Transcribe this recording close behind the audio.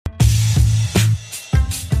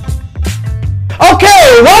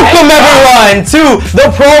everyone to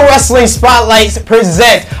the Pro Wrestling Spotlights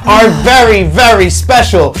present our very, very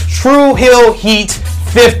special Tru Heel Heat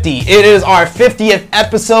 50. It is our 50th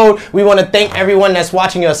episode. We want to thank everyone that's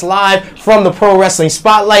watching us live from the Pro Wrestling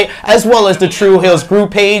Spotlight as well as the Tru Heels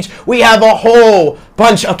group page. We have a whole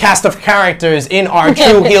bunch of cast of characters in our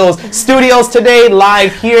Tru Heels studios today,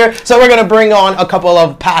 live here. So we're going to bring on a couple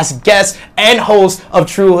of past guests and hosts of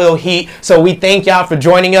Tru Heel Heat. So we thank y'all for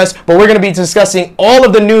joining us. But we're going to be discussing all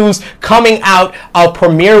of the news coming out of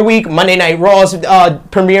Premiere Week, Monday Night Raw's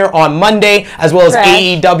premiere on Monday, as well as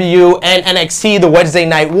AEW and NXT, the Wednesday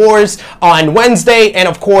Night Wars on Wednesday, and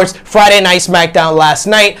of course, Friday Night SmackDown last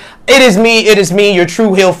night. It is me, your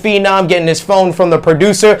Tru Heel Phenom, getting this phone from the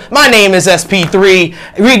producer. My name is SP3.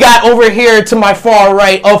 We got over here to my far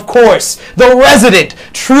right, of course, the resident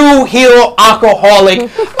Tru Heel alcoholic.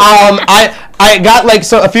 I got like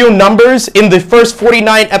a few numbers. In the first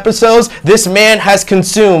 49 episodes, this man has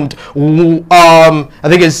consumed, I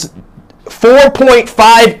think it's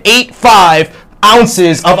 4.585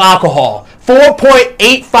 ounces of alcohol.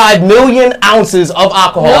 4.85 million ounces of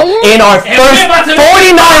alcohol in our first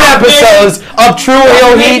 49 episodes of Tru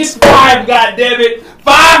Heel Heat. 5, goddammit.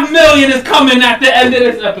 5 million is coming at the end of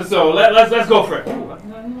this episode. Let's go for it. Ooh, I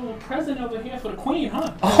got a little present over here for the queen,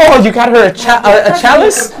 huh? Oh, you got her a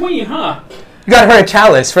chalice? For the queen, huh? You got her a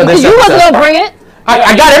chalice for this episode. You wasn't going to bring it.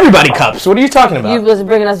 I got everybody cups. What are you talking about? You was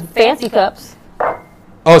bringing us fancy cups.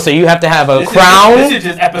 Oh, so you have to have a crown? This is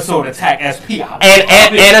just episode attack SP.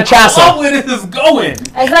 And a chalice. I love where this is going.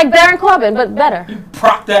 It's like Baron Corbin, but better.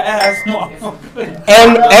 Proc the ass motherfucker.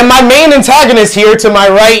 And my main antagonist here to my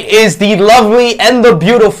right is the lovely and the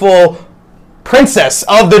beautiful princess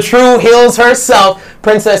of the Tru Heels herself.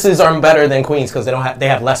 Princesses are better than queens because they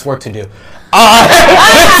have less work to do.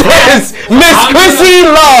 This is Miss Chrissy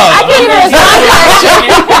Love. I can't even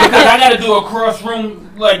because I got to do a cross room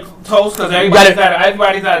toast because everybody's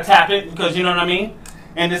got to tap it because you know what I mean.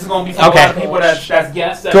 And this is gonna be for a lot of people that's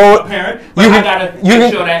guests, that's apparent. But I gotta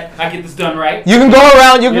make sure that I get this done right. You can go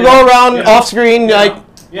around. You can go around off screen I'm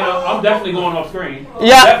definitely going off screen.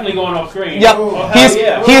 Yeah. Definitely going off screen. Yep. He's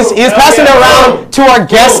passing it around to our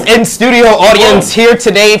guests and studio audience here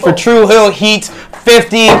today for Tru Heel Heat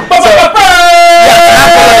 50.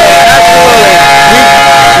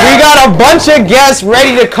 We got a bunch of guests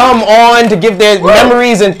ready to come on to give their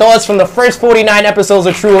memories and thoughts from the first 49 episodes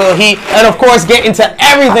of Tru Heel Heat, and of course get into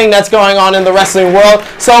everything that's going on in the wrestling world.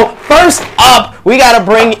 So first up, we got to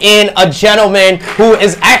bring in a gentleman who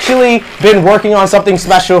has actually been working on something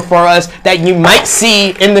special for us that you might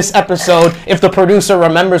see in this episode if the producer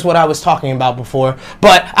remembers what I was talking about before.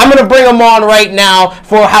 But I'm going to bring him on right now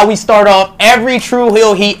for how we start off every Tru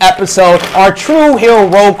Heel Heat episode, our Tru Heel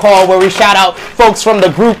roll call, where we shout out folks from the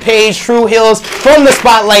group page, Tru Heels, from the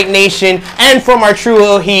Spotlight Nation, and from our Tru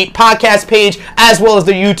Heel Heat podcast page, as well as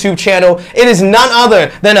the YouTube channel. It is none other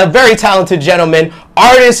than a very talented gentleman,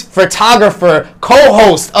 artist, photographer,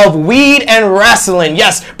 co-host of Weed and Wrestling.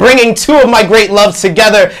 Yes, bringing two of my great loves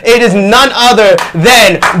together. It is none other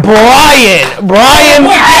than Brian.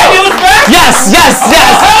 Daniel's back? Yes.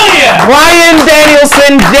 Hell yeah. Brian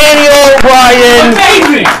Danielson. Brian.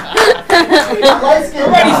 Amazing.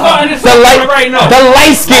 The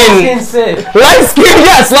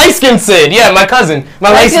light skin Sid. Yeah, my cousin.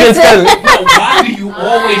 My light skin cousin. Yo, why do you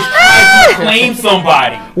always try to claim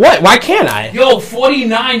somebody? What? Why can't I? Yo,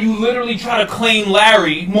 49, you literally try to claim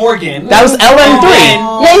Larry Morgan. That was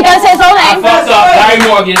LM3. Yeah, you gotta say his own I name. fucked up, Larry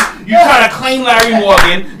Morgan. You try to claim Larry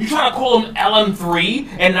Morgan. You try to call him LM3,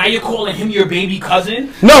 and now you're calling him your baby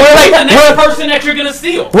cousin. No, we're like the next person that you're gonna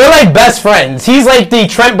steal. We're like best friends. He's like the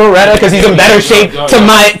Trent Beretta because he's in better shape to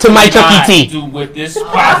my Chuck E. T. Dude, with this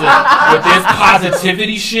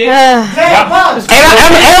positivity shit. And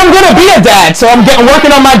I'm gonna be a dad, so I'm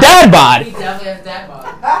working on my dad bod. He definitely has dad bod.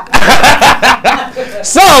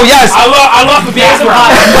 So yes, I love the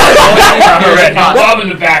background. I love in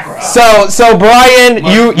the background. So Brian,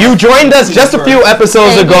 you joined us just a few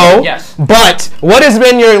episodes ago. Yes. But what has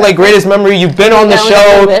been your greatest memory? You've been on the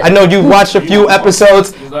show. I know you've watched a few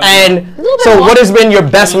episodes. And so what has been your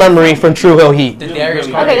best memory from Tru Heel Heat? The Darius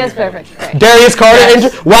Carter. Okay, that's perfect. Great. Darius Carter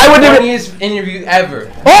interview. Why would it? Funniest interview ever.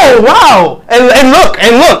 Oh wow! And look,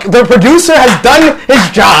 the producer has done his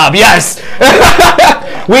job. Yes.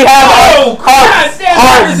 We have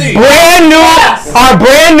our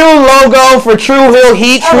brand new logo for Tru Heel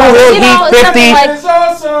Heat. Tru Heel Heat 50. Like, This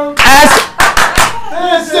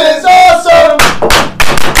is awesome.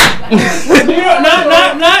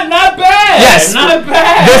 Not bad. Yes. Not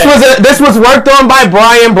bad. This was worked on by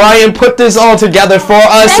Brian. Brian put this all together for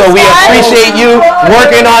us, so we appreciate you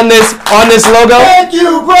working on this logo. Thank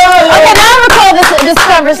you, Brian. Okay, now I recall this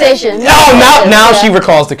conversation. Oh, now she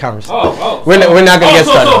recalls the conversation. We're not gonna get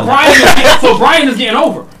started. So Brian is getting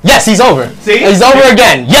over. Yes, he's over. See? He's over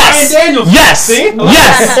again. Yes. Brian Daniels. Yes. See?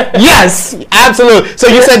 Yes. Absolutely. So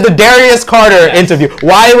you said the Darius Carter interview.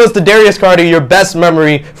 Why was the Darius Carter your best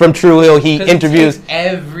memory from Tru Heel Heat interviews?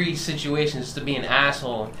 Every situation is to be an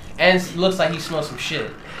asshole, and it looks like he smells some shit.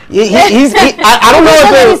 I don't know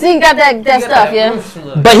if he got that stuff, yeah.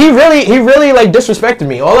 But he really like disrespected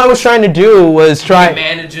me. All I was trying to do was try.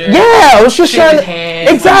 Manager. Yeah, I was just trying to. Hand.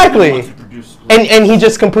 Exactly. And he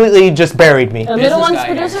just completely just buried me. A little one's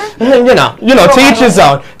producer? You know, to each his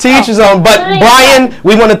own. To each his own. But Brian,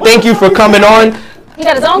 we want to thank you for coming on. He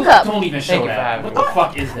got his own cup. Don't even show that. What the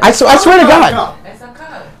fuck is that? I swear to God.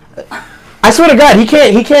 I swear to God, he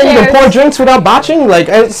can't even pour drinks without botching. Like,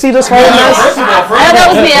 I see this whole mess. First of all, That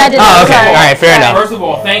was me. I did Oh, okay. that. All right, fair enough. First of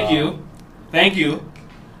all, thank you.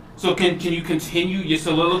 So can you continue your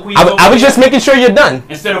soliloquy? I was just making sure you're done.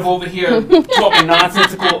 Instead of over here talking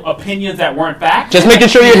nonsensical opinions that weren't fact. Just making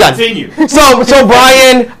sure you're done. Continue. So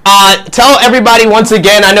Brian, tell everybody once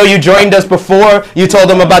again. I know you joined us before. You told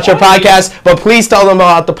them about your podcast, but please tell them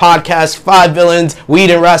about the podcast, 5 Villains,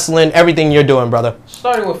 Weed and Wrestling, everything you're doing, brother.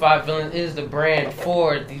 Starting with 5 Villains is the brand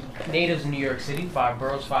for the natives in New York City. 5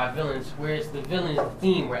 boroughs, 5 villains. Where it's the villain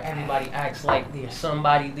theme, where everybody acts like they're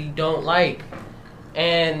somebody they don't like.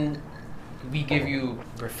 And we give you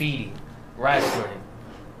graffiti, wrestling,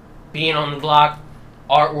 being on the block,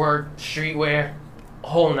 artwork, streetwear,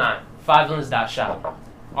 whole nine. 5villains.shop.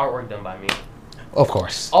 Artwork done by me. Of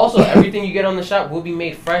course. Also, everything you get on the shop will be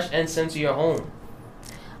made fresh and sent to your home.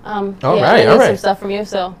 I need some stuff from you,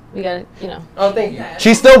 so we got to, Oh, thank you.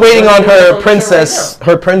 She's still waiting on her princess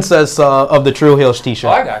of the Tru Heel t-shirt.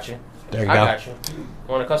 Oh, I got you. There you I go. got you.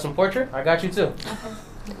 Want a custom portrait? I got you too.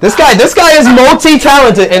 This guy is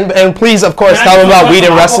multi-talented, and please, of course, tell him about Weed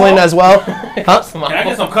and Wrestling as well. Huh? Can I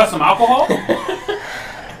get some custom alcohol?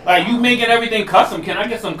 Like, you making everything custom. Can I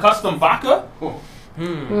get some custom vodka? We'll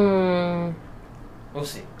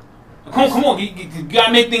see. Come on. You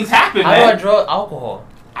gotta make things happen, How man. do I draw alcohol?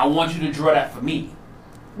 I want you to draw that for me.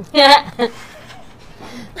 So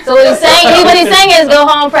what he's saying is go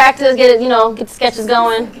home, practice, get the sketches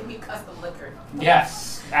going. Give me custom liquor.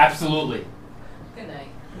 Yes, absolutely. Good night.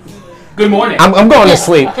 Good morning. I'm going to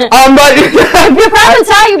sleep. But You're probably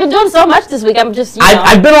tired. You've been doing so much this week. I'm just,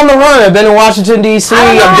 I've been on the run. I've been in Washington D.C.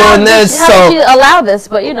 I'm doing this. How did you allow this?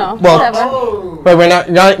 But whatever. But we're not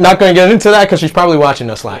going to get into that because she's probably watching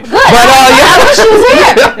us live. Good. I wish she was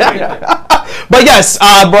here. But yes,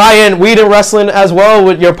 Brian, Weed and Wrestling as well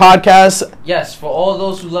with your podcast. Yes, for all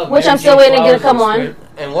those who love Which Mary I'm still Jane waiting to Flowers come and on.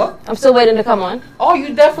 And what? I'm still waiting to come on. Oh,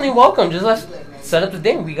 you're definitely welcome. Just let's set up the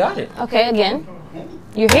thing. We got it. Okay, again.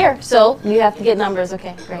 You're here, so you have to get numbers.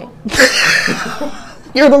 Okay, great.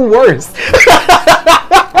 You're the worst.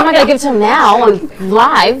 I'm not going to give it to him now on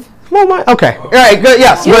live. Okay. All right. Good.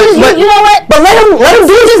 Yes. You know what? But let him do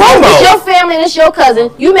his promo. It's your family and it's your cousin.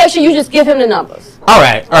 You make sure you just give him the numbers. All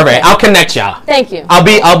right. I'll connect y'all. Thank you. I'll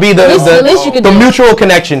be the mutual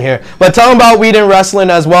connection here. But tell them about Weed and Wrestling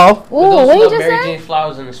as well. Ooh, what For you those who love just Mary say? Jane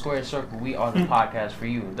Flowers in the Square Circle, we are the podcast for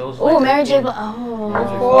you. Those Ooh, Mary Jane. Oh, of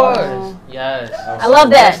course. Yes. I love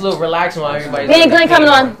that. Just a little relaxing while everybody's. Me and Glenn coming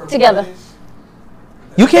on together.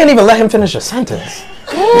 You can't even let him finish a sentence.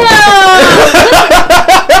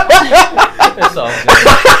 It's all good.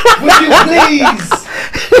 Would you please?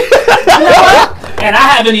 And I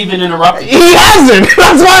haven't even interrupted. He hasn't.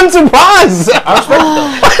 That's why I'm surprised.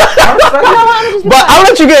 But I'll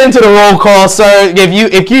let you get into the roll call, sir.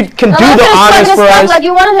 If you can do the honors for us. Like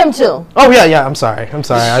you wanted him to. Oh yeah. I'm sorry.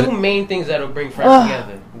 There's two main things that'll bring friends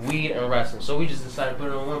together: weed and wrestling. So we just decided to put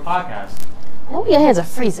it on one podcast. Oh, your hands are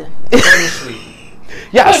freezing. Short and sweet.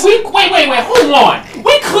 Yes. Wait, hold on.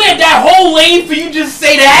 We cleared that whole lane for you to just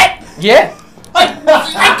say that? Yeah. Like,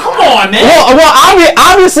 come on, man. Well,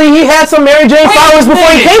 obviously he had some Mary Jane Flowers before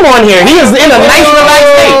he came on here. He is in a nice, relaxed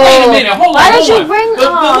state. Wait a minute, hold on. Why didn't you bring? The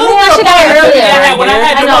little I should have earlier. when I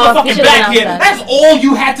had your motherfucking back here, that's all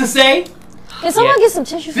you had to say? Can someone get some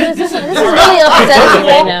tissue for this? This is First really upsetting of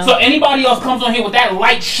right all, now. so anybody else comes on here with that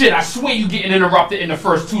light shit, I swear you getting interrupted in the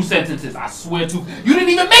first 2 sentences. I swear to. You didn't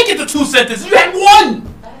even make it to 2 sentences. You had 1.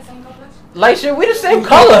 Light shit, we the same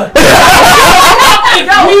color. If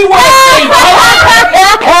we were the same color.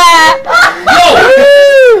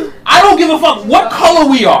 Yo, I don't give a fuck what color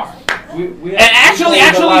we are. And actually,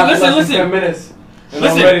 listen. 10 minutes. And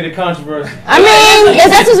Listen. I'm ready to controversy. I mean,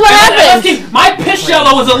 that's just what happens. My piss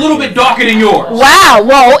yellow is a little bit darker than yours. Wow.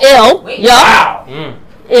 Whoa. Ill. Wow.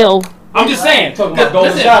 Ill. I'm just saying. Talking about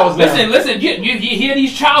golden Listen, showers now. listen. You hear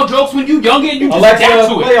these child jokes when you younger and you just Alexa, adapt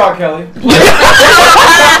to play it. R. Kelly.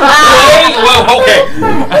 Well, okay.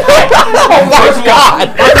 Oh my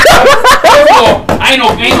God. First of all, ain't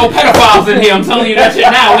no pedophiles in here. I'm telling you that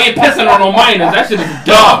shit now. We ain't pissing on no minors. That shit is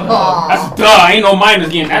dumb. That's dumb. Ain't no minors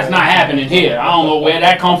getting. That's not happening here. I don't know where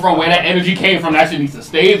that come from, where that energy came from. That shit needs to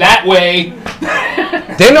stay that way.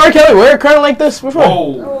 Didn't R. Kelly wear a crown like this before?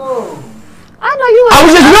 Oh. I know you. I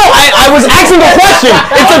was just I was asking a question.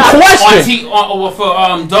 It's a question. For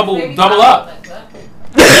double up.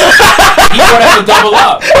 He brought that to double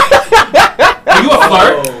up. Are you a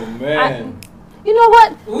flirt? Oh man. You know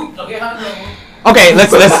what? Okay,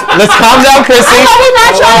 let's calm down, Chrissy. We're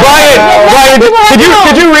not trying Brian,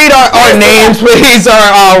 could you read our names, please?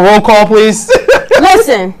 Our roll call, please.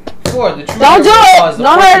 Listen. For the Tru Don't Heel do it. Cause, the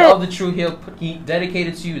Don't portion hurt it. of the Tru Heel Heat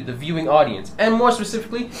dedicated to you, the viewing audience, and more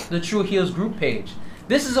specifically, the Tru Heels group page.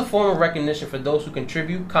 This is a form of recognition for those who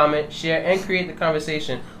contribute, comment, share, and create the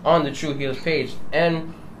conversation on the Tru Heels page,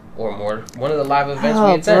 and or more, one of the live events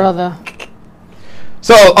we attend. Brother.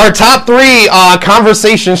 So our top three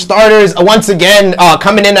conversation starters, once again,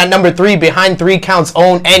 coming in at number 3 behind 3 counts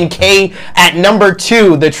own NK. At number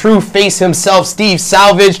 2, the true face himself, Steve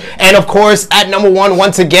Salvage. And of course, at number 1,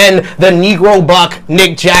 once again, the Negro Buck,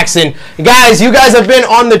 Nick Jackson. Guys, you guys have been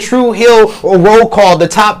on the Tru Heel roll call, the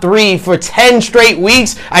top 3 for 10 straight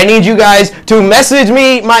weeks. I need you guys to message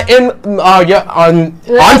me on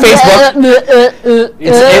Facebook.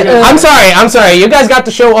 I'm sorry. You guys got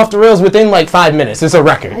the show off the rails within like 5 minutes. It's a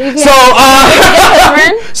record.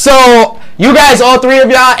 So you guys, all 3 of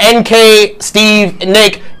y'all, NK, Steve,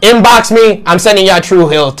 Nick, inbox me. I'm sending y'all Tru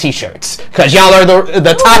Heel t-shirts because y'all are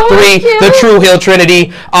the top 3, the Tru Heel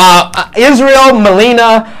Trinity. Israel,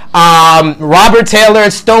 Melina, Robert Taylor,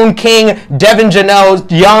 Stone King, Devin Janelle,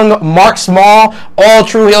 Young, Mark Small, all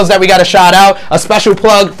Tru Heels that we got to shout out. A special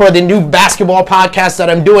plug for the new basketball podcast that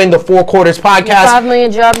I'm doing, the 4 Quarters podcast. 5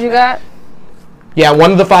 million jobs you got? Yeah,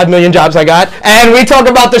 one of the 5 million jobs I got. And we talk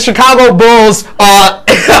about the Chicago Bulls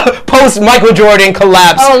post Michael Jordan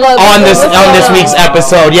collapse on this week's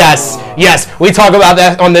episode. Yes, we talk about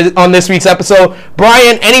that on this week's episode.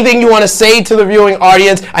 Brian, anything you want to say to the viewing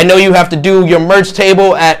audience? I know you have to do your merch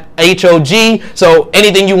table at HOG, so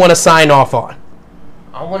anything you want to sign off on?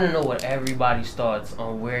 I want to know what everybody's thoughts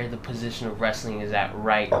on where the position of wrestling is at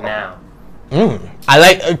right now. I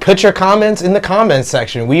like put your comments in the comments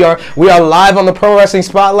section. We are live on the Pro Wrestling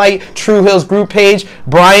Spotlight Tru Heels group page.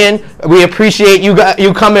 Brian, we appreciate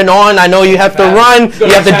you coming on. I know you have to run,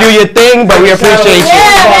 you have to do your thing, but we appreciate you.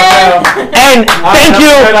 And thank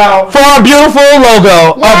you for our beautiful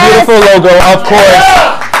logo. Our beautiful logo, of course.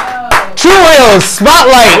 Tru Heels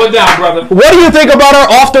Spotlight. Hold down, brother. What do you think about our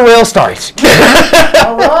off the rail starts?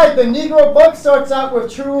 All right, the Negro Buck starts out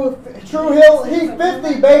with Tru Heel Heat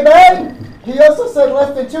 50, baby. He also said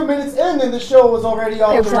less than 2 minutes in, and the show was already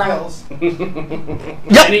off the rails.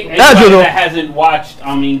 Anybody that hasn't watched,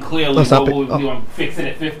 clearly, we want to fix it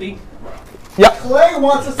at 50. Yep. Clay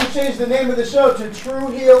wants us to change the name of the show to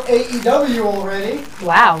Tru Heel AEW already.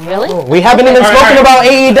 Wow, really? We haven't even spoken about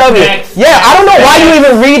AEW. Next. Yeah, I don't know why you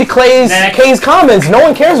even read Clay's comments. No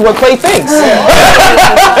one cares what Clay thinks. Sometimes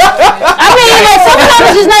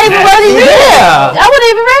it's just not even worthy reading. Yeah. I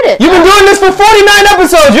wouldn't even read it. You've been doing this for 49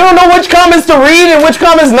 episodes. You don't know which comments to read and which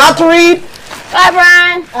comments not to read? Bye,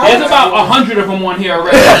 Brian. There's about 100 of them on here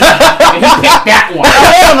already. And he picked that one.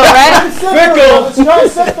 Let's try to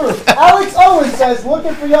sit through. Alex Owen says,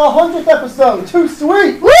 looking for y'all 100th episode. Too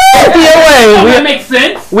sweet. 50 away. That makes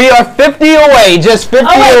sense. We are 50 away. Just 50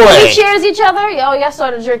 Can away. we cheers each other? Oh, y'all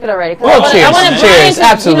started drinking already. Well, cheers. You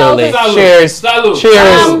Absolutely. know, Cheers. Salute.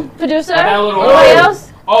 Cheers. Producer? Little Anybody else?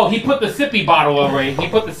 Oh, he put the sippy bottle already.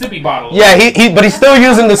 Yeah, but he's still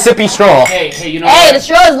using the sippy straw. Hey, you know Hey, what? the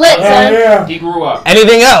straw is lit, son. Yeah. He grew up.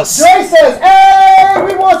 Anything else? Dre says, hey,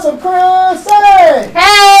 we want some Chris. Hey.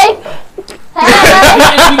 Hey!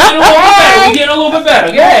 We getting a little bit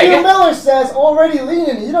better. Matthew Miller says, already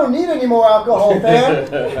leaning. You don't need any more alcohol, fam.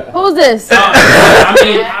 Who's this?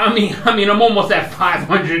 I'm almost at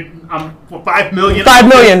 500. I'm for 5 million. 5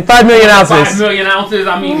 million. 5 million ounces. 5 million ounces.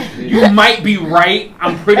 You might be right.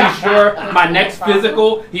 I'm pretty sure my next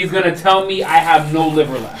physical, he's gonna tell me I have no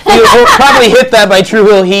liver left. We'll probably hit that by Tru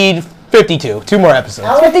Heel Heat 52. 2 more episodes.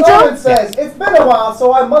 Alex Owen says, it's been a while,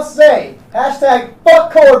 so I must say, hashtag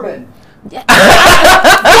fuck Corbin. Corbin,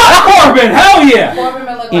 hell yeah!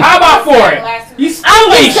 How about for it? You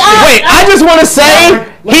still ain't shit. Wait, I just want to say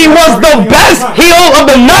he was the best heel of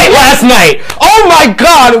the night last night. Oh my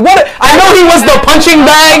God! I know he was the punching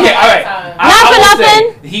bag. Okay, all right. Not for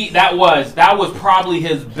nothing. That was probably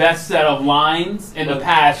his best set of lines in the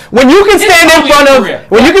past. When you can stand in front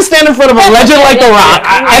of a legend like The Rock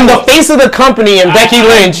and the face of the company and Becky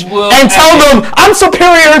Lynch and tell them I'm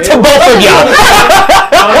superior to both of y'all.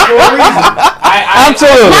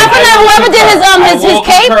 Absolutely. Not for nothing. Whoever did his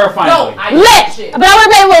cape, lit. But I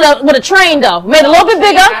would have made it with a train though. Made it a little bit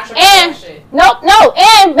bigger and. No,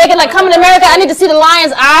 and make it like Coming to America. I need to see the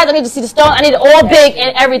lion's eyes. I need to see the stone. I need it all big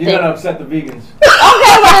and everything. You're gonna upset the vegans.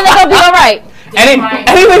 Okay, well then they're gonna be all right.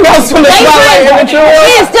 Anything else from the spotlight?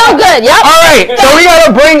 It's still good. Yep. All right, so we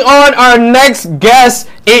gotta bring on our next guest.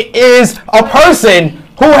 It is a person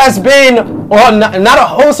who has been not a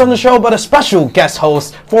host on the show, but a special guest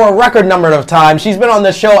host for a record number of times. She's been on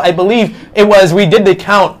the show, I believe we did the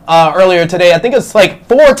count earlier today. I think it's like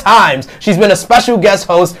 4 times. She's been a special guest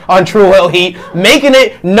host on Tru Heel Heat, making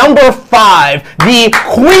it number 5, the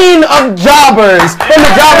queen of jobbers from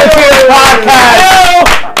the Jobber Tears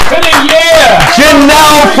podcast.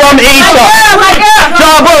 Janelle from Asia. My girl.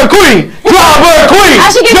 Jobber queen. Jobber queen.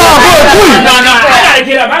 I should get Jobber queen. No, I gotta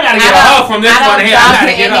get up. I gotta get a hug from this one here. I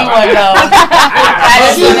gotta get up.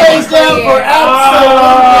 She lays down for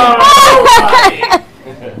absolute.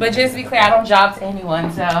 But just to be clear, I don't job to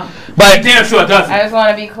anyone, so. But Damn sure it doesn't. I just want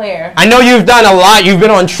to be clear. I know you've done a lot. You've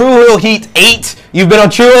been on Tru Heel Heat 8. You've been on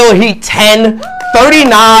Tru Heel Heat 10,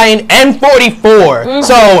 39, and 44.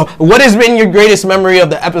 So, what has been your greatest memory of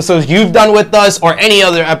the episodes you've done with us, or any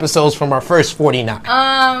other episodes from our first 49?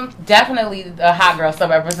 Definitely the Hot Girl sub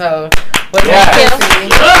episode. You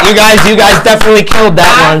guys definitely killed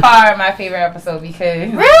that one. By far my favorite episode because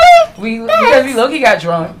we low-key got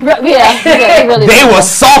drunk. Yeah, really They were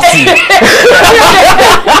saucy. It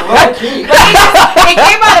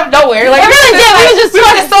came out of nowhere. Like, it really did. We was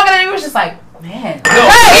just talking and we was just like, man.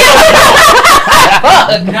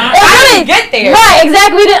 Nah, I didn't get there. Right,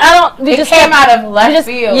 exactly. We just came out of left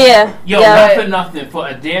field. Yeah. Not for nothing. For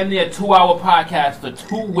a damn near 2-hour podcast, for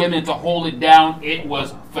 2 women to hold it down, it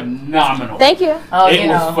was phenomenal. Thank you. It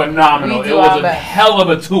was phenomenal. It was a hell of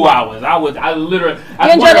a 2 hours. I literally.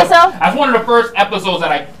 You enjoyed yourself? That's one of the first episodes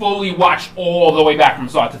that I fully watched all the way back from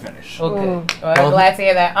start to finish. Okay. Well, I'm glad to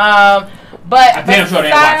hear that. But I'm damn sure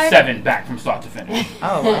they watched 7 back from start to finish.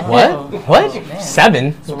 Oh, wow. What? 7?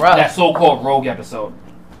 It's rough. That so-called rogue episode.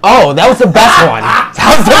 Oh, that was the best one. That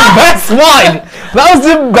was the best one. That was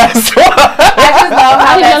the best one. I just love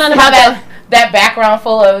how that background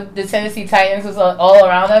full of the Tennessee Titans was all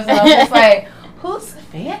around us, and I was just like, whose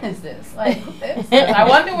fan is this? Like, who is this? I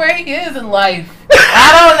wonder where he is in life.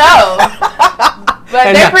 I don't know.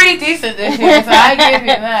 But they're pretty decent this year, so I give you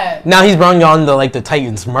that. Now he's brought on the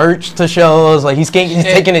Titans merch to shows. Like he's taking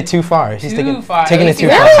it too far. He's taking it too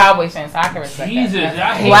far. Cowboys fans, I can respect Jesus, that.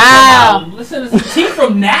 I hate Wow. Listen, it's a team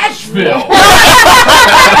from Nashville.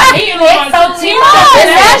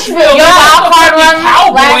 Nashville. Your wild card run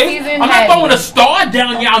last season. I'm not throwing a star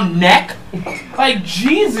down y'all neck. Like,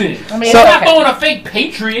 Jesus. I mean, so not throwing a fake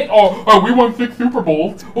Patriot or we won 6 Super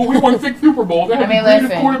Bowls. Or we won 6 Super Bowls. They have the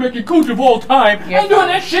greatest quarterback and coach of all time. I ain't doing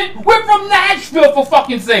that shit. We're from Nashville, for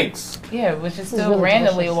fucking sakes. Yeah, which is still really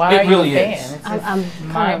randomly why it really are you a is. fan? I'm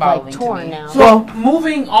kind of like torn now. So,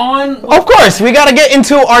 moving on. Of course, we got to get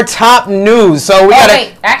into our top news. So we got to.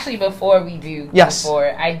 Wait, actually, before we do,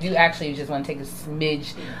 I do actually just want to take a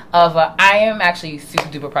smidge of. I am actually super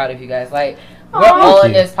duper proud of you guys. Like, we're all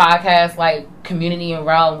in this podcast, like, community and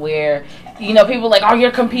realm where, people like, oh, you're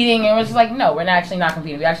competing. And we're just like, no, we're actually not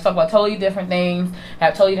competing. We actually talk about totally different things,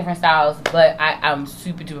 have totally different styles. But I'm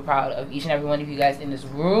super duper proud of each and every one of you guys in this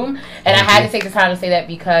room. And I had to take the time to say that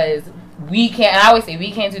because we can't, and I always say,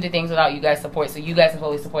 we can't do the things without you guys' support. So you guys have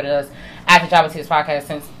always supported us at the Jobber Tears podcast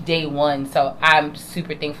since day one. So I'm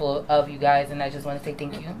super thankful of you guys, and I just want to say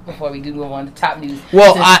thank you before we do move on to top news.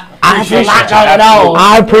 Well, I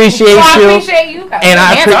appreciate you. I appreciate you. And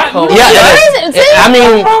I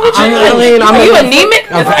mean, are you anemic?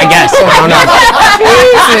 I guess. I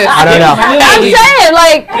don't know. I'm saying,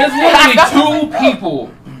 like, there's literally 2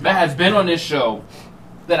 people that has been on this show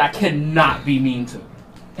that I cannot be mean to.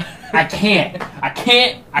 I can't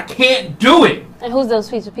do it. And who's those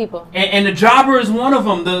people? And the Jobber is one of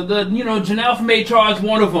them. The Janelle from HR is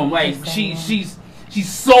one of them. Like she's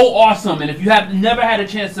so awesome. And if you have never had a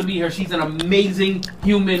chance to meet her, she's an amazing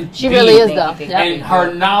human being. She really is though. And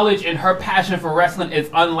her knowledge and her passion for wrestling is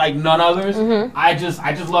unlike none others. Mm-hmm. I just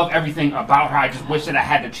love everything about her. I just wish that I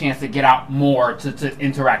had the chance to get out more to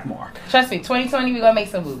interact more. Trust me, 2020 we're gonna make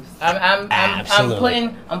some moves. I'm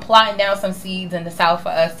plotting down some seeds in the South for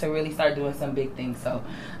us to really start doing some big things. So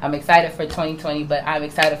I'm excited for 2020, but I'm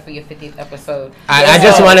excited for your 50th episode. I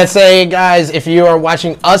just want to say, guys, if you are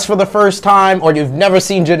watching us for the first time or you've never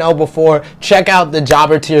seen Janelle before, check out the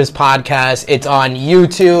Jobber Tears podcast. It's on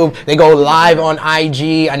YouTube. They go live on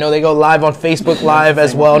IG. I know they go live on Facebook Live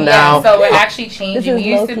as well now. Yeah, so we're actually changing. We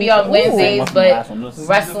used to be on Wednesdays, but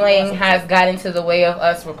wrestling has got into the way of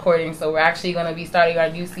us recording. So we're actually going to be starting our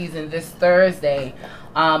new season this Thursday.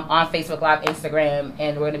 On Facebook Live, Instagram,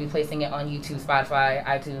 and we're going to be placing it on YouTube, Spotify,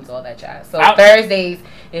 iTunes, all that jazz. So Thursdays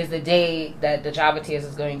is the day that the Jobber Tears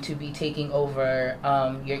is going to be taking over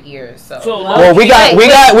your ears. So well, we got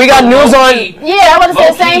news on. Yeah, I want to say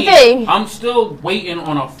the same thing. I'm still waiting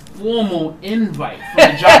on a formal invite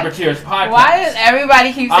from the Jobber Tears podcast. Why does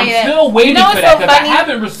everybody keep saying that? I'm still waiting for that because I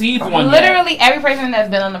haven't received one Literally every person that's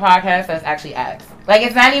been on the podcast has actually asked. Like,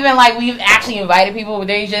 it's not even like we've actually invited people.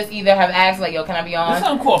 They just either have asked, like, yo, can I be on? There's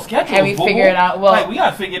something called schedule. And we figure it out. Well, like, we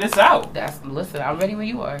got to figure this out. Listen, I'm ready when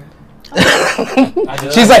you are.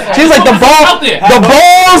 she's like the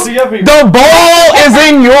ball is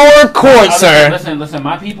in your court, sir. Listen.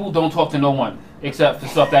 My people don't talk to no one except for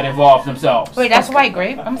stuff that involves themselves. Wait, that's white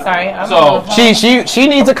grape. I'm sorry. She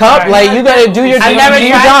needs a cup. Like, you gotta do your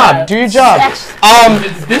job. Do your job.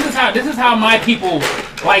 This is how my people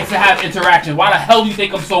like to have interaction. Why the hell do you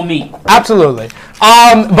think I'm so mean? Absolutely.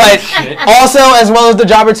 But also, as well as the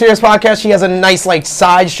Jobber Tears podcast, she has a nice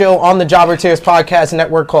side show on the Jobber Tears podcast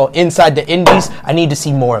network called Inside the Indies. I need to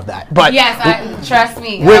see more of that. But yes, trust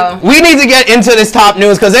me. We need to get into this top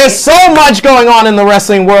news because there's so much going on in the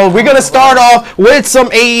wrestling world. We're gonna start off with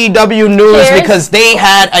some AEW news because they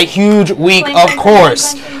had a huge week, of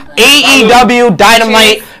course. AEW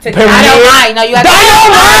Dynamite premiere. Dynamite! No, you have to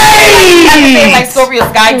say like Scorpio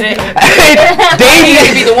Sky did. Dave used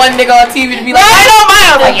to be the one nigga on TV to be like, Dynamite!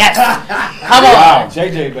 I was like, yes. Come on. Wow,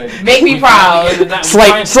 JJ, baby. Make me proud.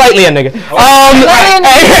 Slightly a nigga.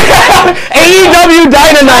 AEW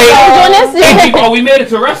Dynamite. Oh, we made it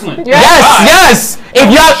to wrestling. Yes.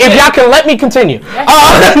 If y'all can let me continue.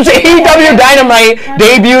 AEW Dynamite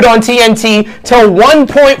debuted on TNT to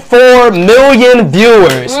 1.4 million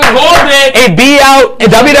viewers. It beat out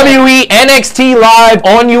WWE NXT Live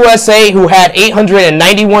on USA, who had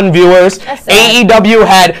 891 viewers. AEW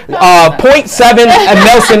had 0.7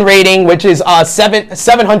 Nielsen rating, which is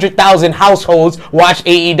 700,000 households watched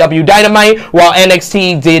AEW Dynamite, while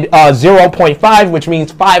NXT did 0.5, which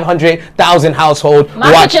means 500,000 households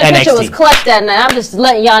watched NXT. My picture was clutched that night. I'm just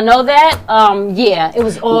letting y'all know that. Yeah, it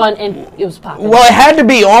was on and it was popping. Well, it had to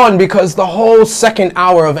be on because the whole second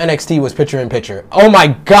hour of NXT was picture-in-picture. Oh my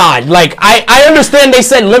God. Like, I understand they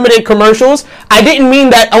said limited commercials. I didn't mean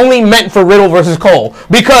that only meant for Riddle versus Cole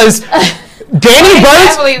because Danny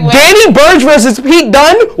Burch versus Pete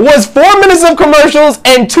Dunne was 4 minutes of commercials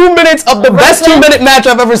and 2 minutes of the best 2-minute match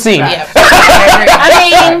I've ever seen. I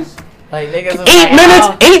mean... Like, 8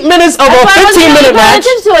 minutes of a 15-minute match.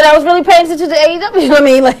 I was really paying attention to AEW. I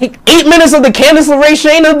mean, 8 minutes of the Candice LeRae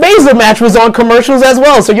Shayna Baszler match was on commercials as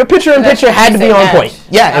well. So your picture-in-picture had to be on point.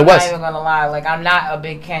 Yeah, it was. I'm not even gonna lie. I'm not a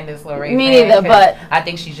big Candice LeRae fan. Me neither, but I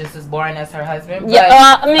think she's just as boring as her husband. But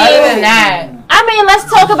yeah, other than that, I mean, let's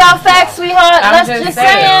talk about facts, sweetheart. Let's just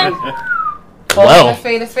saying. Well,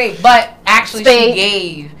 spade is spade. But actually, she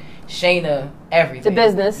gave Shayna everything. The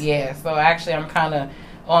business. Yeah. So actually, I'm kind of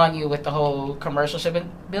on you with the whole commercial ship, and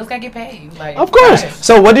bills gotta get paid. Of course.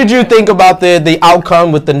 So what did you think about the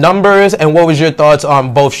outcome with the numbers, and what was your thoughts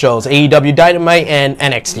on both shows, AEW Dynamite and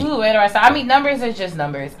NXT? Ooh, interesting. I mean, numbers are just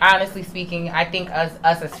numbers. Honestly speaking, I think us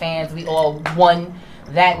as fans, we all won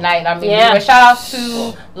that night. I mean, shout out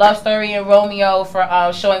to Love Story and Romeo for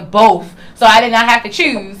showing both. So I did not have to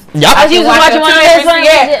choose. Yep. I was watching one of his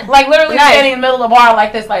literally standing in the middle of the bar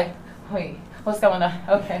like this, wait. What's going on?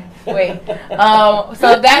 Okay, wait. So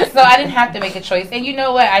I didn't have to make a choice. And you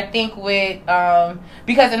know what? I think with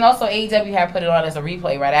because and also AEW had put it on as a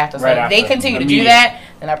replay right after. So if they continue to do that,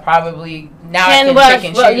 then I probably I can pick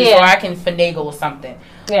and choose, or I can finagle or something.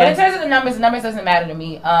 Yeah. But in terms of the numbers doesn't matter to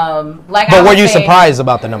me. But were you surprised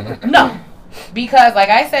about the number? No, because like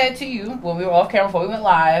I said to you when we were off camera before we went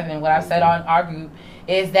live, and what I've said on our group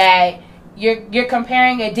is that you're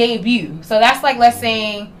comparing a debut. So that's like, let's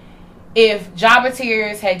say, if Jobber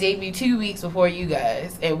Tears had debuted 2 weeks before you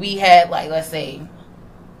guys, and we had, let's say,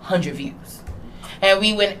 100 views, and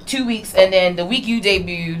we went 2 weeks, and then the week you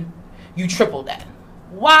debuted, you tripled that.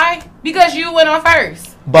 Why? Because you went on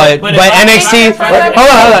first. But NXT.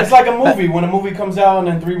 Hold on. It's like a movie. When a movie comes out, and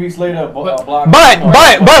then 3 weeks later, a block. But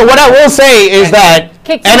what I will say is that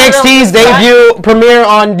NXT's debut premiere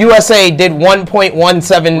on USA did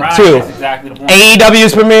 1.172. Right, that's exactly the point.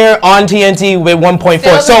 AEW's premiere on TNT with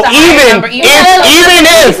 1.4. So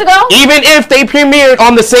even if they premiered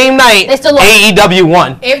on the same night, AEW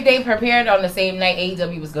won. If they prepared on the same night,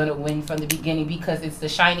 AEW was going to win from the beginning because it's the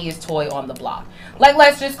shiniest toy on the block. Like,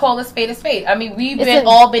 let's just call a spade a spade. I mean, we've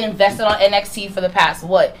all been invested on NXT for the past,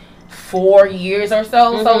 4 years or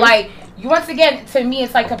so? Mm-hmm. So, like, once again, to me,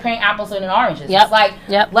 it's like comparing apples and oranges. Yep. It's like,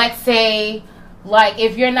 let's say, like,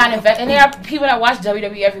 if you're not invested, and there are people that watch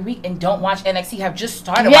WWE every week and don't watch NXT, have just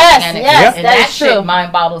started watching NXT. Yes, and that shit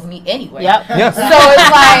mind boggles me anyway. Yep. So it's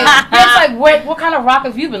like, what kind of rock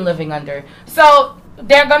have you been living under? So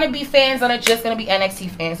there are going to be fans that are just going to be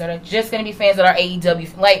NXT fans, that are just going to be fans that are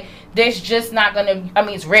AEW. Like, there's just not going to, I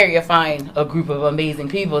mean, it's rare you find a group of amazing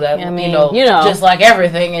people that, you know, just like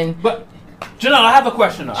everything. But, Janelle, I have a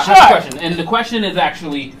question, though. Sure. I have a question. And the question is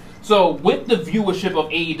actually, so with the viewership of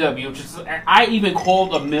AEW, which is, I even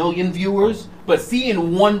called 1 million viewers, but seeing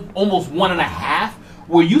almost 1.5,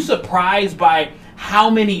 were you surprised by how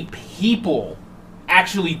many people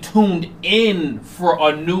actually tuned in for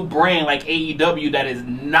a new brand like AEW that is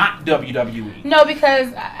not WWE? No,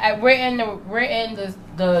 because we're in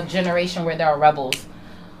the generation where there are rebels,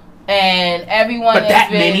 and everyone. But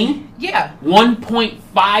that many? Yeah.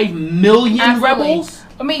 1.5 million rebels.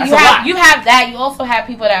 I mean, you have that. You also have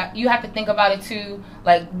people that you have to think about it too.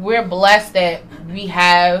 Like, we're blessed that we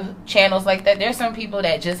have channels like that. There's some people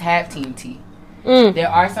that just have TNT. There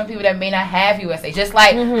are some people that may not have USA. Just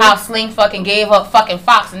like how Sling fucking gave up fucking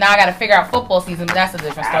Fox, and now I got to figure out football season. But that's a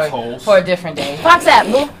different story for a different day. Fox app,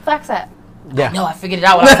 boo. Fox app. Yeah. No, I figured it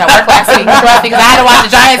out when I was at work last week. Because I had to watch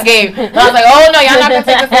the Giants game. And I was like, oh no, y'all not gonna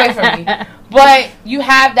take this away from me. But you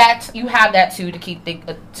have that too to keep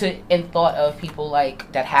in thought of people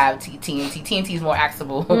like that have TNT. TNT is more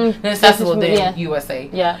accessible than USA.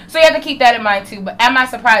 Yeah. So you have to keep that in mind too. But am I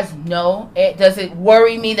surprised? No. Does it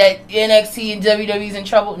worry me that NXT and WWE is in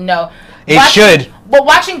trouble? No. It should. But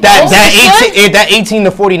watching that 18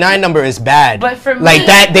 to 49 number is bad. But for me, like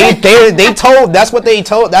that, they told. That's what they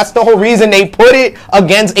told. That's the whole reason they put it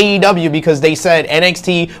against AEW, because they said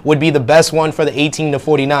NXT would be the best one for the 18 to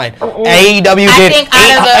 49. AEW did. I think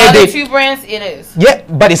out of the other two brands, it is. Yeah,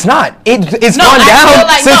 but it's not. It's gone down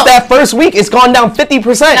since that first week. It's gone down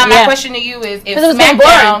 50%. Now my question to you is: if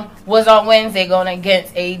SmackDown was on Wednesday going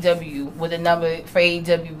against AEW, would the number for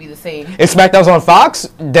AEW be the same? If SmackDown's on Fox,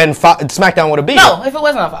 then SmackDown would have beat. No, if it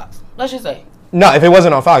wasn't on Fox, let's just say. No, if it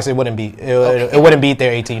wasn't on Fox, it wouldn't be. It wouldn't beat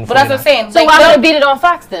their 18. But that's what I'm saying. So why would it beat it on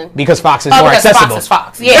Fox then? Because Fox is more accessible. Fox is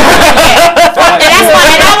Fox. Yeah. And that was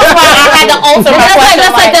why I had to alter my question.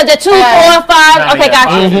 That's like the 2, 4, 5. Okay,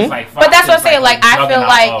 gotcha. But that's what I'm saying. Like, I feel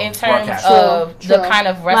like in terms of the kind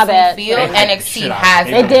of wrestling field, NXT has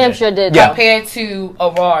they damn sure did compared to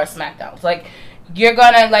a Raw or SmackDown. Like, you're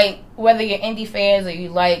gonna, like, whether you're indie fans or you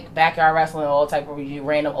like backyard wrestling or all type of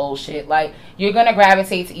random old shit, like, you're gonna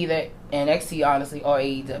gravitate to either NXT, honestly, or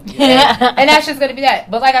AEW. And that's just gonna be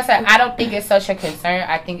that. But like I said, I don't think it's such a concern.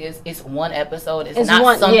 I think it's one episode. It's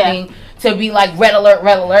not something to be like red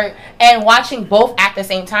alert. And watching both at the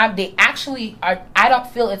same time, they actually are. I don't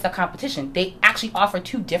feel it's a competition. They actually offer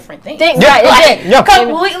two different things.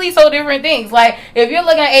 Completely so different things. Like, if you're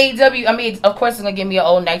looking at AEW, I mean, of course it's gonna give me an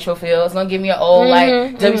old Nitro feel. It's gonna give me an old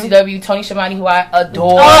WCW Tony Schiavone, who I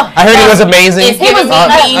adore. I heard he was amazing. It's giving me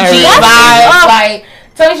vibes. Like,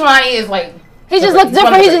 Tony Schiavone is like, he just looks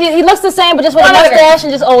different. He looks the same, but just with a mustache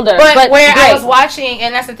and just older. But where I was watching,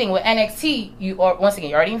 and that's the thing with NXT, once again,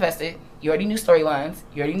 you're already invested. You already knew storylines.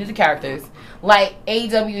 You already knew the characters. Like,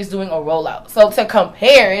 AEW is doing a rollout. So to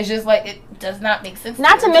compare, it's just like, it does not make sense.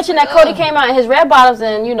 Not to mention that Cody came out in his red bottoms,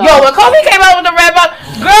 and you know. Yo, when Cody came out with the red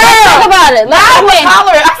bottoms, girl, let's talk about it. I was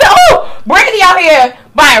hollering. I said, oh, Brandy out here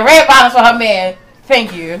buying red bottoms for her man.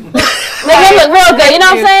 Thank you. Make him look real good, you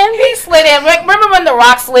know what I'm saying? He slid in. Remember when The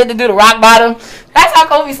Rock slid to do the rock bottom? That's how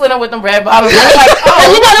Kobe slid in with them red bottoms. Like,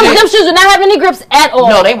 you know, them shoes did not have any grips at all.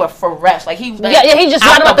 No, they were fresh. Like, he just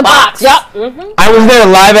out of the box. Yep. I was there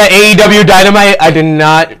live at AEW Dynamite. I did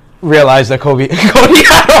not realize that Cody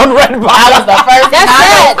had on red bottoms. I was the first. That's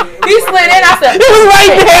sad. He slid in. I said, it was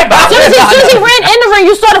right there. As soon as he ran in the ring,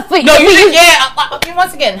 you saw the feet. No,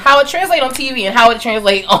 once again, how it translates on TV and how it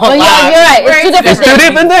translates on live. Yeah, you're right. It's two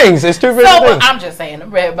different things. It's two different things. I'm just saying, the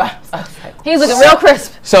red bottoms. He's looking real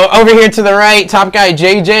crisp. So over here to the right, top guy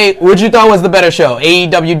JJ, what you thought was the better show,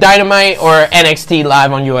 AEW Dynamite or NXT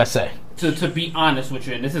Live on USA? To be honest with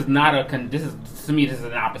you, and this is to me this is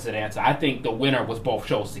an opposite answer. I think the winner was both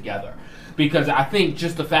shows together, because I think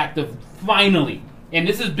just the fact of finally, and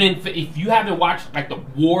this has been, if you haven't watched like the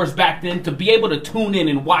wars back then, to be able to tune in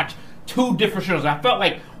and watch two different shows. I felt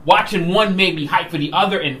like watching one made me hype for the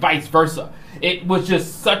other and vice versa. It was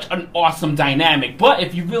just such an awesome dynamic. But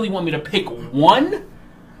if you really want me to pick one,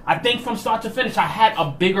 I think from start to finish, I had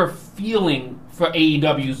a bigger feeling for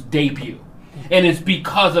AEW's debut. And it's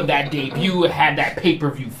because of that debut. It had that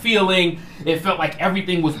pay-per-view feeling. It felt like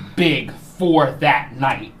everything was big for that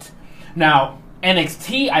night. Now,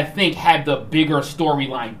 NXT, I think, had the bigger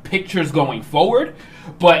storyline pictures going forward.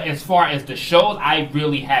 But as far as the shows, I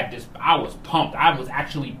really had this. I was pumped. I was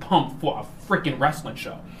actually pumped for a freaking wrestling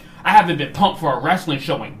show. I haven't been pumped for a wrestling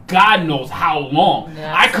show in God knows how long.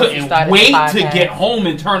 Yeah, I couldn't wait to get home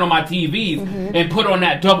and turn on my TVs and put on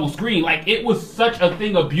that double screen. Like, it was such a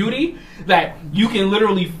thing of beauty that you can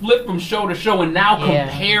literally flip from show to show and now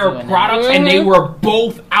compare products, and they were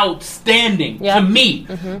both outstanding to me.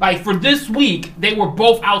 Like, for this week, they were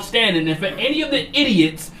both outstanding. And for any of the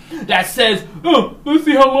idiots that says, oh, let's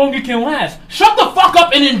see how long it can last, shut the fuck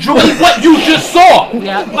up and enjoy what you just saw.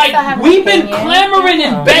 Like, we've been clamoring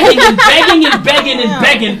and begging and begging and begging and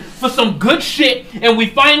begging for some good shit, and we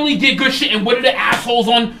finally did good shit. And what did the assholes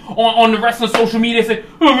on the wrestling social media say?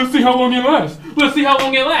 Oh, let's see how long it lasts. Let's see how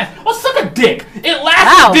long it lasts. Oh, suck a dick. It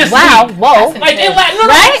lasted this week. Whoa. Like, it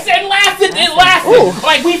lasted. It lasted. Ooh.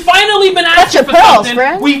 Like, we finally been asking for something.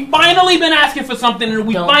 We finally been asking for something, and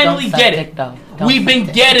we finally get it. We've been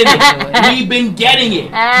getting it. We've been getting it.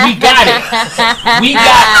 We got it. We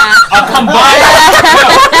got a combined.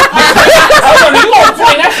 You want to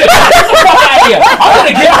swing that shit back? Get the fuck out of here. I want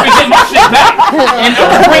to get up and get my shit back. And I'm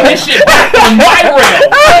going to bring this shit back on my rails.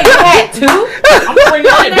 Wait, you had two? I'm going to bring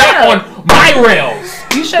this shit back on my rails.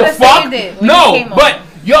 You should have saved it. No, but...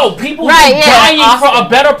 Yo, people been dying for a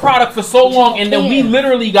better product for so long, and then we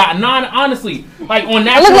literally got honestly, like on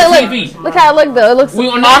national TV. Look how it looked though. It looks awesome.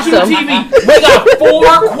 On national TV, we got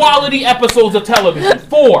 4 quality episodes of television.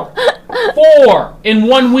 4 in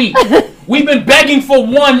 1 week. We've been begging for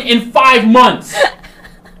 1 in 5 months.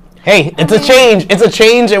 Hey, it's a change. It's a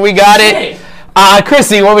change, and we got it.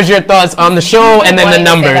 Chrissy, what was your thoughts on the show and then the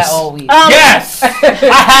numbers? Yes, I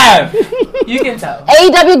have. You can tell.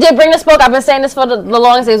 AEW did bring the smoke. I've been saying this for the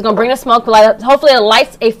longest. They was going to bring the smoke. Hopefully it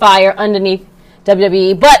lights a fire underneath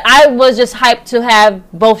WWE. But I was just hyped to have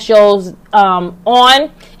both shows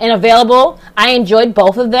on and available. I enjoyed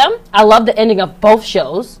both of them. I love the ending of both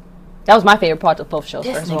shows. That was my favorite part of both shows.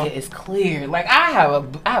 This nigga is clear. Like, I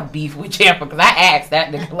have beef with Ciampa because I asked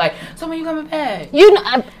that nigga, like, so when you coming back?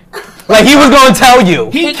 Like, he was going to tell you.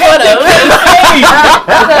 He kept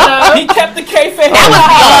the kayfabe. That was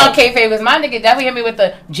beyond kayfabe because my nigga definitely hit me with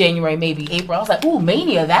the January, maybe April. I was like, ooh,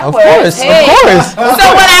 Mania, that of works. Course. So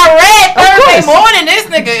when I read Thursday morning, this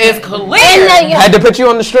nigga is clear. Had to put you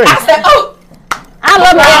on the string. I said, oh. I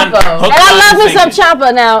love Ciampa. And I love me some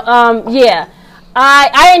Ciampa now.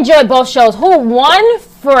 I enjoyed both shows. Who won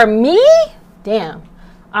for me? Damn.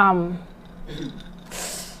 I'm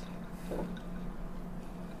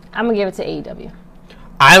gonna give it to AEW.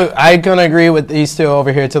 I can agree with these two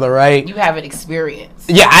over here to the right. You have an experience.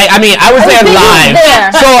 Yeah, I mean, I was there live,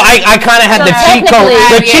 so I kind of had the cheat code.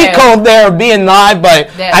 The cheat code there of being live, but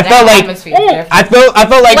I felt like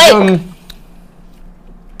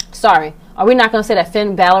Sorry, are we not gonna say that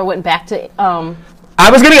Finn Balor went back to I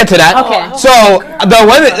was gonna get to that. Okay. So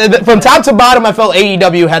from top to bottom, I felt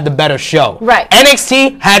AEW had the better show. Right.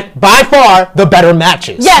 NXT had by far the better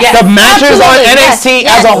matches. Yes. The matches on NXT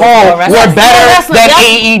as a whole were better than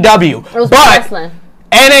AEW. It was wrestling.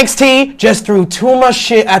 NXT just threw too much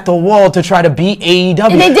shit at the wall to try to beat AEW.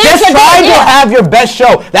 They did just try to have your best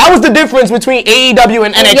show. That was the difference between AEW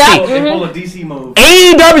and NXT.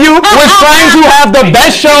 AEW was trying to have the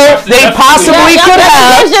best show they possibly could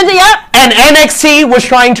have, and NXT was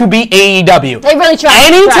trying to beat AEW. They really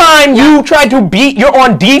tried. Anytime you try to beat, you're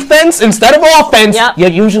on defense instead of offense, you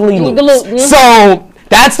usually lose. So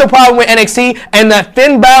that's the problem with NXT, and that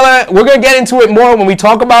Finn Balor, we're going to get into it more when we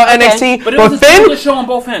talk about NXT. But it was a show on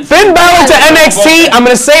both ends. Finn Balor to NXT, I'm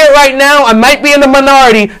going to say it right now, I might be in the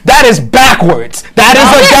minority, that is backwards. That is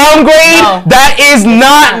a downgrade. That is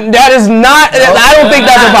not, I don't think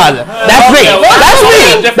that's a positive.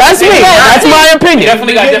 That's me. That's my opinion.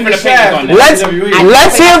 Definitely got different opinions on that.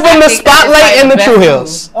 Let's hear from the Spotlight and the Tru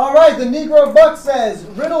Heels. All right, the Negro Buck says,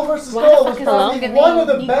 Riddle versus Cole was probably one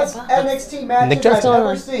of the best NXT matches I've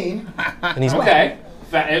ever seen. And he's okay.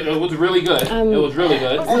 It was really good. It was really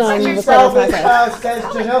good. And Steve Salvage says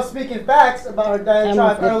Janelle speaking facts about her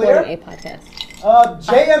diatribe earlier.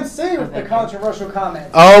 JMC with the controversial comments.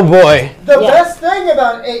 Oh boy. The best thing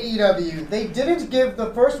about AEW, they didn't give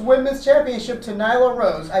the first women's championship to Nyla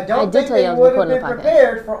Rose. I don't think they would have been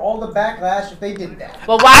prepared for all the backlash if they did that.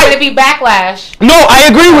 Well, why would it be backlash? No, I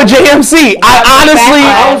agree with JMC.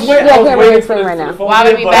 I can't really explain right now. Why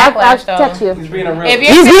would it be backlash, though? I'll text you. He's being a realist.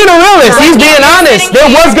 He's being a realist. He's being honest. There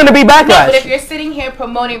was going to be backlash. No, but if you're sitting here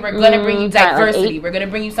promoting, we're going to bring you diversity. We're going to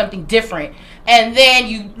bring you something different. And then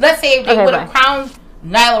you, let's say if they would have crowned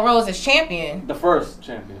Nyla Rose as champion. The first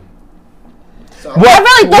champion. So, I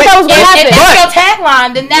really thought that was going to happen. If that's your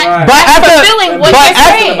tagline, then that's fulfilling what you're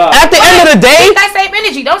saying. At the end of the day, keep that same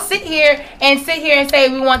energy. Don't sit here and say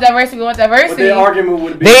we want diversity, we want diversity. But the argument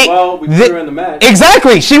would be, we put her in the match.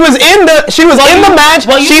 Exactly. She was in the match. She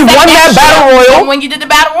won that battle royal. When you did the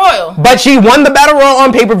battle royal. But she won the battle royal on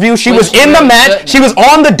pay-per-view. She was in the match. She was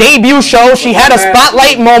on the debut show. She had a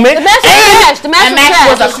spotlight moment. The match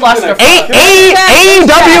was a cluster.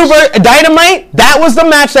 AEW Dynamite, that was the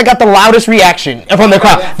match that got the loudest reaction from the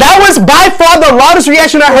crowd. That was by far the loudest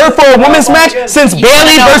reaction I heard for a women's match since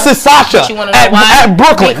Bayley versus Sasha at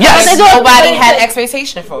Brooklyn. Yes. Nobody had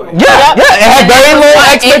expectation for it. Yeah, it had very low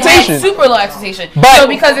expectations. Super low expectation. So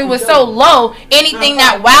because it was so low, anything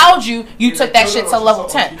that wowed you, you took that shit to level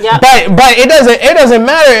 10. But it doesn't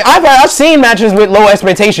matter. I've seen matches with low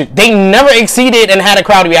expectation. They never exceeded and had a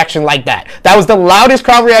crowd reaction like that. That was the loudest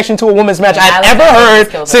crowd reaction to a women's match I've ever heard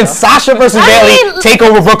since Sasha versus Bayley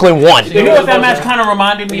Takeover Brooklyn won. You know what that match kind of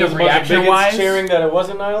reminded me of reaction-wise? Cheering that it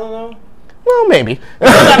wasn't Nyla, though? Well, maybe.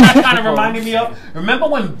 That match kind of reminded me of? Remember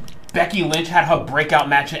when Becky Lynch had her breakout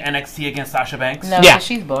match in NXT against Sasha Banks? No,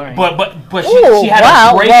 she's boring. But she had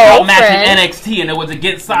a breakout match in NXT, and it was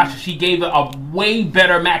against Sasha. She gave it a way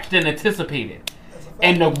better match than anticipated.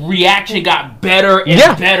 And the reaction got better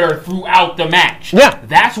and better throughout the match. Yeah.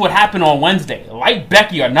 That's what happened on Wednesday. Like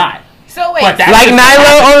Becky or not. So wait, like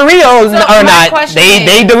Nyla or Rio or not,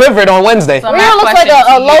 they delivered on Wednesday. So Rio looks like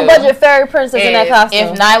a low-budget fairy princess in that costume.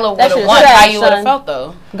 If Nyla would have won, how you would have felt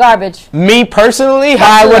though? Garbage. Me personally,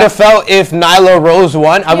 how I would have felt if Nyla Rose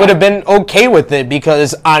won, I would have been okay with it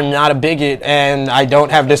because I'm not a bigot and I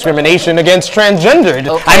don't have discrimination against transgendered.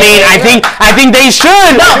 Okay. I mean, I think they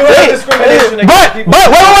should.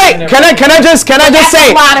 But wait. Can I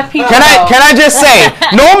just say,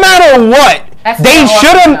 no matter what. They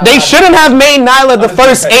shouldn't have made Nyla the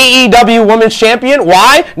first AEW Women's Champion.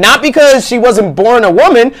 Why? Not because she wasn't born a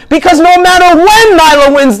woman. Because no matter when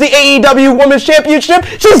Nyla wins the AEW Women's Championship,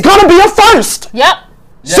 she's gonna be a first. Yep.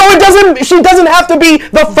 So she doesn't have to be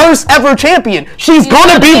the first ever champion. She's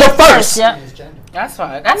gonna be the first. Yep. That's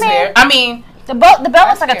fine. That's fair. I mean. The belt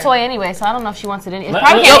looks like a toy anyway, so I don't know if she wants it in.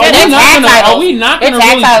 Are we not going to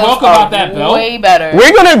really talk about that belt? Way better.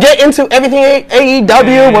 We're going to get into everything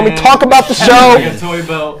AEW when we talk about the show. It's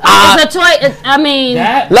a toy. I mean,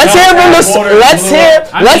 let's hear from the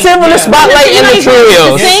spotlight in the Tru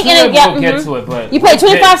Heels. You pay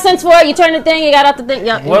 25 cents for it. You turn the thing. You got out the thing.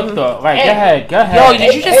 Yep. What the? Like, go ahead. Yo,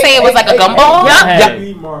 did you just say it was like a gumball?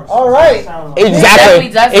 Yep. All right. Exactly.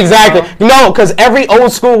 No, because every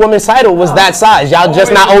old school women's title was that size. Y'all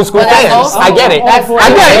just not old school fans. I get it. I'm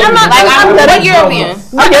not European.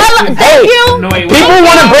 Thank you. People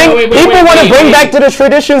want to bring back to the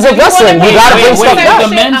traditions of wrestling. You gotta bring stuff back. The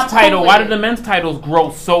men's title. Why did the men's titles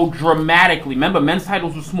grow so dramatically? Remember, men's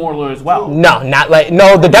titles were smaller as well. No, not like the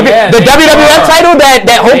WWF title that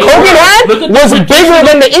Hulk Hogan had was bigger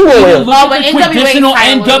than the England. The traditional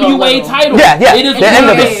NWA title. Yeah. It is one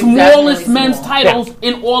of the smallest men's titles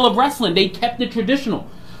in all of wrestling. They kept it traditional.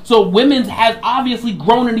 So women's has obviously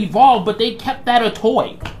grown and evolved, but they kept that a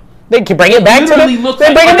toy. They can bring it back to the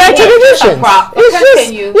tradition.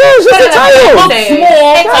 It's just a title. It's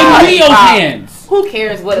small in Rio's hands. Who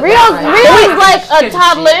cares what it Rio's like a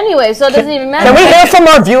toddler anyway, so it doesn't even matter. Can we hear from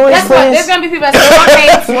our viewers, please? There's gonna be people that say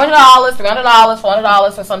 $200, $300,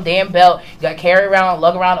 $400 for some damn belt. You gotta carry around,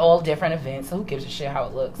 lug around all different events. So who gives a shit how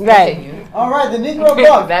it looks? Right. All right, the Negro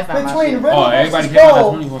Buck between Riddle versus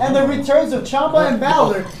Gold and the returns of Ciampa and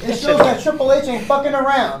Balor. It shows that Triple H ain't fucking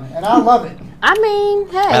around, and I love it. I mean,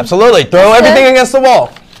 hey. Absolutely. Throw everything against the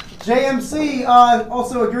wall. JMC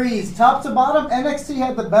also agrees. Top to bottom, NXT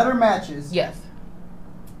had the better matches. Yes.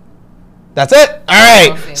 That's it. All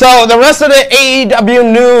right. So the rest of the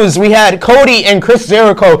AEW news, we had Cody and Chris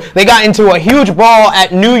Jericho. They got into a huge brawl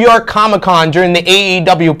at New York Comic-Con during the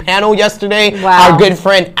AEW panel yesterday. Wow. Our good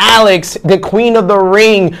friend Alex, the Queen of the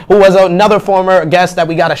Ring, who was another former guest that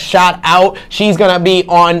we got a shout out. She's gonna be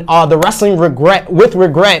on the Wrestling with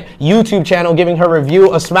Regret YouTube channel, giving her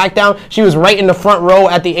review of SmackDown. She was right in the front row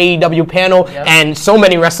at the AEW panel, and so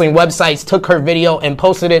many wrestling websites took her video and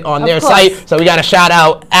posted it on their site. So we got to shout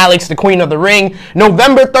out Alex, the Queen of the Ring.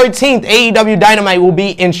 November 13th, AEW Dynamite will be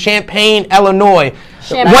in Champaign, Illinois.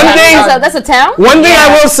 That's a town? One thing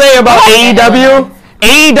I will say about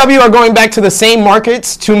AEW are going back to the same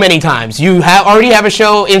markets too many times. You already have a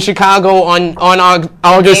show in Chicago on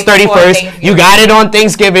August 31st. You got it on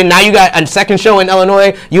Thanksgiving. Now you got a second show in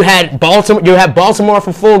Illinois. You had Baltimore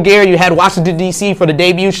for Full Gear. You had Washington D.C. for the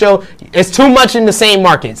debut show. It's too much in the same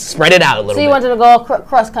markets. Spread it out a little bit. So you wanted to go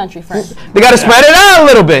cross country, friend. They got to spread it out a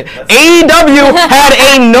little bit. AEW had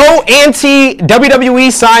a no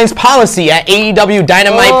anti-WWE signs policy at AEW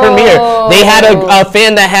Dynamite premiere. They had a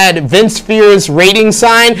fan that had Vince Spears rating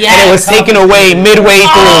sign, and it was taken away midway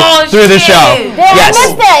through the show. I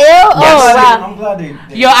missed that, yo. Wow. I'm glad they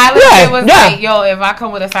did. Yo, I was like, yo, if I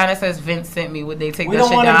come with a sign that says Vince sent me, would they take that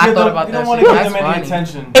shit down? I thought about that shit. We don't want to give them any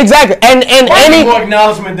attention. Exactly, and any more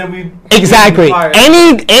acknowledgement that we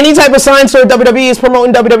any type of signs for WWE is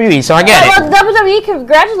promoting WWE, so I get it. Well, WWE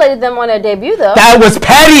congratulated them on their debut, though. That was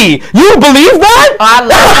petty. You believe that? I love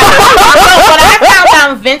that. When I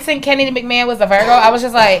found out Vincent Kennedy McMahon was a Virgo, I was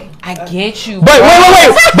just like, I get you. But wait.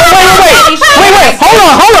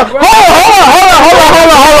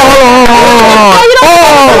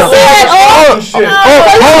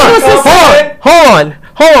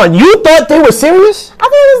 Hold on. You thought they were serious? I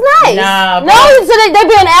thought it was nice. Nah, no, so they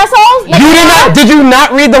being assholes? Did you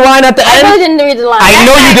not read the line at the end? I really didn't read the line. I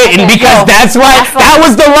know you didn't, because that's why that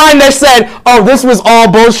was the line that said, "Oh, this was all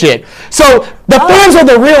bullshit." So the fans are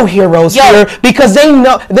the real heroes here, because they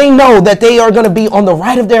know that they are going to be on the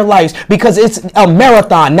ride of their lives, because it's a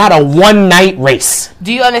marathon, not a one-night race.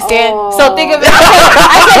 Do you understand? So think of it.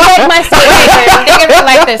 I can make my statement. Think of it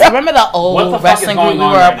like this. Remember the old wrestling group we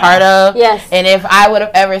were a part of? Yes. And if I would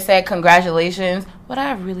have ever said congratulations, would I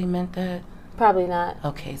have really meant that? Probably not.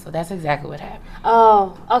 Okay, so that's exactly what happened.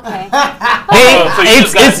 Oh, okay. So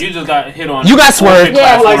you just got hit on. You got swerved.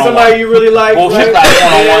 Yeah. Like somebody you really like. Bullshit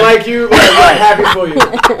like you. Like, I'm happy for you.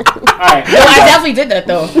 Alright. No, I definitely did that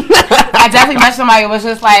though. I definitely met somebody who was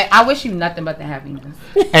just like, I wish you nothing but the happiness.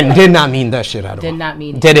 And did not mean that shit at all. Did not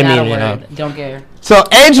mean it. Didn't mean it at all. Don't care. So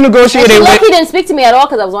Edge negotiated with... He didn't speak to me at all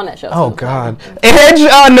because I was on that show. Oh, God. Edge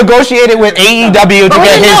negotiated with AEW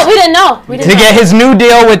to get his new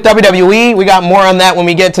deal with WWE. We got more on that when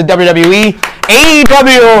we get to WWE.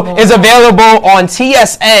 AEW is available on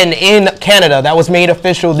TSN in Canada. That was made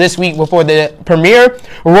official this week before the premiere.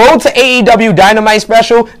 Road to AEW Dynamite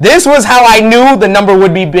special. This was how I knew the number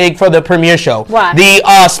would be big for the premiere show. Why? The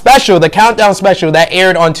special, the countdown special that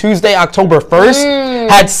aired on Tuesday, October 1st,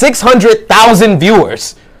 had 600,000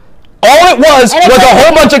 viewers. All it was a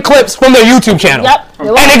whole bunch of clips from their YouTube channel. Yep.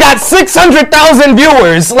 And it got 600,000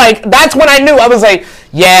 viewers. Like, that's when I knew. I was like,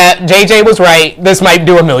 yeah, JJ was right. This might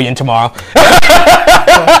do 1 million tomorrow.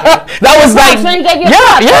 That was like,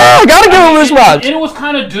 I gotta give him this much. And it was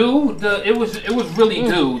kind of due. It was really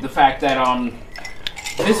due the fact that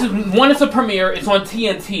this is one. It's a premiere. It's on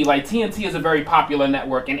TNT. Like, TNT is a very popular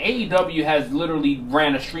network, and AEW has literally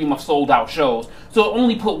ran a stream of sold out shows. So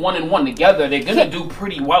only put one and one together, they're gonna do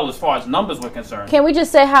pretty well as far as numbers were concerned. Can we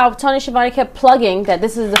just say how Tony Schiavone kept plugging that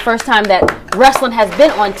this is the first time that wrestling has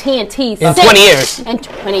been on TNT in 20 years. In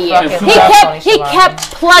 20 years, he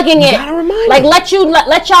kept plugging it. Like let y'all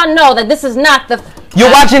know that this is not the.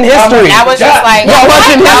 You're watching history. I was just like, you're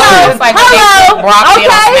watching history. It was like hello. Brock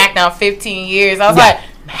being on SmackDown 15 years. I was like,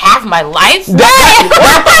 half my life.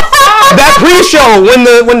 That pre-show when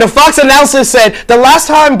the Fox announcer said the last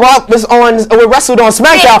time Brock was wrestled on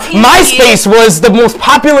SmackDown, MySpace was the most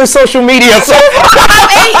popular social media. Top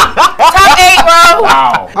 8, bro.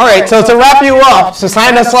 Wow. All right, so to wrap you up, to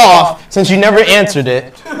sign us off, since you never answered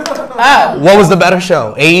it, what was the better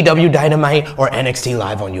show, AEW Dynamite or NXT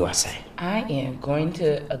Live on USA? I am going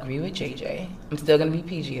to agree with JJ. I'm still going to be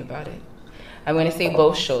PG about it. I'm going to say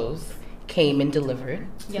both shows came and delivered,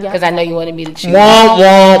 because I know you wanted me to choose. But I'm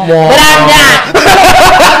not. Like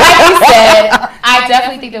you said, I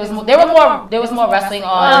definitely think there was more wrestling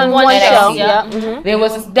on one show. Yeah. There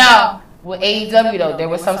was with AEW though. There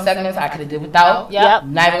were some segments I could have did without. Yep.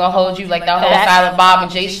 Not even gonna hold you like that whole Silent Bob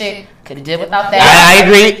and Jay shit. Could have did without that. I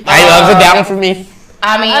agree. I love it down for me.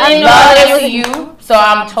 I mean, love MCU. So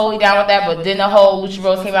I'm totally down with that. But then the whole Lucha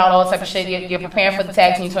Bros came out, all type of shit. You're preparing for the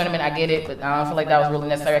tag team tournament. I get it, but I don't feel like that was really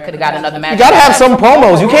necessary. I could have got another match. You gotta have some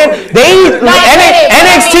promos. You can't.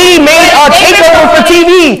 NXT made a takeover for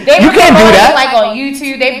TV. You can't do that. Like on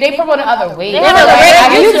YouTube, they promote it other ways. You gotta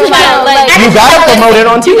promote it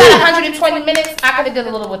on TV. You got 120 minutes. I could have did a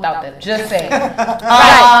little without that. Just saying.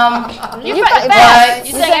 You're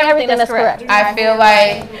saying everything that's correct. I feel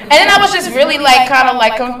like, and then I was just really like, kind of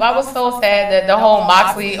like, I was so sad that the whole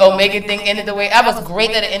Moxley Omega thing ended the way. That was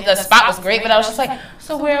great that the spot was great, but I was just like,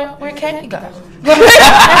 so where Kenny go? I was so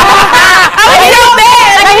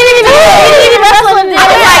mad. Like, he didn't even wrestle him. I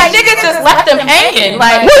was like, nigga just left him hanging.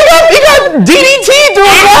 Like, he got DDT through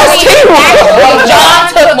a glass table.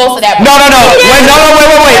 John took most of that. No.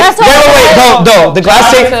 Wait. The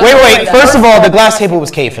glass table. Wait. First of all, the glass table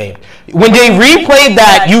was kayfabe. When they replayed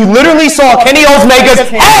that, you literally saw Kenny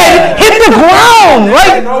Omega's head hit the ground.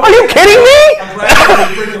 Like, are you kidding me?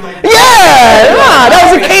 That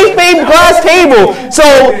was a kayfabe glass table. So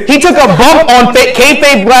he took a bump on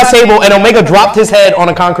kayfabe glass table, and Omega dropped his head on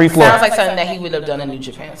a concrete floor. Sounds like something that he would have done in New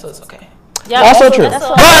Japan, so it's okay. Yep, also true. Like,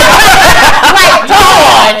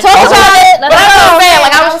 talk about it. But that's what I'm saying.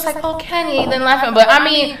 Like, I was just like, oh, Kenny, then laughing. But I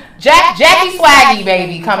mean, Jackie Swaggy,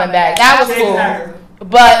 baby, coming back. That was cool.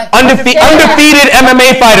 But undefeated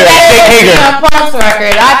MMA fighter, Jake Hager. Punk's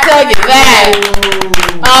record, I tell you that.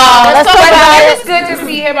 It was good to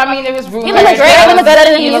see him. I mean, it was rude. He looked great. He looked better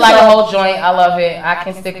than he looked like a whole joint. I love it. I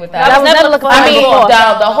can stick with that. That was never looked like. I mean,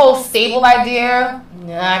 the whole stable idea.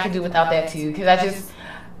 I could do without that too, because I just.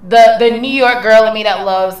 The New York girl in me that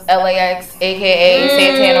loves LAX, aka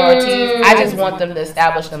Santana Ortiz, I just want them to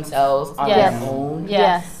establish themselves on their own.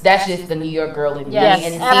 Yes. That's just the New York girl in me. Yes,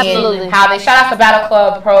 and absolutely. seeing how they shout out to Battle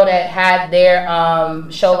Club Pro that had their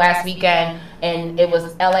show last weekend, and it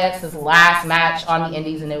was LAX's last match on the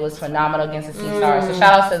Indies, and it was phenomenal against the Sea Stars. So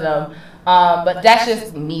shout out to them. But that's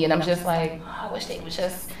just me, and I'm just like, I wish they would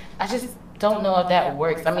just. I just don't know if that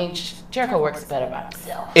works. I mean, Jericho works better by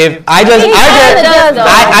himself. I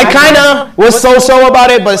kind of was so about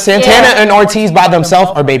it, but Santana and Ortiz by themselves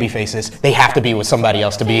are baby faces. They have to be with somebody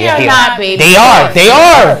else to be a heel. Not baby. They are.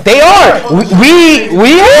 We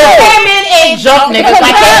came in and jumped niggas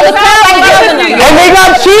like that. And they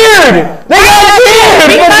got cheered. They got cheered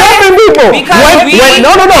for jumping people.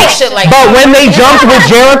 But when they jumped with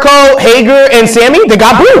Jericho, Hager, and Sammy, they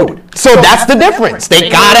got booed. So that's the difference. They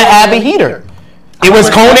gotta have a heater. It was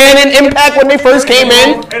Conan and Impact when they first came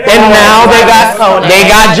in, and now they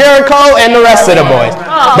got Jericho and the rest of the boys.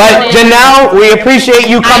 But Janelle, we appreciate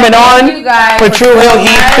you coming on for Tru Heel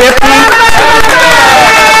Heat 50.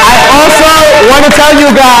 I also want to tell you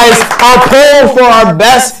guys, our poll for our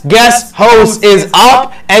best guest host is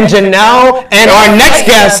up, and Janelle and our next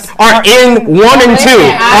guest are in 1 and 2.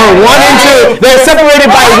 They're separated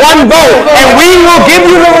by 1 vote, and we will give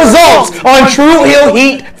you the results on Tru Heel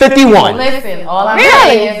Heat 51. Listen, all I'm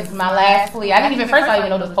saying is my last plea. I didn't even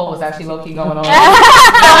know this poll was actually low-key going on. I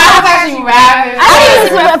was actually rapping.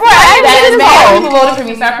 People voted for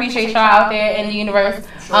me, so I appreciate y'all out there in the universe.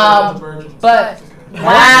 But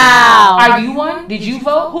wow. Are you one? Did you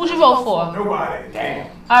vote? Who'd you vote for? Nobody. Damn.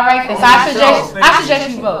 All right, then. So I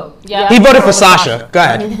suggest you vote. Yeah. He voted for Sasha. Go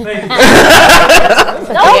ahead. Don't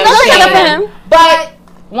him. But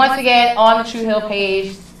once again, on the Tru Heel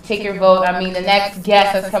page, take your vote. I mean, the next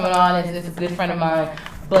guest that's coming on is a good friend of mine,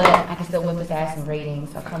 but I can still whip his ass in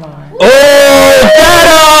ratings. So come on. Oh,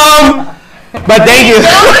 get him! But thank you.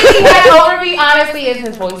 The only thing he has over me, honestly, is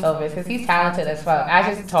his voiceovers, because he's talented as fuck. I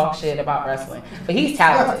just talk shit about wrestling, but he's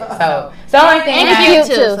talented. So the only thing. And he's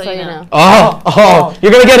cute too, so you know. Oh,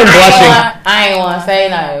 you're gonna get him blushing. I ain't want to say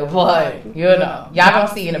nothing, but you know, y'all gonna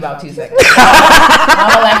see in about 2 seconds. I'm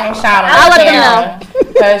gonna let him shout out. I'll let them know,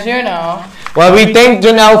 because you know. Well, we thank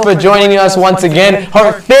Janelle for joining us once again,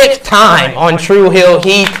 her 5th time on Tru Heel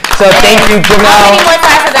Heat. So thank you, Janelle. How many more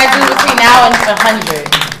times did I do between now and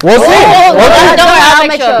 100? We'll see. I'll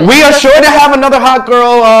make sure. We are sure to have another Hot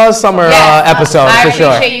Girl Summer episode for sure.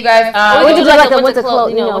 I appreciate you guys. We could do like a winter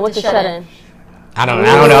clothes, winter shut-in. I don't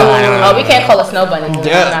know. Oh, we can't call a snow bunny.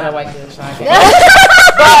 Yeah. I'm not a white bitch. So I can't.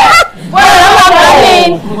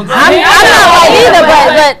 I'm not white either,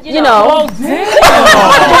 but you know.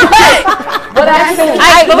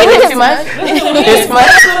 But we did too much. This much.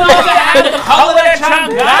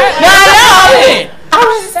 I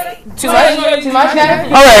was just saying. Too much, guys?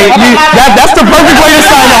 All right, that's the perfect way to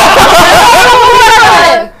sign off.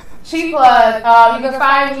 She Plus. You can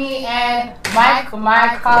find me and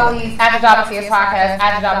my colleagues at the Job of CS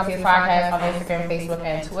Podcast, on Instagram, Facebook,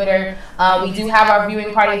 and Twitter. We do have our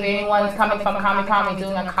viewing party. If anyone's coming from Comic Con, we're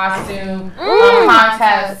doing a costume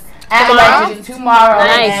contest. at Legends tomorrow.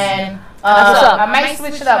 Nice. And I might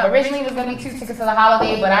switch it up. Originally, it was going to be 2 tickets for the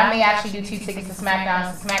holiday, but I may actually do 2 tickets to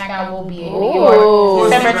SmackDown. So SmackDown will be in New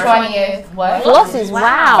York, December 20th. What? Flossies,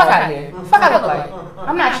 wow. Fuck out of here. Fuck I look like.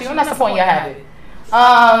 I'm not you. I'm not supporting your habit.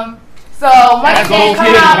 So once again, come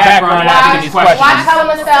out, watch Hell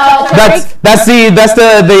in a Cell. That's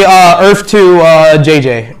the Earth 2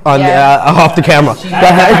 JJ on off the camera.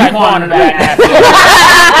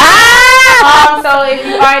 So if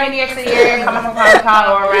you are in the New York City area, coming from Comic-Con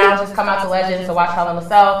or around, just come out to Legends to watch Hell in a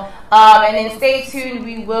Cell. And then stay tuned.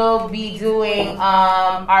 We will be doing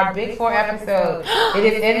our Big 4 episode. It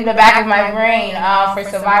is in the back of my brain for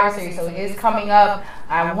Survivor Series, so it is coming up.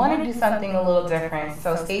 I want to do something a little different,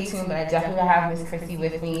 so stay tuned. But I definitely will have Miss Chrissy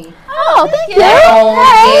with me. Oh, thank you.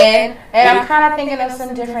 And I'm kind of thinking of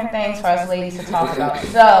some different things for us ladies to talk about.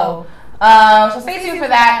 So stay tuned for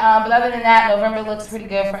that. But other than that, November looks pretty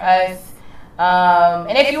good for us.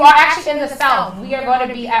 And if you are actually in the South, we are going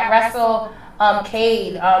to be at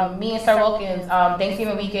WrestleCade, me and Sir Wilkins,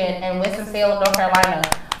 Thanksgiving weekend in Winston-Salem, North Carolina.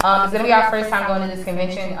 It's going to be our first time going to this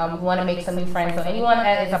convention. We want to make some new friends. So anyone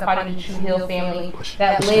that is a part of the Tru Heel family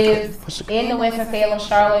that lives in the Winston-Salem,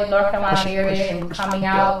 Charlotte, North Carolina area and coming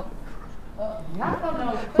out.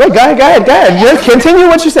 Wait, go ahead. Just continue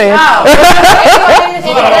what you're saying.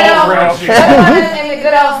 Anyone in the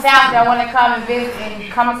good old South that want to come and visit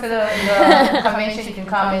and come to the convention, you can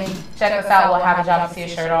come and check us out. We'll have a John Cena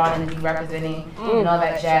shirt on and be representing and all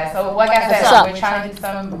that jazz. So like I said, we're trying to do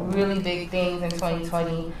some really big things in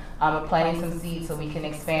 2020. We're planting some seeds so we can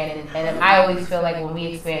expand. And I always feel like when we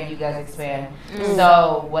expand, you guys expand.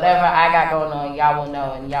 So whatever I got going on, y'all will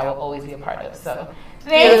know and y'all will always be a part of. So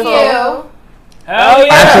thank you. Hell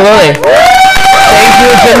yeah. Absolutely. Thank you,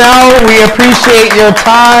 Janelle. We appreciate your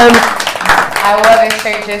time. I wore this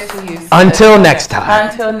shirt just for you. Until next time.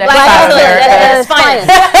 Until next time. That's fine.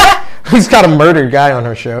 He's got a murdered guy on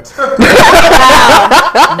her show. Don't do that.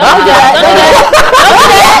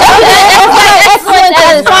 Excellent.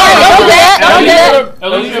 That is fine. Don't do that. At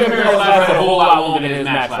least your appearance lasted a whole lot longer than his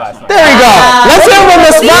match last night. There you go. Let's give him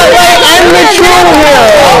the spotlight and the Tru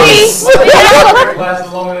Heels. Lasted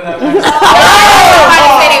longer than that match.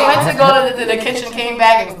 They went to go to the kitchen, came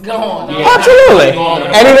back, and was gone. Absolutely.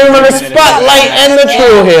 And he gave him the spotlight and the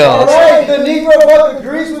Tru Heels. Alright, the Negro Buck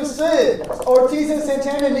agrees with Sid. Ortiz and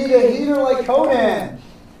Santana need a heater like Conan.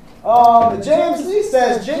 JMC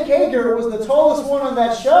says Jake Hager was the tallest one on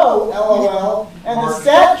that show, LOL. And the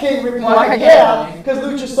Stat King replied, yeah, because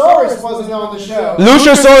Luchasaurus wasn't on the show.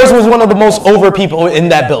 Luchasaurus was one of the most over people in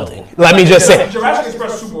that building. Let me just say. Jurassic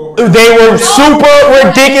Express super over. They were super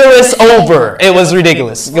ridiculous over. It was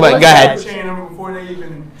ridiculous. Go ahead.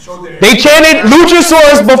 They chanted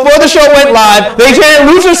Luchasaurus before the show went live. They chanted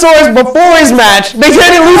Luchasaurus before his match. They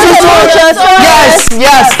chanted Luchasaurus.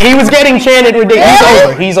 Yes. He was getting chanted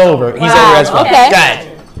ridiculous. He's over. He's over as well. Okay. Go ahead.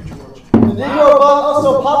 The Negro Buck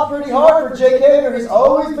also popped pretty hard for Jake Hager. He's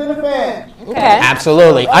always been a fan. Okay.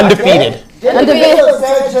 Absolutely. Undefeated. Undefeated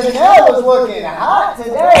said Janelle was looking hot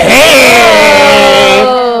today. Hey!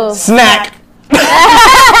 Snack.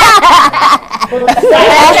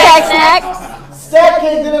 Hashtag snack. Stat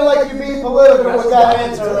King didn't like you being political with that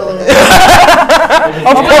answer earlier.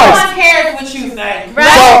 Of course. No one cares what you think.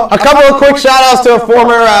 Right. So, a couple of quick shout outs to a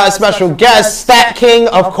former special guest, Stat King,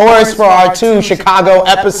 of course, for our 2 Chicago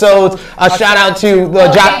episodes. A shout out to the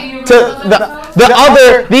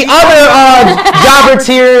other jobber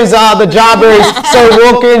tiers, the jobbers, Sir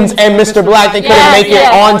Wilkins and Mr. Black. They couldn't make it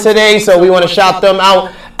on today, so we want to shout them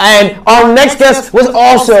out. And our next guest was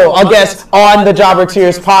also a guest on the Jobber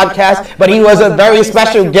Tears podcast, but he was a very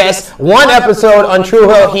special guest, 1 episode on Tru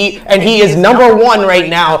Heel Heat, and he is number 1 right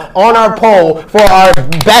now on our poll for our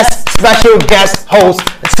best special guest host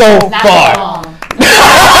so far.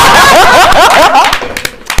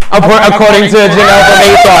 According to Janelle from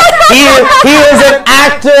ASAR. He is an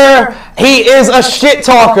actor. He is a shit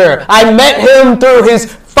talker. I met him through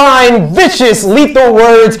his fine, vicious, lethal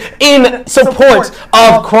words in support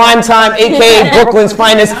of Crime Time, a.k.a. Brooklyn's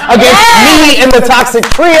finest, against me and the Toxic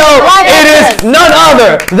Trio. It is none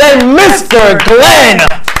other than Mr. Glenn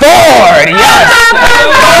Ford. Yes.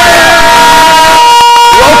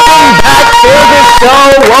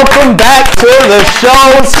 Welcome back to the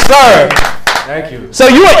show, sir. Thank you. So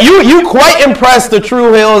you quite impressed the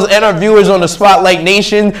Tru Heels and our viewers on the Spotlight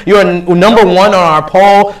Nation. You're number 1 on our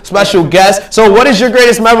poll, special guest. So what is your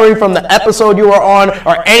greatest memory from the episode you were on,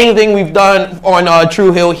 or anything we've done on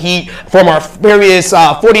Tru Heel Heat from our various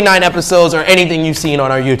 49 episodes, or anything you've seen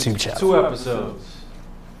on our YouTube channel? 2 episodes.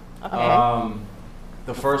 Okay.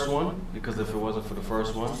 The first one, because if it wasn't for the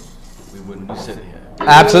first one, we wouldn't be sitting here.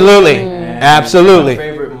 Absolutely. And Absolutely. My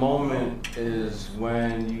favorite moment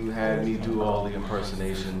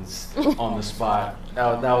on the spot.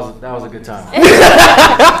 That was a good time. You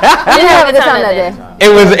didn't have a good time that day.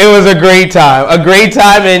 It was a great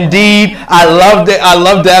time indeed. I loved it. I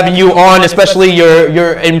loved having you on, especially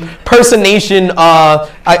your impersonation.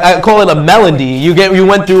 I call it a melody. You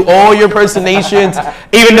went through all your impersonations.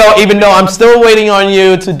 Even though I'm still waiting on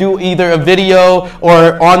you to do either a video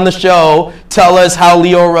or on the show. Tell us how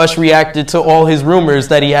Lio Rush reacted to all his rumors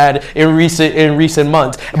that he had in recent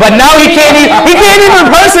months. But now he can't even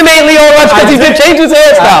impersonate Lio Rush because he did change his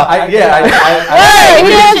hairstyle.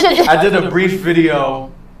 I did a brief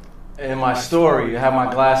video in my story. I had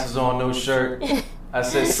my glasses on, no shirt. I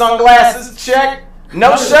said sunglasses, check.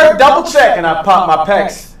 No shirt, double check. And I popped my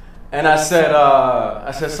pecs. And I said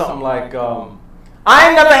something like, I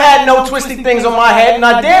ain't never had no twisty things on my head, and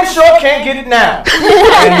I damn sure can't get it now.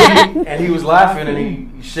 and he was laughing, and he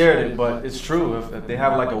shared it, but it's true. If they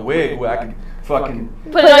have like a wig where I could fucking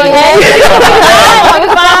put it on your head,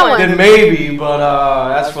 then maybe. But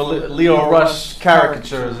as for Lio Rush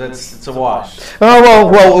caricatures, it's a wash. Oh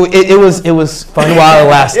well, it was fun while it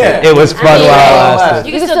lasted. Yeah. It was fun while it lasted.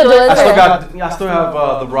 You can still do it. I still have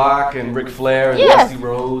The Rock and Ric Flair and Dusty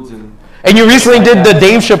Rhodes And you recently did the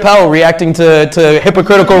Dave Chappelle reacting to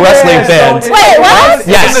hypocritical wrestling fans. Wait, what?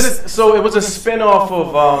 Yes. So it was a spin-off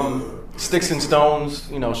of Sticks and Stones,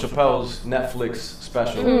 Chappelle's Netflix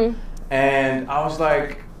special. Mm-hmm. And I was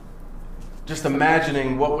like, just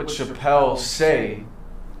imagining what would Chappelle say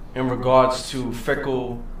in regards to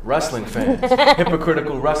fickle wrestling fans,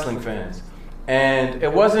 hypocritical wrestling fans. And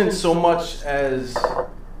it wasn't so much as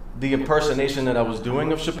the impersonation that I was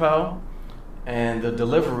doing of Chappelle and the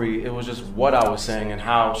delivery, it was just what I was saying and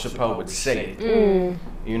how Chappelle would say it.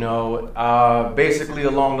 Basically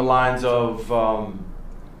along the lines of,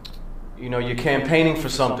 you're campaigning for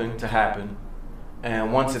something to happen,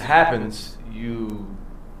 and once it happens, you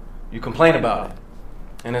complain about it.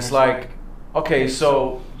 And it's like, okay,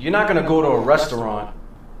 so you're not gonna go to a restaurant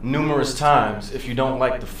numerous times if you don't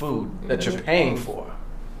like the food that you're paying for.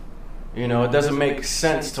 It doesn't make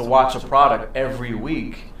sense to watch a product every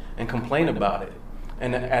week and complain about it.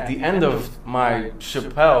 And at the end of my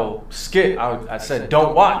Chappelle skit, I said,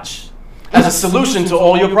 don't watch, as a solution to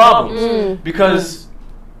all your problems. Because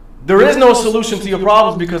there is no solution to your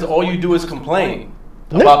problems because all you do is complain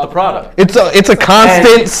about the product. It's a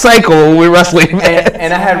constant cycle with wrestling.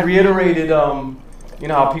 And I had reiterated,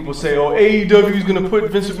 how people say, oh, AEW is going to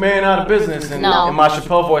put Vince McMahon out of business. And in my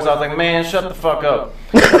Chappelle voice, I was like, man, shut the fuck up.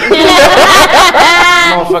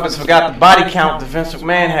 Motherfuckers forgot the body count that Vince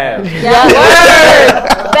McMahon had.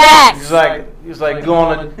 He was like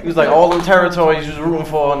all the territories he was rooting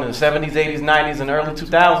for in the 70s, 80s, 90s, and early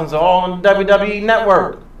 2000s are all on the WWE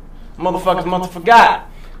network. Motherfuckers must have forgot.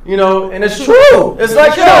 And it's true. It's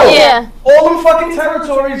like, all them fucking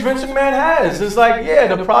territories Vince McMahon has. It's like,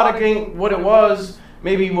 the product ain't what it was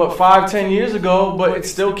maybe, 5-10 years ago, but it's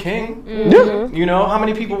still king. Mm-hmm. How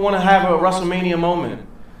many people want to have a WrestleMania moment?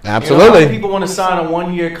 Absolutely. How many people want to sign a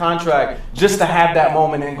 1-year contract just to have that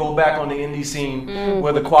moment and go back on the indie scene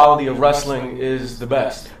where the quality of wrestling is the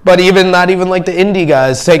best? But not even like the indie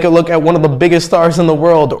guys. Take a look at one of the biggest stars in the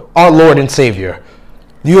world, our Lord and Savior,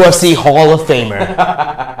 UFC Hall of Famer.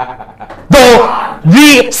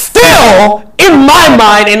 Still, in my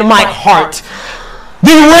mind, in my heart,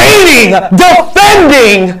 the reigning,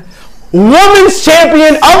 defending women's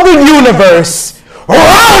champion of the universe,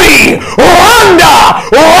 Ronda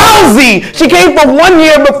Rousey. She came from 1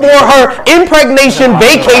 year before her impregnation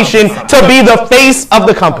vacation to be the face of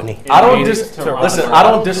the company. I don't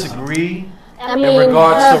disagree in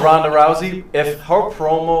regards to Ronda Rousey. If her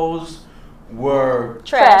promos were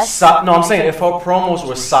trash. I'm saying if her promos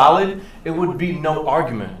were solid, it would be no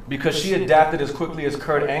argument because she adapted as quickly as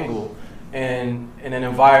Kurt Angle in an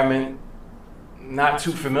environment not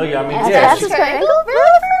too familiar. I mean, Kurt Angle?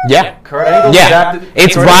 Yeah. Kurt Angle adapted.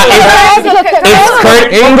 It's Kurt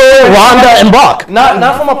Angle, Ronda, and Brock.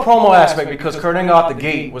 Not from a promo aspect because Kurt Angle out the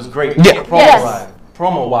gate was great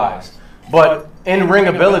promo wise. But in ring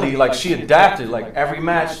ability, like she adapted like every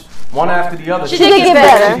match, one after the other. She did get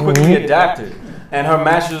better. She quickly adapted. And her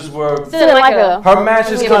matches were... Her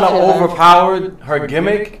matches kind of overpowered her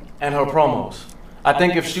gimmick and her promos. I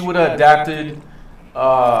think if she would have adapted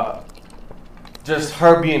just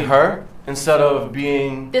her being her instead of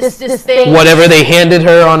being... This thing. Whatever they handed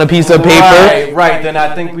her on a piece of paper. Right. Then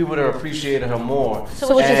I think we would have appreciated her more.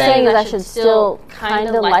 So what you're saying is I should still kind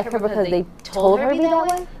of like her because they told her to be that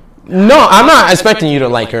way? No, I'm not expecting you to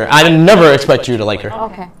like her. I never expect you to like her.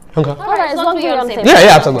 Okay. All right, as long as you're on the same page.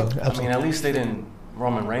 Yeah, absolutely. I mean, at least they didn't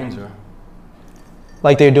Roman Reigns her.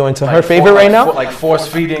 Like they're doing to her favorite right now? Force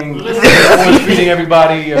feeding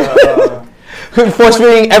everybody. force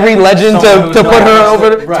feeding every legend to put her over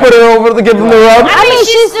to give them the rub. I mean,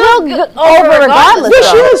 she's still over regardless.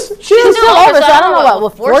 Yeah, she is. She's still over. So I don't know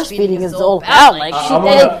what force feeding is all about. Like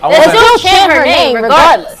they still chant her name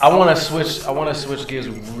regardless. I want to switch gears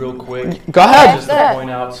real quick. Go ahead. Just to point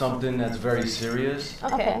out something that's very serious.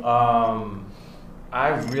 Okay. I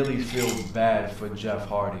really feel bad for Jeff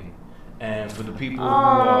Hardy and for the people who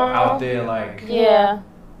are out there like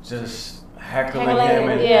just heckling him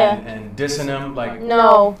and dissing him. Like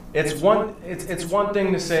no, it's one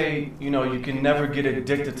thing to say, you know, you can never get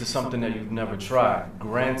addicted to something that you've never tried.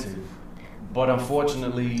 Granted, but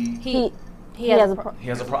unfortunately he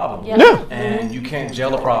has a problem. Yeah. And you can't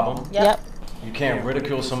jail a problem. Yep. You can't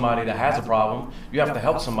ridicule somebody that has a problem. You have to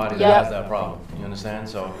help somebody that has that problem. You understand?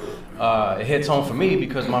 So it hits home for me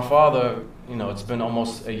because my father, you know, it's been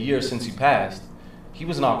almost a year since he passed. He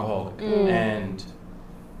was an alcoholic. And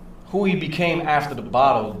who he became after the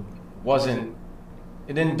bottle it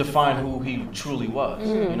didn't define who he truly was.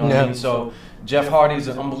 You know what I mean? So Jeff Hardy's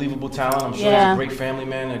an unbelievable talent. I'm sure he's a great family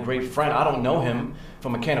man and a great friend. I don't know him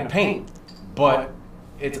from a can of paint, but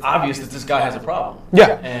it's obvious that this guy has a problem.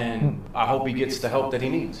 Yeah. And I hope he gets the help that he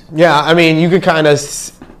needs. Yeah, I mean, you could kind of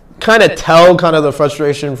tell the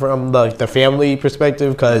frustration from the family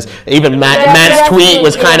perspective because even Matt's tweet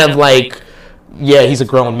was kind of like, yeah, he's a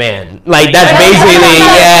grown man. Like that's basically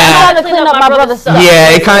I'm trying to clean up my brother's stuff.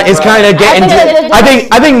 Yeah, it's kind of getting to.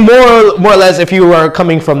 I think more or less, if you were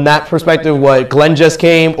coming from that perspective, what Glenn just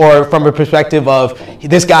came, or from a perspective of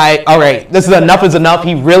this guy. All right, this is enough.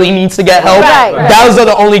 He really needs to get help. Right. Those are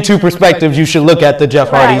the only two perspectives you should look at the Jeff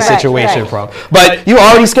Hardy situation from. But you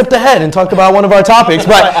already skipped ahead and talked about one of our topics.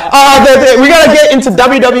 But we gotta get into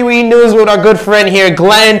WWE news with our good friend here,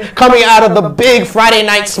 Glenn, coming out of the big Friday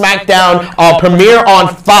Night SmackDown premiere on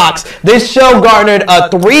Fox. This show garnered a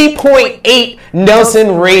 3.8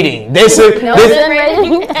 Nielsen rating. Nielsen,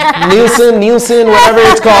 whatever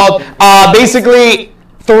it's called. Basically,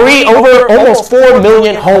 almost 4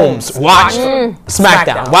 million homes watched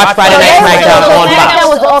SmackDown. Watch Friday Night SmackDown on Fox. That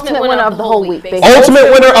was the ultimate winner of the whole week. Basically.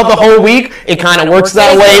 Ultimate winner of the whole week. It kind of works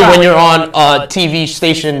that way when you're on a TV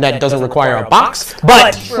station that doesn't require a box.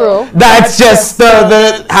 But that's just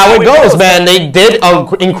the how it goes, man. They did an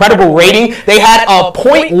incredible rating. They had a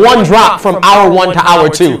 0.1 drop from hour 1 to hour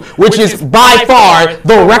 2, which is by far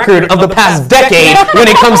the record of the past decade when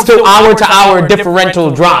it comes to hour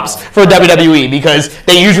differential drops for WWE, because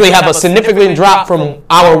they usually have a significant drop from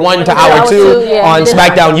hour 1 to hour 2 on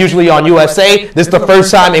SmackDown, usually on USA. This is the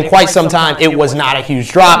first time in quite some time it was not a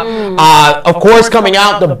huge drop. Of course, coming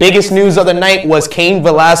out, the biggest news of the night was Cain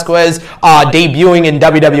Velasquez debuting in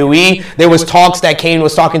WWE. There was talks that Cain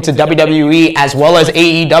was talking to WWE as well as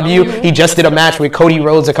AEW. He just did a match with Cody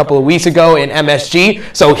Rhodes a couple of weeks ago in MSG,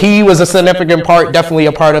 so he was a significant part, definitely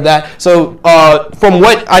a part of that. So from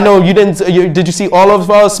what I know, did you see all of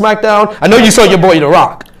SmackDown? I know you saw your boy The Rock.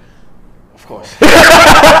 Of course. That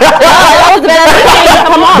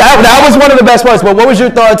was one of the best parts. But what was your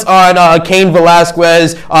thoughts on Cain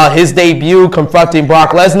Velasquez, his debut confronting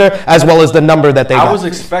Brock Lesnar, as well as the number that they got? I was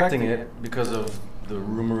expecting it because of the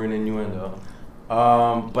rumor and innuendo,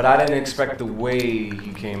 but I didn't expect the way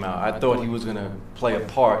he came out. I thought he was going to play a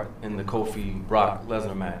part in the Kofi Brock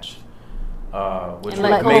Lesnar match, which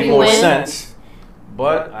would have made more sense.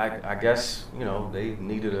 But I guess, they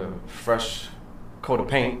needed a fresh coat of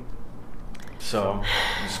paint. So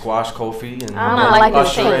you squash Kofi and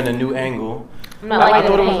usher in a new angle. I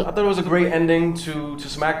thought it was a great ending to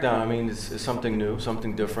SmackDown. I mean, it's something new,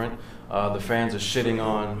 something different. The fans are shitting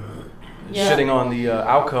on the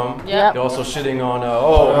outcome. They're also shitting on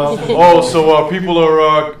so people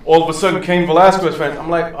are all of a sudden Cain Velasquez fans.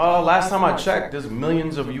 I'm like, last time I checked, there's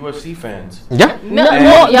millions of UFC fans.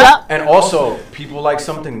 And also people like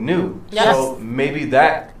something new. So maybe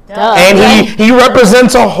that. And he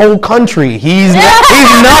represents a whole country. He's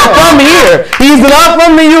not from here. He's not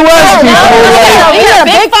from the U.S. He's a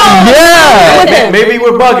big fan. Yeah. Maybe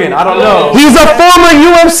we're bugging. I don't know. He's a former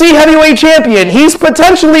UFC heavyweight champion. He's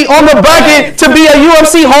potentially on the bracket to be a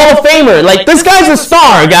UFC Hall of Famer. Like, this guy's a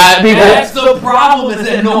star, people. That's the problem, is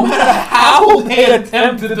that no matter how they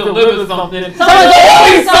attempt to deliver something,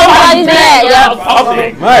 somebody's mad.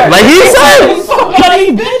 Right. Like he said,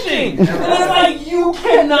 somebody bitching. And it's like, you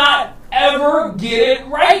cannot ever get it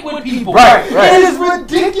right with people. Right. It is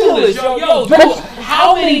ridiculous. Yo,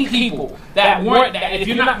 how many people that if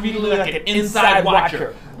you're not really like an inside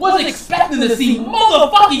watcher, was expecting to see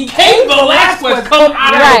motherfucking Cain Velasquez come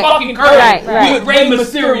out of the fucking curtain with Rey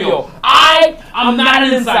Mysterio? I'm not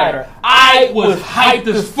an insider. I was hyped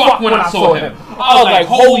as fuck when I saw him. I was like,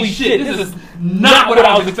 holy shit, not what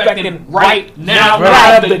I was expecting right now.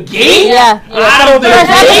 Out of the gate. Yeah. Out of the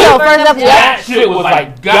gate. First episode. That shit was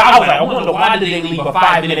like, God, I was like, I wonder why did they leave a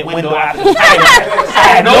 5-minute window after the title? I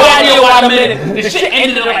had no idea why the shit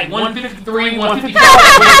ended at like 153, 155.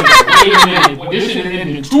 Wait a minute, well, this shit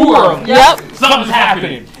ended in 2 early. Yep. Something's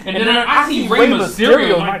happening. And then I see Rey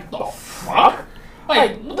Mysterio, I'm like, the fuck?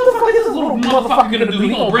 Like, what the fuck is this little motherfucker gonna do? He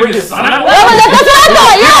gonna bring his son out? That's what I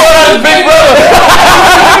thought, yeah.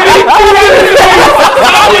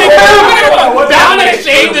 Down there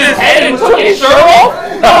shaved his head and took his shirt off.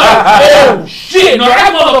 I'm like, oh shit, no,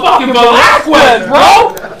 that motherfucking Velasquez,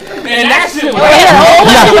 bro. And that shit was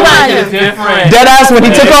different. Deadass when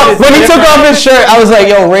he took off his shirt, I was like,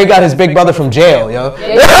 yo, Ray got his big brother from jail, yo.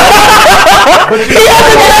 He has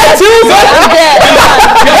a tattoo. You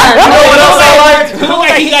know what else I liked? It looked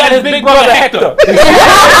like he got his big brother Hector.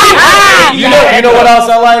 You know what else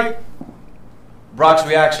I like? Brock's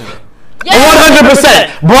reaction.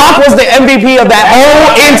 100%. Brock was the MVP of that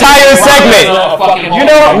whole entire segment. You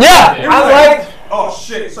know, yeah. I like. Oh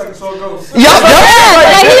shit! It's like so goes. Yup. Like,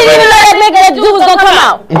 he didn't even know that dude was gonna come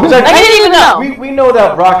out. Like, he didn't even know. We know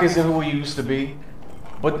that Brock isn't who he used to be.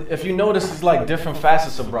 But if you notice, it's like different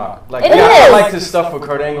facets of Brock. Like I like his stuff with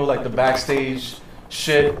Kurt Angle, like the backstage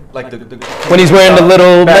shit, like the when he's wearing the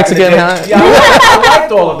little Mexican hat. Yeah, I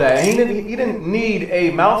liked all of that. He didn't need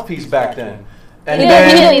a mouthpiece back then. And he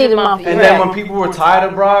didn't need a mouthpiece. And then when people were tired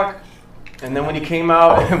of Brock, and then when he came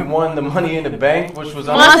out and won the Money in the Bank, which was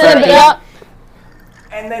unexpected,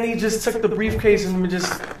 and then he just took the briefcase and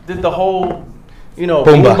just did the whole,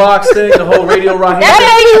 boombox thing, the whole Radio Rock.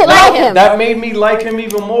 That made me like him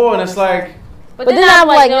even more, and it's like. But then I'm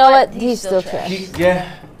like, you know what? He's still trash. He's still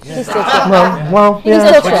trash. But you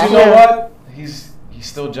know what? He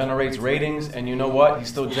still generates ratings, and you know what? He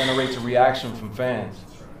still generates a reaction from fans.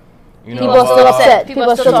 People are still upset. People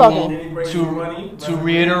are still talking. To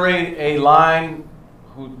reiterate a line,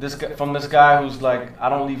 from this guy who's like, I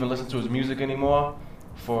don't even listen to his music anymore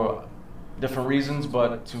for different reasons,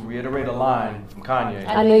 but to reiterate a line from Kanye.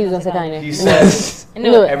 I knew you were gonna say Kanye. He says,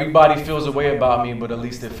 everybody feels a way about me, but at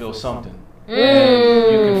least they feel something.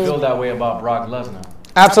 And you can feel that way about Brock Lesnar.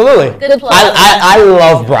 Absolutely. I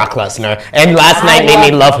love Brock Lesnar, and last night made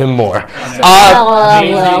me love him more.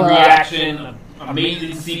 Amazing reaction,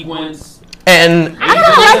 amazing sequence. And I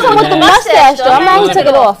don't like him with the mustache though. I'm not gonna take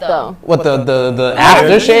it off though. What the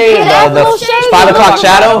aftershave, the 5 o'clock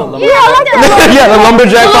shadow? Yeah, I like that. Yeah, the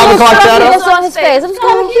lumberjack 5 o'clock shadow. That's on his face. It's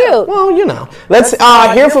kind of cute. Well, let's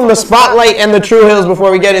hear from the Spotlight and the Tru Heels before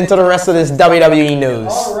we get into the rest of this WWE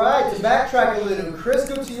news. All right, to backtrack a little, Chris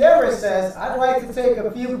Gutierrez says, I'd like to take a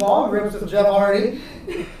few bong rips with Jeff Hardy.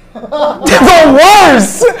 The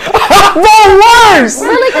worst! The worst!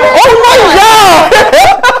 Really? Oh my God!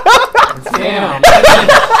 Damn. I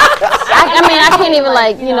mean, I can't even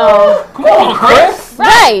Come on, Chris.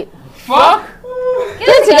 Right. Fuck. Get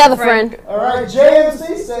it together, friend. All right,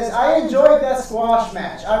 JMC says, I enjoyed that squash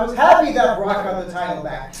match. I was happy that Brock got the title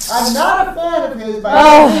back. I'm not a fan of his by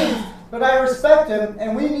any means, but I respect him,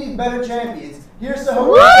 and we need better champions. Here's to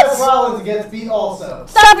hope Seth Rollins gets beat also.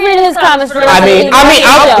 Stop reading his comments. I mean,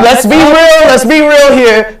 let's be real. Let's be real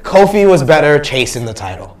here. Kofi was better chasing the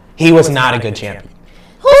title. He was not a good champion.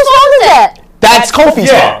 Whose fault is that? That's Kofi's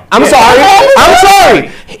fault. I'm sorry.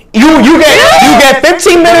 You get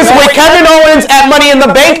 15 minutes with Kevin Owens at Money in the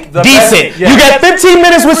Bank. Decent. You get 15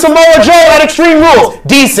 minutes with Samoa Joe at Extreme Rules.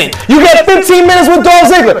 Decent. You get 15 minutes with Dolph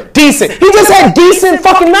Ziggler. Decent. He just had decent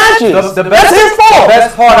fucking matches. That's his fault. The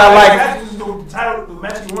best part I like.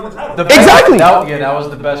 Exactly. That was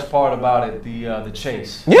the best part about it. The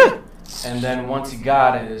chase. Yeah. And then once he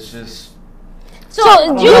got it, it's just. So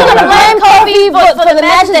you gonna blame Kofi for the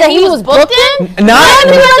matches that he was booked in? Not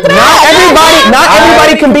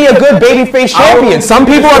everybody can be a good babyface champion. Some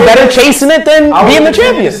people are better chasing it than being the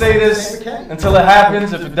champion. I say this until it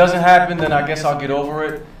happens. If it doesn't happen, then I guess I'll get over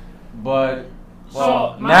it. But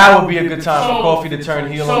now would be a good time for Kofi to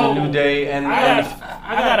turn heel on the New Day. And I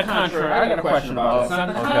got a question about this.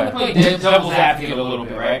 I'm kind of play devil's advocate a little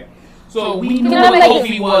bit, right? So we knew what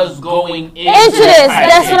Kofi was going into this.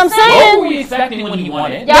 That's what I'm saying. What were we expecting when he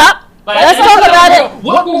won it? Yep. Let's talk about it.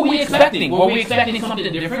 What were we expecting? Were we expecting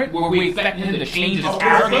something different? Were we expecting him to change his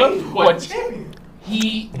character?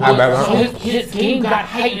 His game got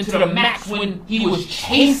heightened to the max when he was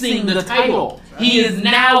chasing the title. He is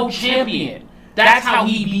now champion. That's how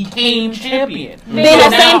he became champion. Be the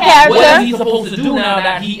same character. What is he supposed to do now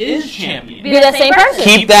that he is champion? Be the same person.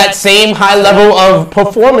 Keep that same high level of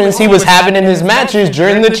performance he was having in his matches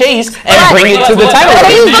during the chase and bring it to the title.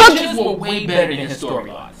 His matches were way better than his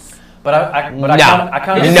storylines. But I kind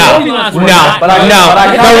of No. The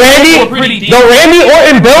Randy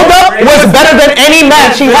Orton build-up was better than any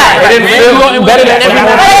match he had. It didn't feel better than any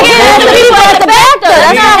match.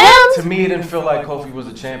 To me, it didn't feel like Kofi was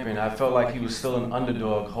a champion. I felt like he was still an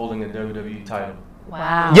underdog holding the WWE title.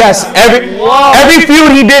 Wow. Yes, every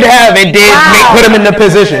feud he did have, it did put him in the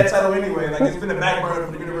position. That title anyway, like it's been a back burner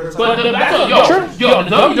for the Universal. But the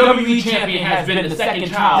WWE champion has been the second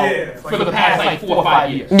child for the past like 4 or 5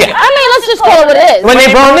 years. Yeah. I mean, let's just call it what it is. When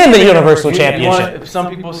they brought in the Universal Championship. Some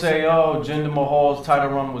people say, "Oh, Jinder Mahal's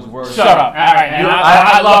title run was worse." Shut up! All right, man.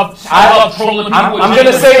 I love trolling people. I'm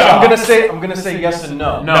gonna say yes and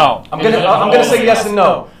no. No. I'm gonna say yes and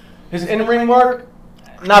no. His in-ring work,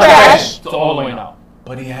 not Trash. It's all the way no.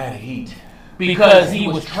 but he had heat. Because he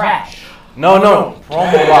was trash. No.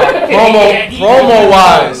 Promo-wise.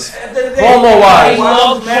 I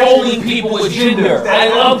love trolling people with Jinder. I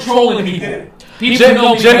love trolling people. People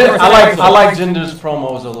know me. I like Jinder's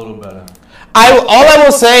promos a little better. All I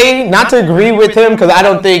will say, not to agree with him, because I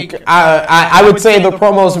don't think I would say the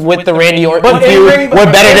promos with the Randy Orton feud were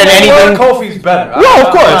better than anything. Kofi's better. No,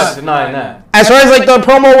 of course. I'm not denying that. As far as like the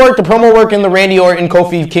promo work in the Randy Orton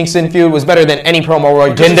Kofi Kingston feud was better than any promo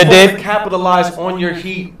work Jinder did. Capitalize on your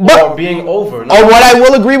heat or being over. Or what I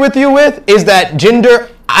will agree with you with is that Jinder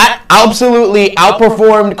absolutely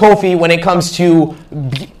outperformed Kofi when it comes to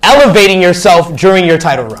elevating yourself during your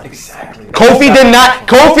title run. Exactly. Kofi did not.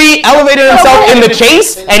 Kofi elevated himself in the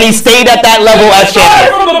chase, and he stayed at that level as champion.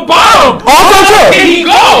 From the bottom. Also true. Did he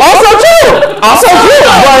go? Also true.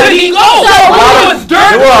 But did he go?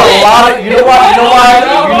 There were a lot of. You know why?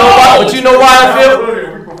 But you know why I feel.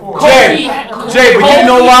 Jay, but you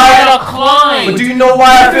know why? But do you know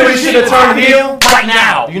why I feel he should have turned heel? Right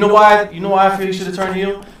now. You know why I feel he should have turned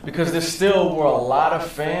heel? Because there still were a lot of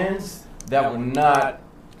fans that were not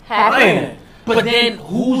buying it. But then,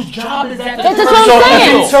 whose job is that to That's turn? what I'm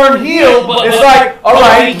saying. If you turn heel, it's like, all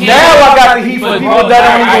right, now I got the heat for people that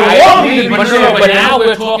don't even want me to be champion. But now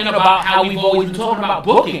we're talking about how we've always been talking about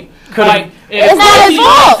booking. Like, it's not his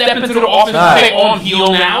fault. Step into the office and say, "Oh, I'm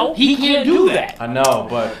heel now." He can't do that. I know,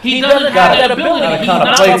 but he doesn't have that ability. He's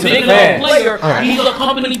not a big enough player. He's a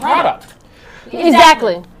company product.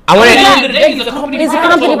 Exactly. I want He's a company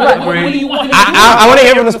product. I want to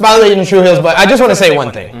hear from the Spotlight and Tru Heels, but I just want to say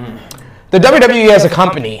one thing. The WWE as a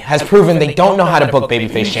company has proven they don't know how to book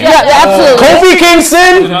babyface champions. Yeah, absolutely. Kofi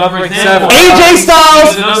Kingston, AJ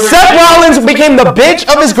Styles, Seth Rollins became the bitch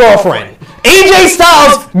of his girlfriend. AJ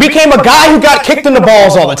Styles became a guy who got kicked in the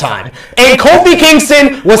balls all the time. And Kofi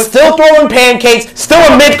Kingston was still throwing pancakes, still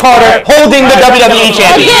a mid-carder, holding the WWE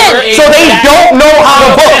championship. So they don't know how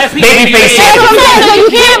to book babyface champions. So you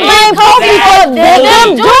can't blame Kofi for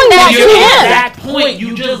them doing that to him. At that point,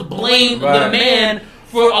 you just blame the man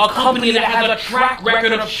for a company that has a track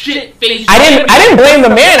record of shit face. I didn't blame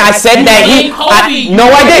the man. I said that no, I didn't.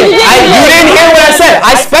 You didn't hear what I said.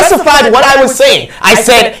 I specified what I was saying. I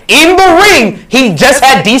said in the ring, he just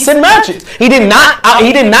had decent matches. He did not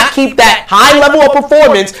keep that high level of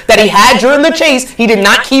performance that he had during the chase. He did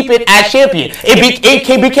not keep it as champion.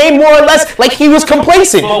 It became more or less like he was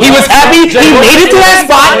complacent. He was happy. He made it to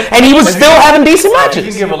that spot, and he was still having decent matches.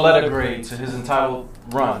 You can give a letter grade to his entitled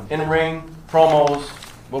run in ring promos.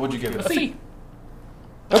 What would you give it? A C.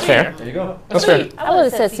 That's fair. There you go. That's fair. I would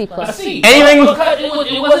have said C+. A C. Anything?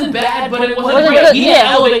 It wasn't bad, but it wasn't great. He didn't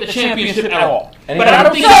elevate the championship at all. But I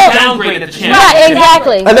don't think he downgraded the championship. Right,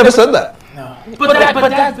 exactly. I never said that.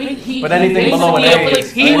 But anything below an A.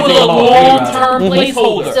 He was a long-term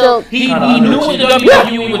placeholder. He knew what the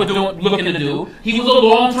WWE was looking to do. He was a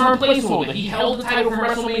long-term placeholder. He held the title from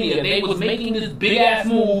WrestleMania. They was making this big-ass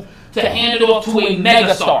move to hand it off to a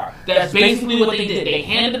megastar. That's basically what they did. They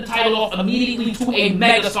handed the title off immediately to a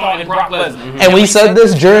megastar in Brock Lesnar. And we said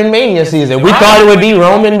this during Mania season. We thought it would be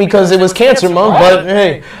Roman because it was Cancer Month, but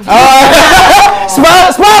hey.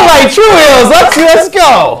 Spotlight, Tru Heels, let's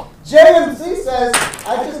go. JMC says,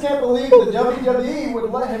 I just can't believe the WWE would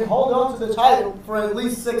let him hold on to the title for at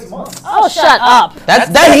least 6 months. Oh, shut up. That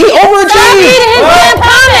he overachieved. Stop reading his damn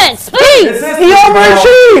comments, please. He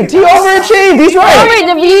overachieved. He's right.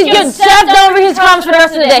 Seth, don't read his comments for the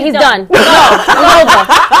rest of the day. He's done. No, it's over.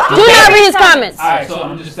 Do not read his comments. All right, so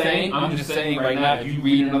I'm just saying right now, if you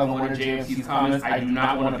read another one of JMC's comments, I do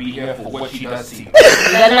not want to be here for what she does to you.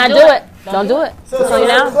 Better not do it. Don't do it. So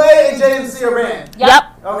Clay and JMC are banned. Yep.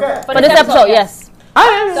 Okay. For this episode, yes.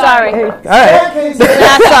 Sorry. All right.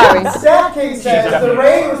 Not sorry. Staff King says the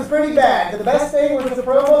rain was pretty bad. The best thing was the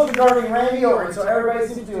promos regarding Randy Orton, so everybody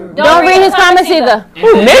seems to agree. Don't read his comments either.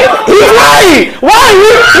 Nick, he's right. Why?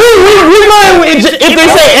 If they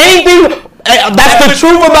say anything That's the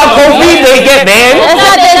truth about Kofi. They get man.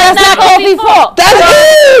 That's not Kofi's fault. That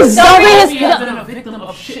is. Don't be his. He has been a victim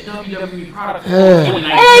of shit WWE products.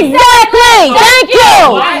 Exactly. Thank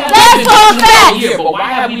you. Let's talk facts. But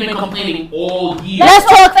why have we been complaining all year? Let's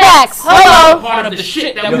talk facts. Hello. Part of the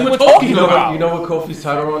shit that we were talking about. You know what Kofi's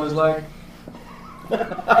title run is like?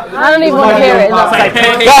 I don't even want to hear it. Go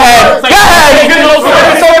ahead.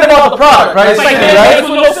 It's talking about the product, right?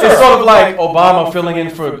 It's sort of like Obama filling in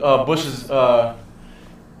for Bush's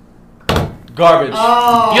garbage.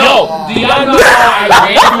 Yo, do y'all know how I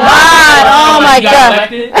ran through Oh my God.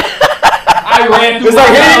 I ran through. It's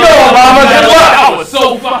like, here you go, Obama. Good luck. I was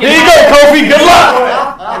so fucking. Here you go, Kofi. Good luck.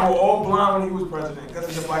 They were all blonde when he was president because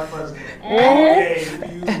he's a black president.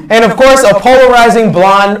 And of course, a polarizing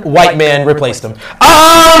blonde white man replaced him. So,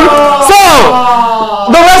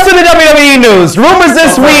 the rest of the WWE news. Rumors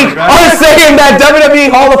this week are saying that WWE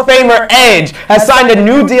Hall of Famer Edge has signed a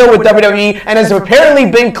new deal with WWE and has apparently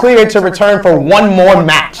been cleared to return for one more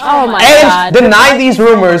match. Oh my God. Edge denied these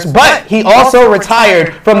rumors, but he also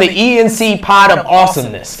retired from the ENC Pod of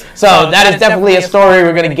Awesomeness. So that is definitely a story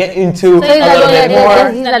we're going to get into a little bit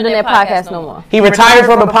more. He's not doing that podcast no more. He retired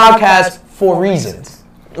from the podcast for reasons.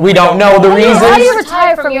 We don't know the reasons. How do you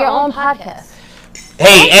retire from your own podcast?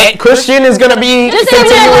 Hey, Christian is going to be just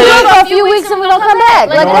continuing it for a few weeks and we don't come back.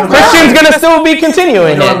 Christian's going to still be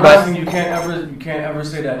continuing it. But you can't ever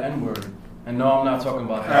say that N-word. And no, I'm not talking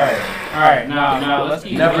about that. All right, now let's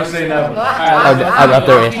keep never say never.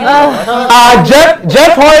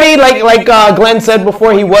 Jeff Hardy, like Glenn said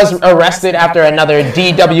before, he was arrested after another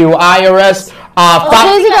DWI arrest.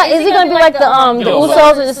 Is he gonna be like the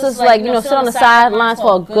Usos, and just like sit on the sidelines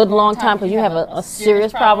for a good long time because you have a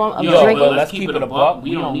serious problem of drinking? But let's keep it a buck.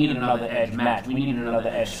 We don't need another Edge match. We need another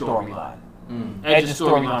Edge storyline. Edge's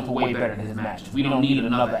storyline for way better than his matches. We don't need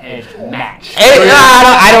another Edge match.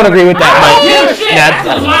 I don't agree with that.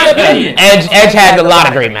 That's my opinion. Edge had a lot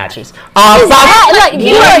of great matches.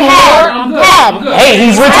 Hey,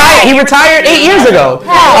 he's retired. He retired 8 years ago.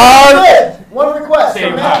 One request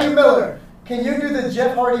from Matthew Miller. Can you do the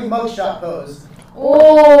Jeff Hardy mugshot pose?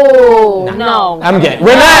 Oh no! I'm good.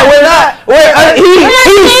 We're not. He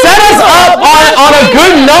set us up on a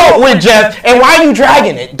good note with Jeff. And why are you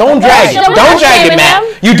dragging it? Don't drag it. Don't drag it, Matt.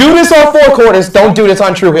 You do this on 4 quarters. Don't do this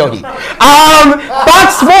on Tru Heel Heat.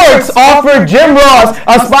 Fox Sports offered Jim Ross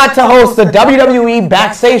a spot to host the WWE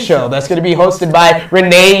Backstage show. That's going to be hosted by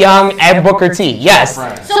Renee Young and Booker T. Yes. So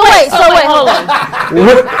wait, hold on.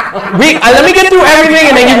 Let me get through everything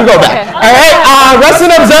and then you can go back. Okay. All right.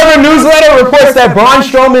 Wrestling Observer newsletter reports that Braun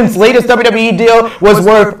Strowman's latest WWE deal was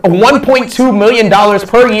worth $1.2 million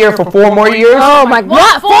per year for 4 more years. Oh my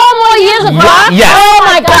God! 4 more years of Braun? Yes. Oh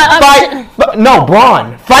my God!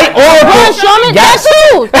 Braun. Fight Oracle. Braun Strowman? Yes. That's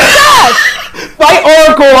who? Fight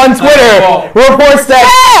Oracle on Twitter reports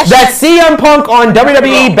that CM Punk on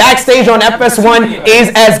WWE Backstage on FS1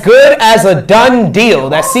 is as good as a done deal.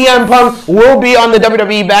 That CM Punk will be on the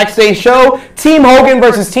WWE Backstage show. Team Hogan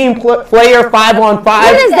versus Team Player 5-on-5.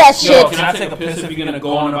 What is that shit? Can I take a piss if you're gonna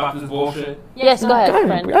go on about this bullshit? Yes, go ahead,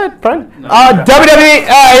 friend. Go ahead, friend. WWE.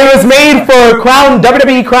 It was made for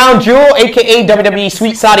WWE Crown Jewel, aka WWE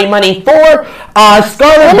Sweet Saudi Money 4.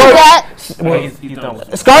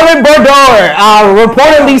 Scarlett Bordeaux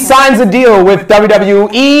reportedly signs a deal with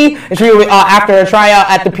WWE after a tryout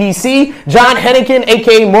at the PC. John Hennigan,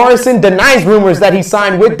 a.k.a. Morrison, denies rumors that he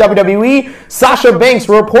signed with WWE. Sasha Banks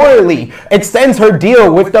reportedly extends her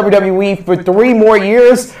deal with WWE for 3 more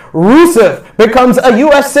years. Rusev becomes a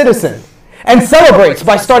U.S. citizen and celebrates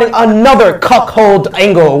by starting another cuckold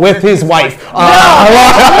angle with his wife. Again!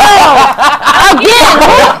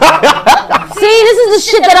 See, this is the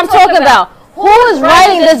shit that I'm talking about. Who is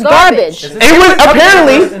writing this garbage? It was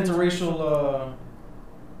apparently interracial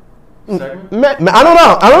segment. I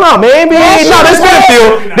don't know. Maybe no.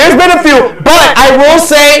 There's been a few. But I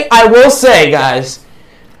will say, guys.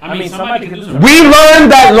 I mean, somebody can do some. We learned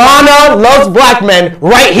that Lana loves black men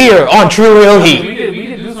right here on Tru Heel Heat. We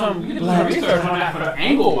did do some research on that for the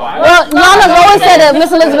angle wise. Well, Lana's always said that Miss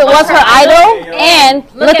Elizabeth was her idol, and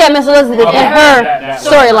look at Miss Elizabeth in her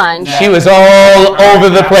storyline. She was all over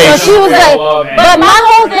the place. So she was like, but my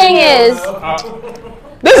whole thing is.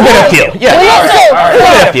 There's been a few, yeah. There's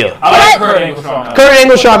been a few. I like Kurt Angle Sharmell. Kurt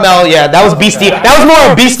Angle Sharmell, yeah, that was That was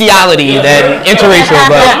more bestiality than interracial.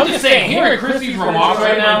 But I'm just saying, hearing Chrissy's remarks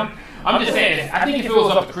right now, I'm just saying, I think if it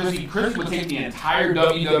was up to Chrissy would take the entire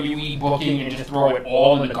WWE booking and just throw it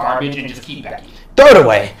all in the garbage and just keep Becky. Throw it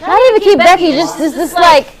away. Not even keep Becky, just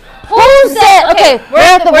like, who said, okay,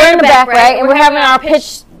 we're in the back, right, and we're having our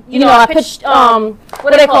pitch. Our pitch,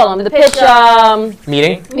 what do they call them? The pitch,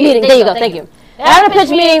 meeting? There you go, thank you. having a pitch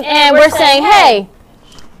meeting, and we're saying, hey,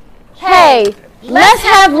 let's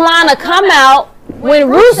have Lana come out when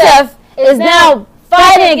Rusev is now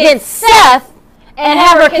fighting against Seth and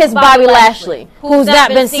have her kiss Bobby Lashley, who's not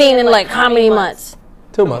been seen in like how many months?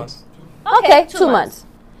 2 months. Okay, 2 months.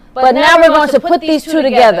 But now we're going to put these two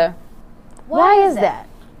together. Why is that?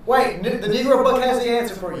 Wait, the Negro Book has the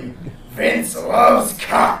answer for you. Vince loves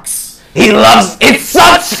cocks. He loves it's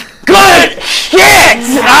such good shit.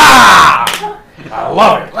 I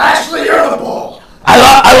love it. Lashley, you're the bull. I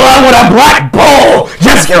love when a black bull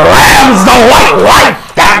just rams the white light.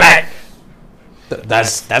 Damn it.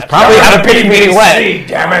 That's probably how the pitch meeting went.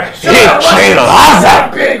 Damn it. She loves it.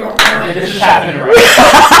 This is happening right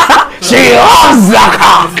She loves the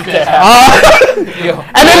cock.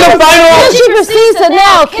 And then the final. Then she proceeds to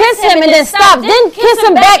now kiss him and then stop, then kiss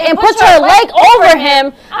him back and puts her leg over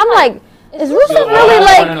him. I'm like, is Rusev really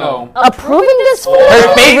like approving this for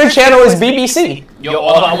her favorite channel is BBC.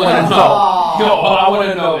 All I want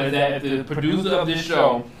to know is that if the producer of this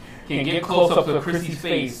show can get close up to Chrissy's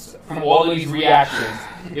face from all of these reactions,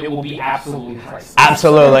 it will be absolutely priceless.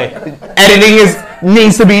 Absolutely. Editing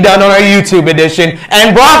needs to be done on our YouTube edition.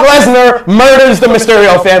 And Brock Lesnar murders the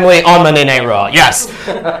Mysterio family on Monday Night Raw. Yes.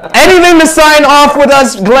 Anything to sign off with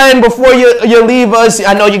us, Glenn, before you leave us?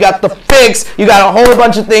 I know you got the fix. You got a whole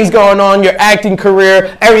bunch of things going on, your acting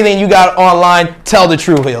career, everything you got online. Tell the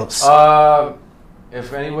Tru Heels.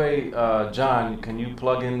 If anyway, John, can you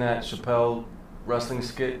plug in that Chappelle wrestling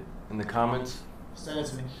skit in the comments? Send it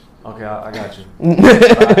to me. Okay, I got you.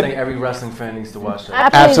 I think every wrestling fan needs to watch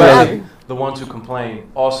that. Absolutely. The ones who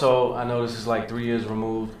complain. Also, I know this is like 3 years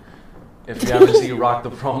removed. If you haven't seen Rock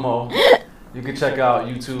the Promo, you can check out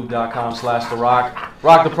youtube.com/The Rock.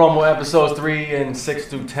 Rock the Promo episodes 3 and 6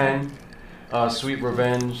 through 10. Sweet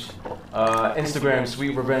Revenge. Instagram,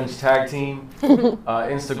 Sweet Revenge Tag Team.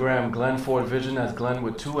 Instagram, Glenn Ford Vision. That's Glenn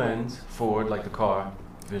with 2 N's. Ford, like the car.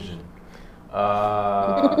 Vision.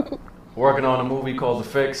 Working on a movie called The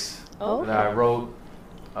Fix that I wrote,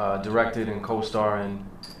 directed, and co-star in.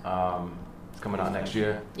 It's coming out next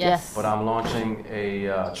year. Yes. But I'm launching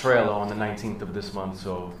a trailer on the 19th of this month,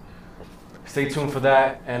 so stay tuned for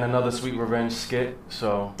that, and another Sweet Revenge skit.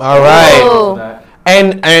 So all right. For that.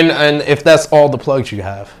 And if that's all the plugs you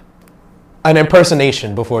have, an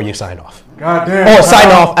impersonation before you sign off. Goddamn. Or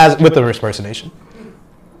sign off as with the impersonation.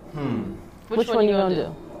 Which one you gonna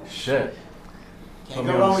do? Shit. Can't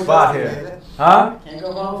go wrong with spot Dustin, here. baby. Huh? Can't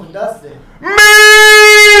go wrong with Dustin. Woo,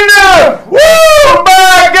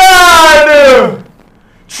 my God!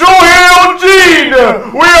 Tru Heel Heat!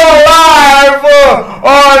 We are live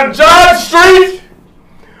on John Street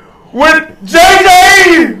with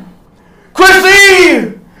JJ,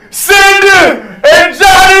 Chrissy, Sid, and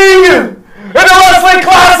Johnny, and the Wrestling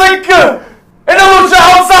Classic, and the Lucha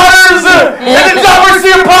Outsiders, and the John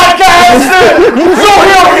Garcia Podcast, Tru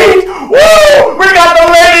Heel Heat! Woo! We got the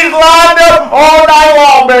ladies lined up all night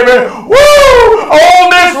long, baby. Woo! On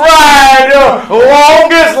this ride,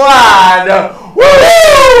 longest line.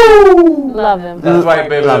 Woo! Love him. That's right,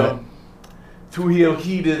 baby. Love it. Tru Heel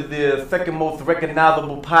Heat is the second most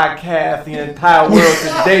recognizable podcast in the entire world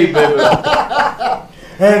today, baby.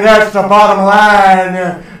 And that's the bottom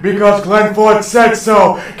line, because Glenn Ford said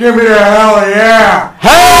so. Give me the hell yeah.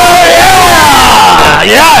 Hell yeah!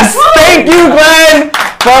 Yes! Thank you, Glenn,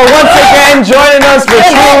 for once again joining us for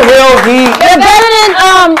Tru Heel Heat. You're better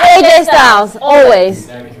than AJ Styles, always.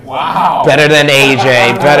 Wow. Better than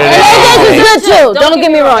AJ. Better And than AJ's AJ. is good too. Don't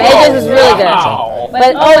get me wrong. AJ's is really good.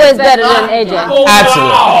 But always better than AJ.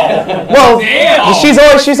 Absolutely.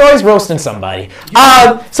 Well, she's always roasting somebody.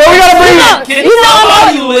 So we gotta bring.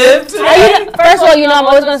 Somebody live today. First of all, you know I'm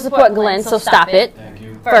always going to support Glenn, so stop it. Thank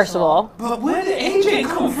you. First of all, But where did AJ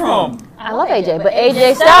come from? I love AJ, but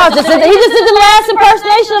AJ Styles he just did the last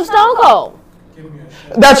impersonation of Stone Cold.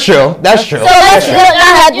 That's true. That's true. So that's good.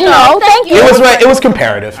 I had, thank you. It was right. It was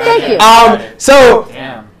comparative. Thank you. So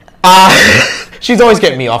Damn. she's always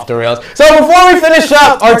getting me off the rails. So before we finish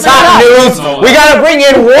up our top news, we gotta bring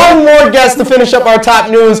in one more guest to finish up our top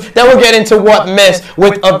news. Then we'll get into what missed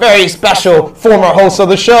with a very special former host of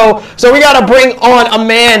the show. So we gotta bring on a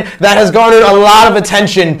man that has garnered a lot of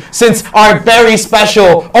attention since our very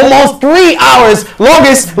special, almost 3 hours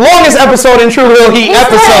longest episode in Tru Heel Heat He's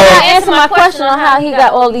still episode. not answer my question on how he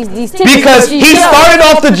got all these tickets. Because he started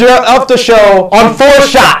off the show on 4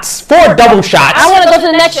 shots, 4 double shots. I want to go to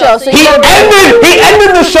the next show. So He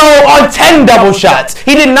ended the show on 10 double shots.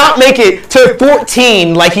 He did not make it to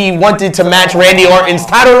 14 like he wanted to match Randy Orton's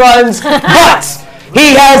title runs, but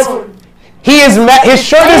he has His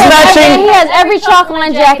shirt is matching. He has every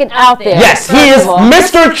Chalkline jacket out there. Yes, he is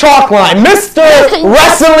Mr. Chalkline, Mr.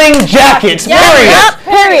 Wrestling Jackets. Period. Yep,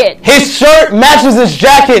 period. His shirt matches his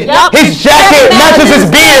jacket. Yep. His jacket matches his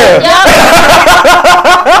beard. Yep.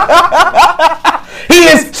 He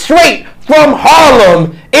is straight from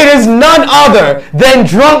Harlem. It is none other than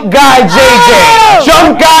Drunk Guy JJ. Oh!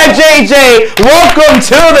 Drunk Guy JJ, welcome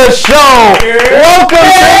to the show. Welcome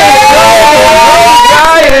to the show. Drunk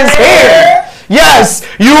Guy is here. Yes,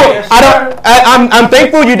 you. I'm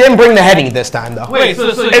thankful you didn't bring the heading this time, though. Wait, so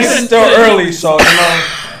It's still early, so you know.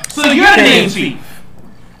 So you're the name chief.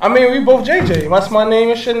 I mean, we both JJ. That's my name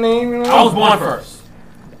and shit name. You know? I was born first.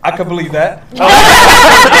 I could believe that.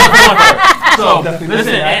 So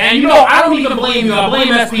listen, and you know I don't even blame you. I blame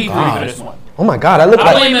SP3 for this one. Oh my God, I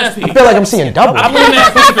blame SP. I feel like I'm seeing double. I blame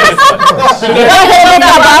SP for this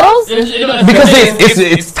one. Because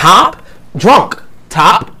it's top drunk,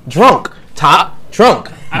 top drunk, top drunk.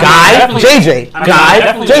 Guy JJ, guy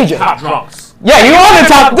JJ. Top drunks. Yeah, you are the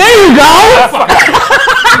top. There you go.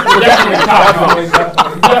 Definitely top drunks.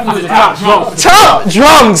 Definitely top drunks. Top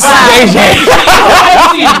drunks, JJ.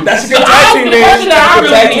 That's a good tag team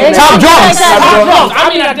name. Top drunks. Top drunks. I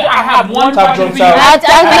mean, I have one top question drunks for you.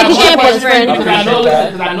 I make you champion, friend.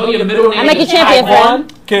 Because I know your middle name. I make you is champion, Type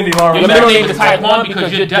friend. 1. Kennedy Lawrence. Your middle name is Type 1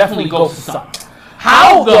 because you're definitely Ghost of Sun.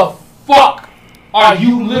 How the fuck are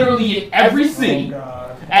you literally in every city,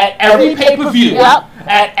 at every pay-per-view,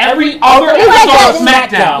 at every other episode of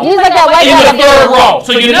SmackDown, He's like that white in guy the third row?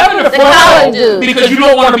 So you're never in the front row dude. because you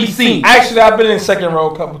don't want to be seen. Actually, I've been in second row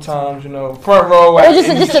a couple times. You know, front row. Just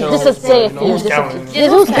to say a few. Who's counting?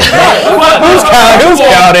 Who's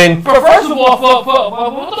counting? First of all, for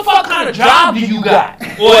what the fuck kind of job do you got?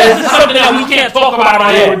 Or is this something that we can't talk about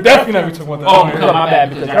on air? We're definitely never talking about that. Oh, because my bad.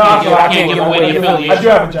 Because I can't give away the affiliation. I do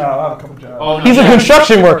have a job. I have a couple jobs. Oh, no, He's a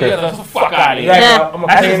construction worker. Yeah, that's the fuck out of here. I'm a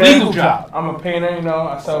That's his painter. legal job. I'm a painter. You know,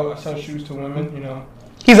 I sell shoes to women. You know.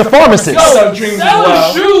 He's a pharmacist. Sell dreams as Selling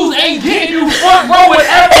well. shoes ain't getting you front row at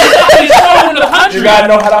every fucking show in the country. You gotta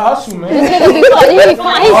know how to hustle, man. He's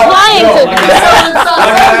flying to.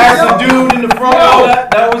 Like I asked the dude in the front row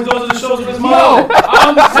that always goes to the shows with his mom.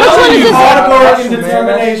 I'm telling you, Hard work and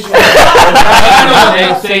determination.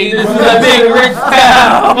 they say this is a big rich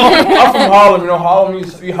town. I'm from Harlem. You know, Harlem,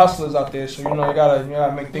 we hustlers out there, so you know you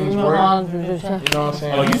gotta make things work. You know what I'm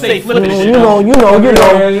saying? Oh, you say flipping shit. You know.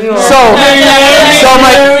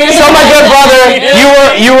 So my good brother,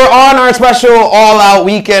 you were on our special All Out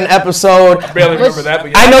Weekend episode. I barely remember that,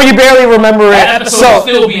 but yeah. I know you barely remember it. That episode is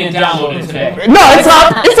still being downloaded today. No, it's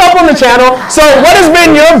up on the channel. So what has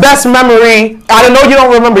been your best memory? I know you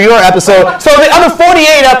don't remember your episode. So the other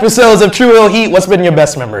 48 episodes of Tru Heel Heat, what's been your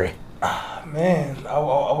best memory? Man, I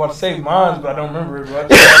want to say mine, but I don't remember it. But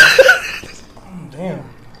damn,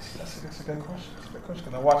 that's a good question. That's a good question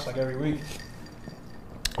because I watch like every week.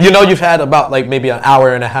 You know you've had about like maybe an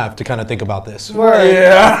hour and a half to kind of think about this.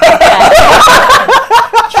 Yeah.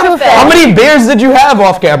 True fact. How many beers did you have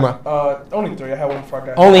off camera? Only 3. I had one before I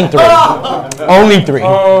got Only 3. Only 3.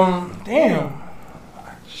 Damn.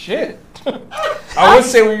 Shit. I would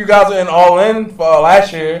say when you guys were in All In for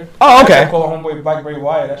last year. Oh, okay. I call homeboy Black Bray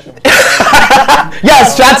Wyatt. That shit.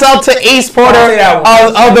 Yes, shouts out to Ace Porter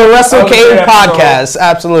of the Wrestle Cave podcast.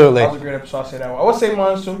 Absolutely. That was a great episode. I'll say that one. I would say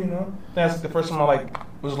mine too. You know, that's the first time I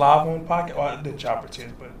was live on the podcast. Well, I did Chopper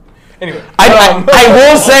too, but anyway. I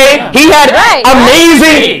will say he had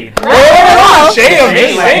amazing. Shade.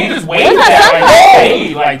 He just waved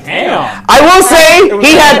that like damn. I will say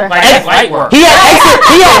he had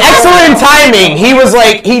excellent timing. He was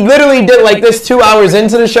like he literally did like this 2 hours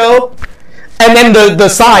into the show. And then the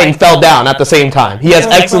sign fell down at the same time. He has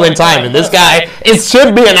excellent timing. This guy, it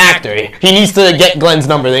should be an actor. He needs to get Glenn's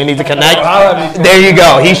number. They need to connect. There you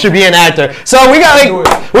go. He should be an actor. So we gotta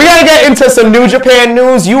get into some New Japan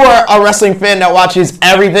news. You are a wrestling fan that watches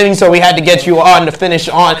everything, so we had to get you on to finish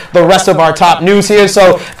on the rest of our top news here.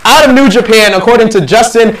 So out of New Japan, according to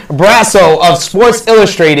Justin Brasso of Sports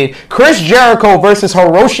Illustrated, Chris Jericho versus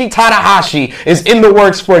Hiroshi Tanahashi is in the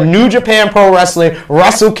works for New Japan Pro Wrestling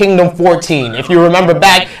Wrestle Kingdom 14. If you remember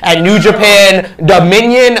back at New Japan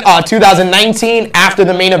Dominion 2019, after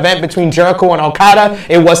the main event between Jericho and Okada,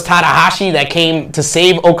 it was Tanahashi that came to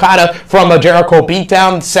save Okada from a Jericho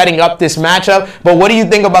beatdown, setting up this matchup. But what do you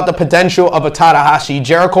think about the potential of a Tanahashi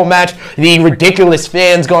Jericho match? The ridiculous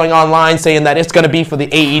fans going online saying that it's going to be for the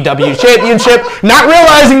AEW Championship, not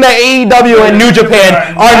realizing that AEW and New Japan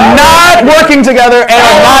are not working together and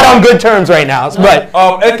are not on good terms right now. But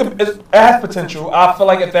it has potential. I feel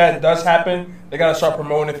like if that does happen, they gotta start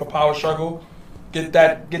promoting it for Power Struggle. Get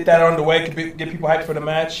that underway. Get people hyped for the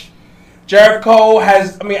match. Jericho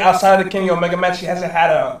has, outside of the Kenny Omega match, he hasn't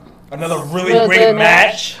had another really great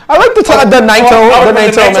match. I like the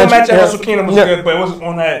Naito match at Wrestle Kingdom was good, but it wasn't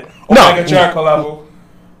on that Omega Jericho level.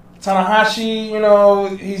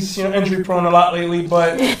 Tanahashi, he's injury prone a lot lately,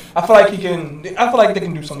 but I feel like they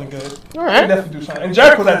can do something good. All right, definitely do something. And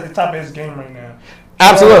Jericho's at the top of his game right now.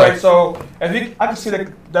 Absolutely. So I can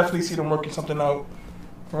definitely see them working something out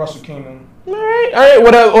for Wrestle Kingdom. All right.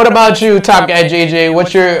 What about you, Top Guy JJ?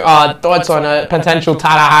 What's your thoughts on a potential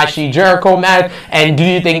Tanahashi Jericho match? And do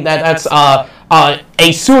you think that that's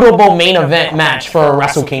a suitable main event match for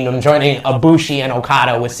Wrestle Kingdom, joining Ibushi and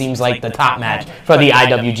Okada, which seems like the top match for the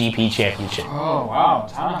IWGP Championship? Oh wow,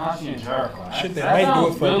 Tanahashi and Jericho. Shit, they might do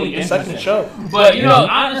it for the second show. But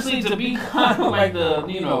honestly, to be kind of like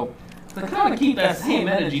to kind of keep that same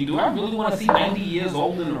energy, do I really want to see 90 years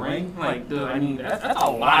old in the ring? That's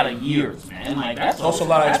a lot of years, man. That's also a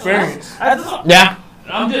lot of experience. Yeah.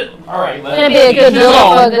 I'm just all right. It's gonna be a good build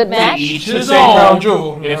for a good match. Each his own.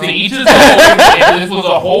 If each his own, if this was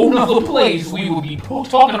a whole nother place, we would be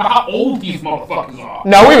talking about how old these motherfuckers are.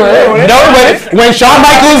 No, we wouldn't. When Shawn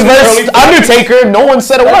Michaels versus Undertaker, no one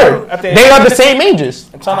said a word. They are the same ages.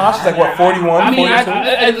 And Tanahashi's like what, 41, 42?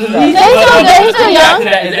 He's still young.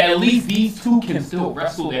 At least these two can still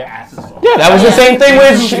wrestle their asses off. Yeah, that was the same thing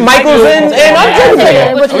with Michaels and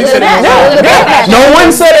Undertaker. No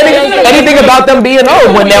one said anything about them being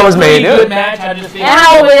old when that was made. Good match. And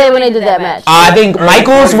how old were they when they did that match? I think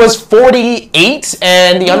Michaels was 48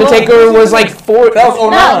 and the Undertaker was like 4. That was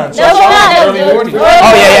 09. That was 09.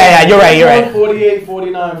 Oh yeah. You're right. 48,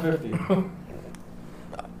 49, 50.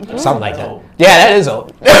 Something like that. Yeah, that is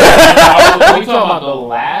old. Are we talking about the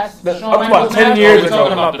last? About 10 years ago. We're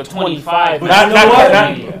talking about the 25.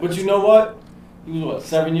 But you know what? He was what,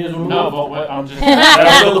 7 years removed? No, but I'm just.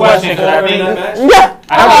 That's a good question because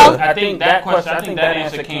I think that question. I think that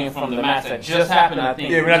answer came from the match that just happened. I think.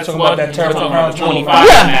 Yeah, we're not talking about that Turbo Crown 25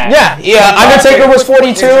 match. Yeah. Undertaker was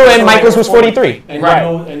 42 and Michaels was 43. And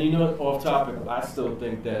off topic, I still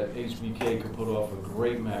think that HBK could put off a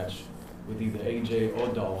great match with either AJ or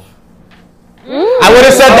Dolph. I would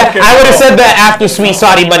have said that after Sweet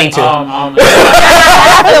Saudi Money too.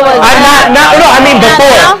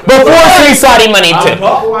 Before Sweet Saudi Money too.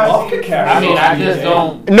 I just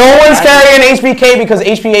don't. No one's carrying HBK because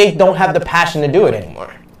HBK don't have the passion to do it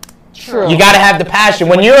anymore. True. You gotta have the passion.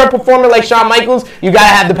 When you're a performer like Shawn Michaels, you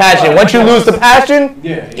gotta have the passion. Once you lose the passion,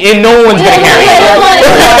 no one's gonna carry it.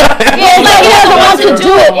 It's like he doesn't want to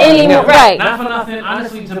do it anymore. Right. Not for nothing.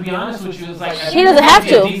 Honestly, to be honest with you, it's like he doesn't have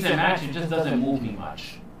to. A decent match, it just doesn't move me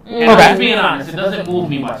much. And I'm just being honest, it doesn't move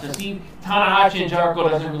me much. To see Tanahashi and Jericho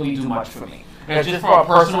doesn't really do much for me. It's just for a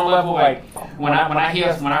personal level, like when I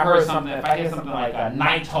hear something, if I hear something like a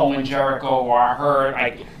Naito and Jericho, or I heard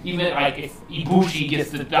even if Ibushi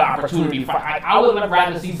gets the opportunity to fight, I would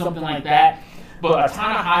rather see something like that. But a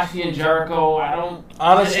Tanahashi and Jericho, I don't.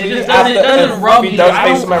 Honestly, it doesn't rub me. If he does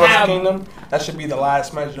face him at Wrestle Kingdom, that should be the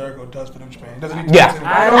last match Jericho does for New Japan.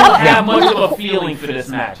 I don't have much of a feeling for this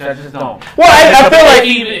match. I just don't. Well, I feel like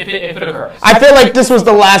even if it occurs, I feel like this was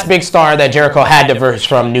the last big star that Jericho had to verse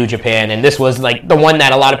from New Japan, and this was like the one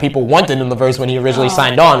that a lot of people wanted him to verse when he originally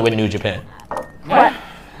signed on with New Japan. Yeah.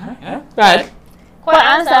 Right. Quite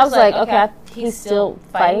honestly, I was like, okay, he's still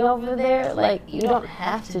fighting over there. Like, you don't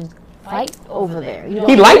have to fight over there.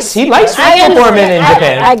 He likes performing in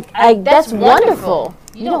Japan. I that's wonderful.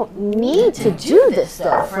 You don't need to do this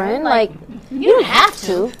stuff, friend. Like, you don't have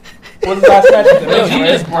to. What's the last match? She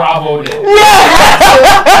just bravoed it.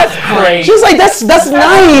 Yeah, that's great. She's like, that's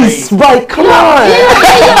nice. Like, come on.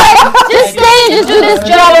 Just stay and just do this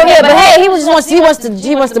job over here. But hey, he wants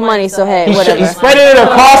the money. So hey, whatever. He's spreading it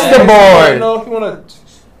across the board. I don't know if you want to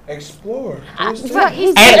explore.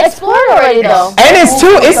 He's explored already though. And it's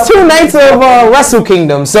two nights of Wrestle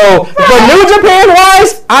Kingdom. So for New Japan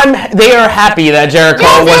wise, they are happy that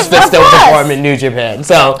Jericho was still performing in New Japan.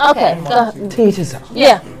 So okay,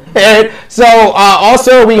 yeah. And so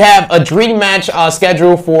also we have a dream match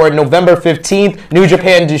scheduled for November 15th, New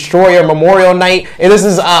Japan Destroyer Memorial Night. And this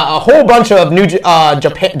is a whole bunch of new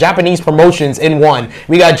Japanese promotions in one.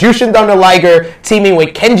 We got Jushin Thunder Liger teaming with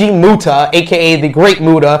Kenji Muta, aka the Great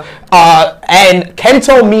Muta, and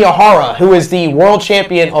Kento Miyahara, who is the world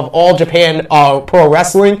champion of All Japan Pro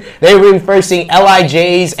Wrestling. They will be facing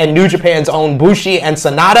LIJ's and New Japan's own Bushi and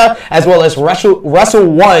Sanada, as well as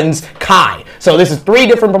Wrestle One's Kai. So this is 3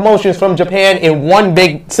 different promotions from Japan in one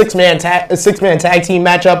big six-man tag team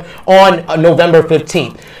matchup on November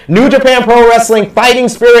 15th. New Japan Pro Wrestling Fighting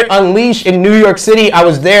Spirit Unleashed in New York City. I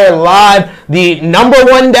was there live. The number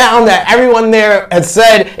one down that everyone there has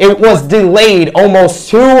said it was delayed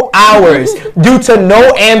almost 2 hours due to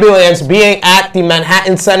no ambulance being at the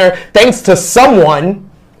Manhattan Center thanks to someone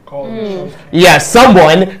calling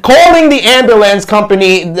the ambulance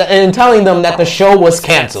company and telling them that the show was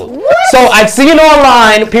canceled. So I've seen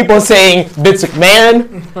online people saying Vince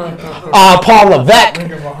McMahon, Paul Levesque,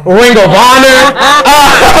 Ring of Honor,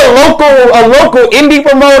 a local indie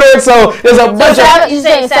promoter. So there's a bunch of. You're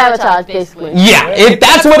saying sabotage, basically. Yeah,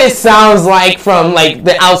 that's what it sounds like from like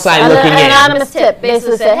the outside looking in. An anonymous tip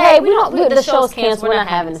basically said, "Hey, the show's canceled. We're not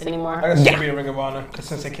having this anymore." I guess it should be a Ring of Honor because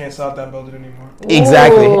since they can't sell that building anymore.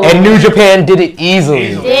 Exactly. Ooh. And New Japan did it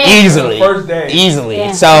easily. First day. Easily.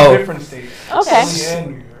 Yeah. So different states.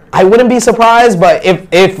 Okay. I wouldn't be surprised, but if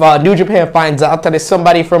New Japan finds out that it's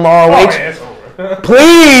somebody from ROH,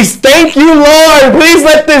 please, thank you, Lord. Please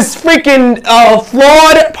let this freaking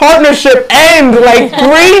flawed partnership end. Like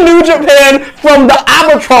 3 New Japan from the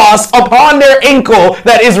albatross upon their ankle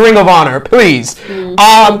that is Ring of Honor. Please.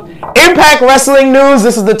 Impact Wrestling news.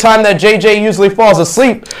 This is the time that JJ usually falls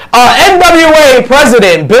asleep. NWA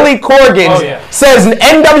president Billy Corgan says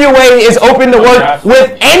NWA is open to work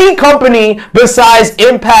with any company besides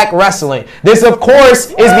Impact Wrestling. This, of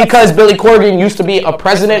course, is because Billy Corgan used to be a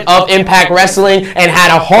president of Impact Wrestling and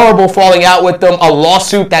had a horrible falling out with them, a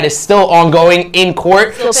lawsuit that is still ongoing in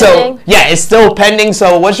court. It's still pending.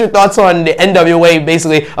 So what's your thoughts on the NWA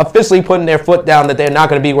basically officially putting their foot down that they're not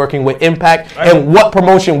going to be working with Impact? And what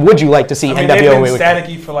promotion would you like to see NWA they've been with?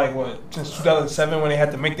 Staticky for like since 2007 when they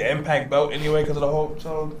had to make the Impact belt anyway because of the whole.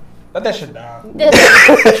 So let that shit down.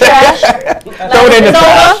 Trash. Throw it in the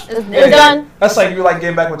trash. It's done. That's like you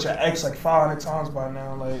getting back with your ex like 500 times by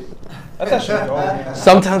now. Like let that shit go. Man.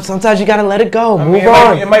 Sometimes you gotta let it go. Move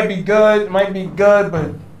on. It might be good.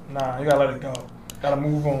 But nah, you gotta let it go. Gotta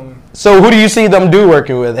move on. So who do you see them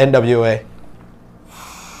working with NWA?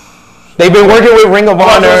 They've been working with Ring of Honor.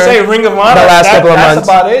 I was gonna say Ring of Honor. The last couple of months. That's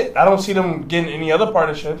about it. I don't see them getting any other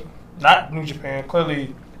partnership. Not New Japan.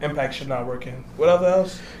 Clearly, Impact should not work in. What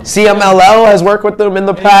else? CMLL has worked with them in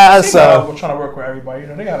the past. We're trying to work with everybody.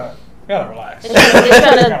 They gotta relax. They're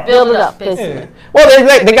trying to build it up, basically. Yeah. Well,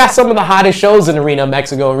 they got some of the hottest shows in Arena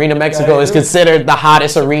Mexico. Arena Mexico is considered the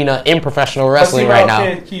hottest arena in professional wrestling right now.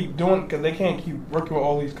 They can't keep doing because they can't keep working with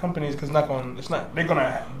all these companies because they're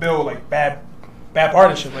gonna build like bad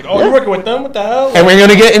partnership. Like, you're working with them? What the hell? And we're going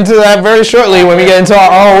to get into that very shortly when we get into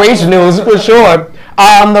our ROH news for sure.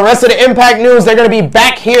 The rest of the Impact news, they're going to be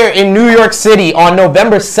back here in New York City on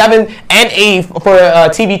November 7th and 8th for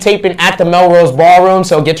TV taping at the Melrose Ballroom,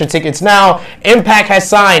 so get your tickets now. Impact has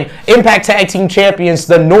signed Impact Tag Team Champions,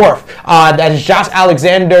 the North. That is Josh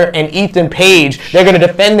Alexander and Ethan Page. They're going to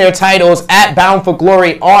defend their titles at Bound for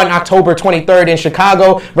Glory on October 23rd in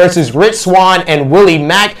Chicago versus Rich Swann and Willie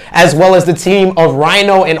Mack, as well as the team of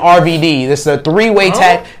Rhino and RVD. This is a three-way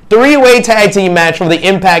tag team match for the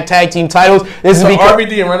Impact Tag Team titles. This is because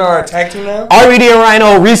RVD and Rhino are a tag team now? RVD and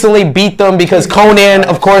Rhino recently beat them because Conan,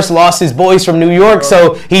 of course, lost his boys from New York,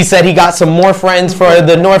 so he said he got some more friends for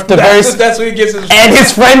the North to verse. That's what he gets his and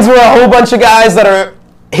his friends were a whole bunch of guys that are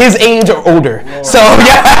his age or older. Lord. So,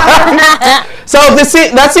 yeah. So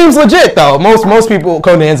that seems legit, though. Most people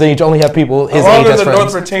Conan's age only have people his age as friends. As long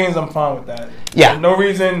as the North retains, I'm fine with that. Yeah. There's no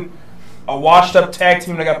reason a washed-up tag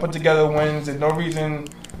team that got put together wins. There's no reason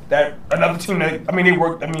that another team they do.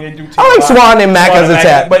 I like Swann and Mack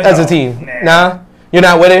as a team. Nah, you're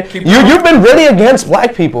not with it. You've been really against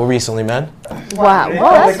black people recently, man. Wow,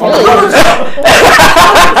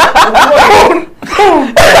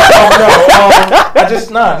 that's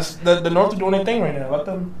the North are doing their thing right now.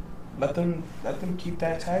 Let them keep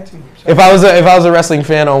that tag team. If I was a wrestling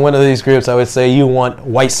fan on one of these groups, I would say you want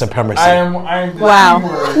white supremacy. I am wow.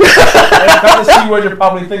 That's the C-word you're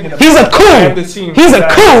probably thinking of. He's a coup. He's a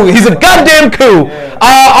coup. He's a goddamn coup. Yeah.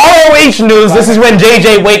 ROH news. This is when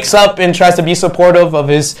JJ wakes up and tries to be supportive of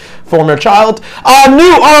his former child.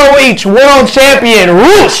 New ROH World Champion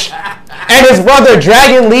Roosh and his brother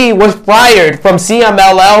Dragon Lee was fired from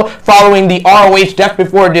CMLL following the ROH Death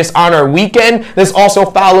Before Dishonor weekend. This also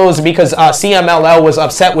follows because CMLL was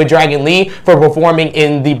upset with Dragon Lee for performing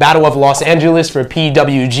in the Battle of Los Angeles for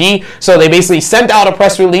PWG. So they basically sent out a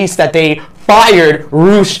press release that they fired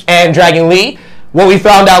Roosh and Dragon Lee. What we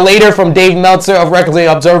found out later from Dave Meltzer of Wrestling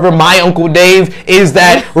Observer, my Uncle Dave, is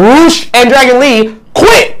that Roosh and Dragon Lee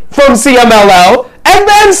quit from CMLL. And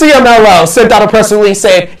then CMLL sent out a press release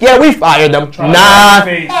saying, yeah, we fired them. Nah.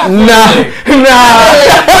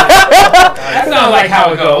 That sounds like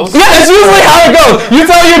how it goes. Yeah, that's usually how it goes. You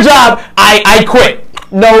tell your job, I quit.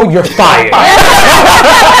 No, you're fired.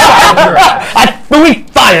 We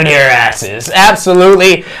fired their asses.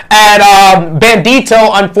 Absolutely. And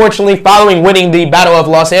Bandito, unfortunately, following winning the Battle of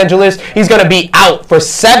Los Angeles, he's going to be out for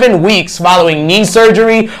 7 weeks following knee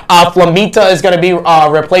surgery. Flamita is going to be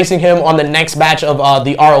replacing him on the next batch of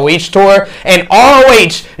the ROH tour. And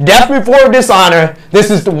ROH, Death Before Dishonor,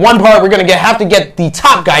 this is the one part we're going to have to get the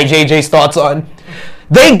top guy JJ's thoughts on.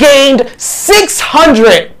 They gained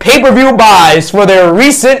 600 pay-per-view buys for their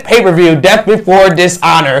recent pay-per-view, Death Before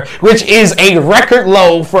Dishonor, which is a record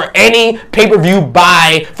low for any pay-per-view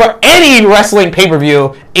buy for any wrestling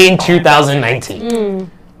pay-per-view in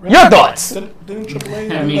 2019. Your thoughts? Didn't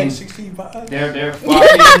AAA like 65? They're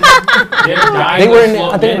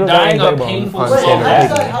dying a painful slow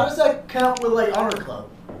death. How does that count with like Honor Club?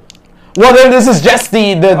 Well, then this is just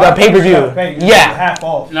the pay-per-view. Yeah. Half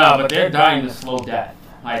off. No, but they're dying a slow death.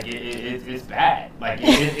 Like it's bad. Like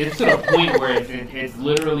it's to the point where it's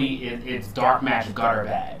literally it's dark match gutter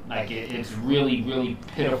bad. Like it's really really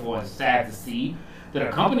pitiful and sad to see that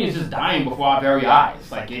a company is just dying before our very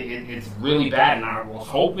eyes. Like it's really bad, and I was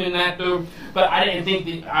hoping that but I didn't think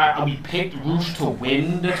that we picked Roosh to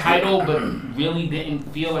win the title, but really didn't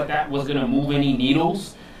feel like that was gonna move any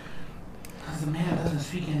needles because the man doesn't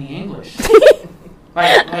speak any English.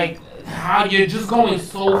 like. How you're just going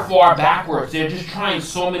so far backwards. They're just trying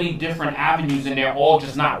so many different avenues and they're all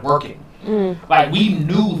just not working. Like we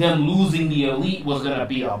knew them losing the Elite was going to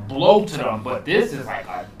be a blow to them, but this is like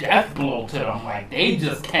a death blow to them. Like they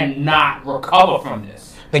just cannot recover from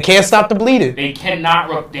this. They can't stop the bleeding. They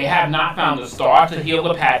cannot. They have not found a star to heal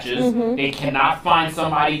the patches. They cannot find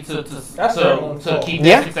somebody to keep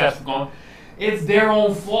their success going. It's their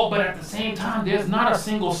own fault, but at the same time, there's not a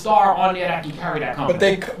single star on there that can carry that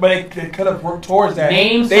company. But they could have worked towards that.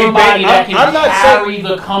 Name somebody that can carry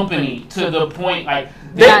the company to the point like.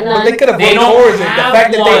 They could have worked towards it. The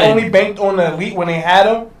fact that they only banked on the Elite when they had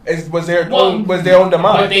them was their own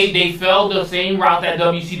demise. But they fell the same route that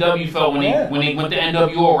WCW fell when they went the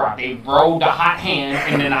NWO route. They rode the hot hand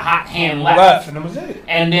and then the hot hand left. And that was it.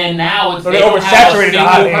 And then now it's so they oversaturated the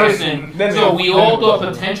hot person. So we all thought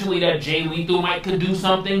potentially that Jay Lethal could do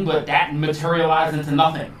something, but that materialized into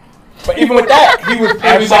nothing. But even with that, he was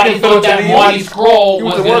everybody thought that Marty Scurll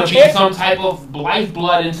was going to be some type of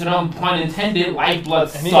lifeblood into them, pun intended. Lifeblood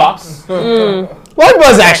sucks. What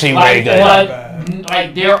was actually very good?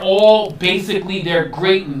 Like they're all basically they're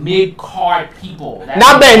great mid-card people.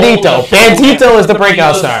 Not Bandito. Bandito is the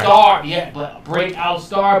breakout star. Yeah, but breakout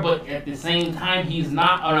star. But at the same time, he's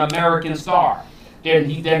not an American star.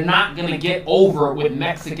 They're not going to get over with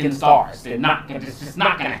Mexican stars. They're not. It's just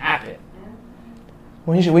not going to happen.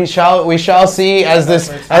 We shall see as this.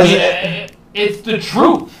 It's the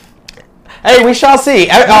truth. Hey, we shall see.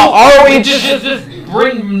 ROH just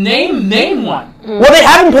bring name one. Well, they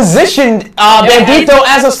haven't positioned Bandito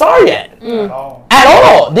as a star yet. At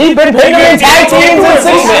all. They've been putting him in tag teams and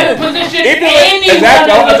singles.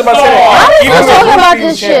 Exactly. I was about to say that. How are you talking about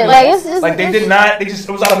this shit? Like they did not. It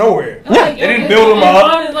was out of nowhere. Yeah. They didn't build him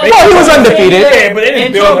up. No, he was undefeated. Yeah, but they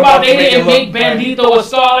didn't build him up. They didn't make Bandito a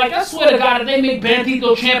star. Like I swear to God, if they make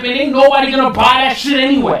Bandito champion, ain't nobody gonna buy that shit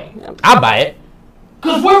anyway. I'll buy it.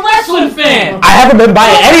 Cause we're wrestling fans. I haven't been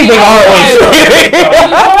buying anything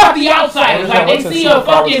ROH. The outsiders, like they see a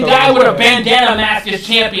fucking guy with a bandana mask as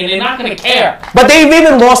champion, they're not gonna care. But they've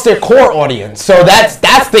even lost their core audience, so that's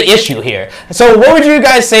the issue here. So what would you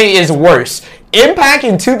guys say is worse, Impact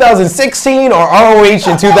in 2016 or ROH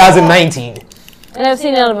in 2019? I never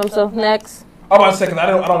seen none of them. So next. I'm about to say, because I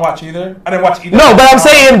don't watch either. I didn't watch either. No, but I'm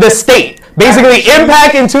saying the state. Basically,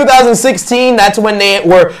 Impact in 2016. That's when they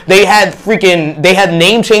had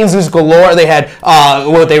name changes galore. They had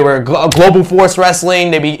they were Global Force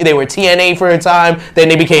Wrestling. They were TNA for a time. Then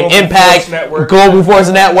they became Global Impact, Force Global Force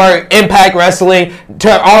Network, Impact Wrestling. To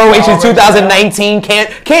ROH in 2019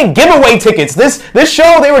 can't give away tickets. This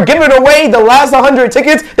show they were giving away the last 100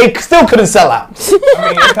 tickets. They still couldn't sell out.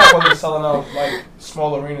 I mean, Impact wasn't selling out like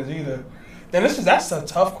small arenas either. Then that's a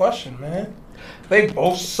tough question, man. They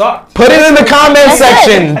both suck. Put it in the comment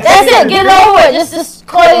section. That's it. Get over it. Just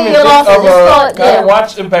call it your loss. I didn't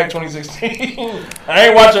watch Impact 2016. I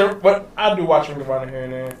ain't watching, but I do watch Ring of Honor here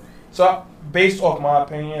and there. So, based off my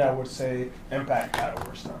opinion, I would say Impact had a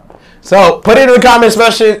worse time. So, put it in the comment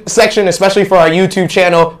section, especially for our YouTube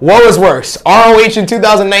channel. What was worse, ROH in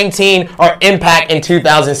 2019 or Impact in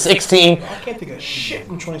 2016? I can't think of shit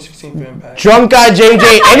from 2016 for Impact. Drunk Guy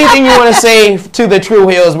JJ, anything you want to say to the Tru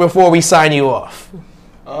Heels before we sign you off?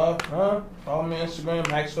 Follow me on Instagram,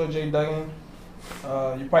 Maxwell J. Duggan.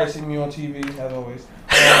 You probably see me on TV, as always.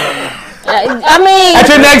 I mean, at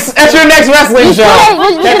your next wrestling show.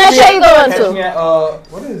 Which next show you going to?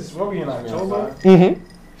 What we in October?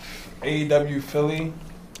 AEW Philly.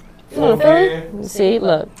 Philly? See,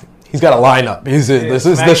 look. He's got a lineup. This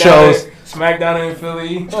is the shows. SmackDown in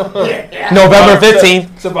Philly. November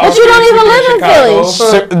 15th. But you don't even live in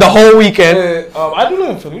Philly. The whole weekend. I do live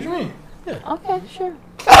in Philly. What do you mean? Yeah. Okay, sure.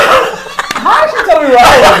 How did you tell me where I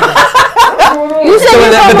was? You said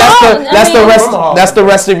that's the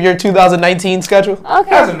rest of your 2019 schedule?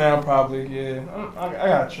 Okay. As of now, probably, yeah. I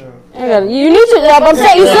got you. You need to. I'm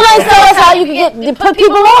saying you still ain't tell us how you can put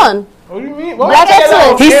people on. What do you mean? Black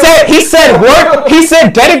excellence. He said work. He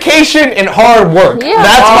said dedication and hard work. Yeah.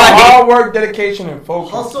 That's why hard work, dedication, and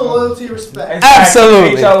focus. Hustle, loyalty, respect.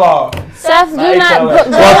 Absolutely. Seth, do not.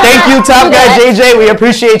 Well, thank you, Top Guy JJ. We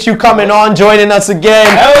appreciate you coming on, joining us again,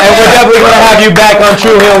 and we're definitely gonna have you back on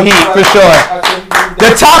Tru Heel Heat for sure.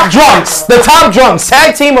 The top drunks,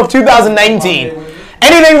 tag team of 2019.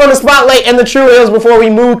 Anything from the spotlight and the Tru Heels before we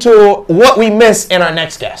move to what we missed in our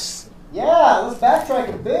next guest? Yeah, let's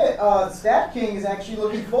backtrack a bit. Stat King is actually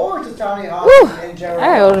looking forward to Tony Hawk and Jericho. I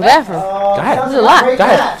gotta go to the bathroom. Go ahead. This is a lot. Go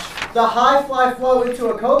ahead. The high fly flow into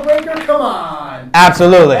a code breaker? Come on.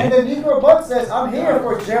 Absolutely. And then Negro Buck says, I'm here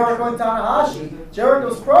for Jericho and Tanahashi.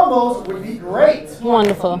 Jericho's promos would be great.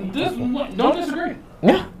 Wonderful. Don't disagree.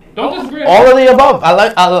 Yeah. Don't disagree. All of the above.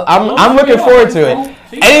 I'm looking forward to it.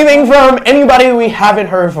 Anything from anybody we haven't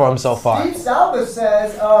heard from so far? Steve Salva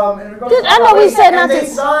says, I know we said not they to.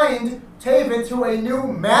 signed Taven to a new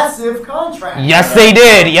massive contract. Yes, they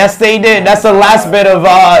did. That's the last bit of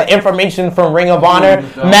information from Ring of Honor.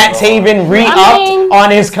 Matt Taven re-upped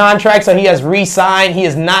on his contract, so he has re-signed. He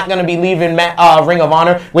is not going to be leaving Ring of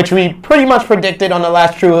Honor, which we pretty much predicted on the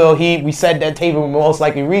last Tru Heel Heat. We said that Taven would most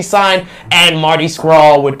likely re-sign, and Marty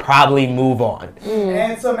Scurll would probably move on.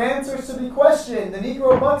 And some answers to the question. The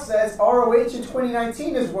Negro Buck says ROH in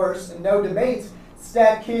 2019 is worse, and no debate.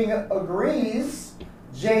 Stat King agrees.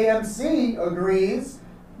 JMC agrees.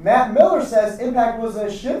 Matt Miller says Impact was a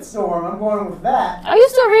shitstorm. I'm going with that. Are you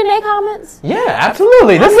still reading their comments? Yeah,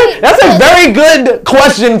 absolutely. That's a very good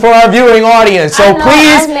question for our viewing audience. So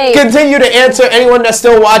please continue to answer. Anyone that's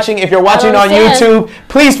still watching, if you're watching on YouTube,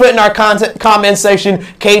 please put in our comment section,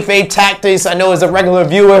 Kayfabe Tactics. I know as a regular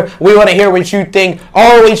viewer, we want to hear what you think.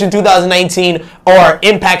 ROH in 2019 or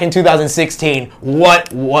Impact in 2016.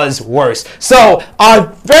 What was worse? So our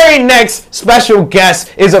very next special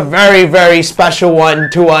guest is a very, very special one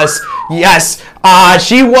to us. Yes,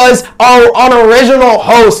 she was an original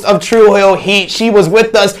host of Tru Heel Heat. She was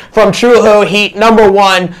with us from Tru Heel Heat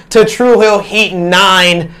 #1 to Tru Heel Heat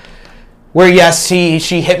 9. Where, yes, she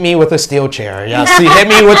hit me with a steel chair. Yes, she hit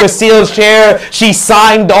me with a steel chair. She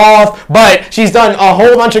signed off, but she's done a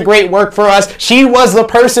whole bunch of great work for us. She was the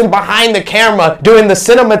person behind the camera doing the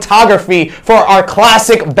cinematography for our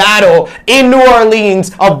classic battle in New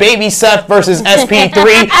Orleans of Baby Seth versus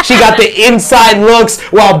SP3. She got the inside looks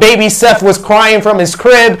while Baby Seth was crying from his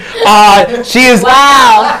crib. She is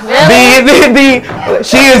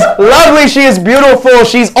she is lovely. She is beautiful.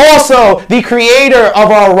 She's also the creator of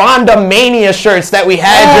our Ronda Mania shirts that we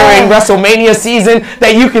had during WrestleMania season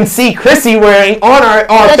that you can see Chrissy wearing on our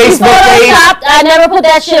Facebook page. I never put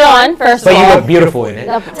that shit on, first of all. But you look beautiful in it.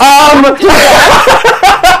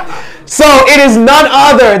 So it is none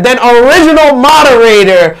other than original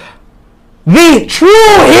moderator, the Tru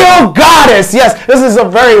Heel Goddess. Yes, this is a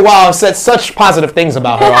very wow. I've said such positive things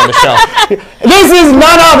about her on the show. This is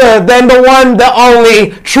none other than the one, the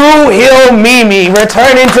only Tru Heel Mimi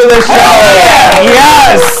returning to the show.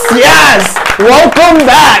 Yes. Welcome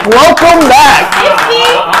back.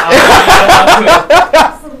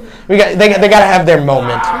 They gotta have their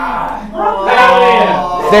moment.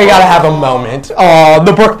 They gotta have a moment. Oh,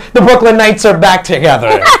 the Brooklyn Knights are back together.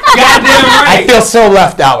 Goddamn right. I feel so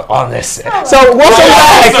left out on this. So welcome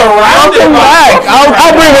back.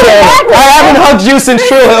 I'll bring it in. I haven't hugged you since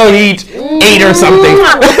Tru Heel Heat 8 or something.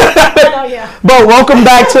 But welcome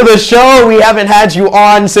back to the show. We haven't had you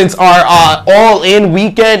on since our all-in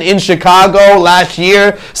weekend in Chicago last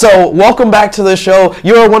year. So welcome back to the show.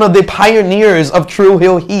 You're one of the pioneers of Tru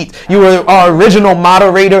Heel Heat. You were our original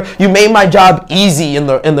moderator. You made my job easy in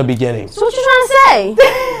the beginning. So what you trying to say?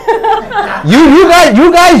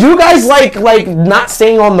 You guys like not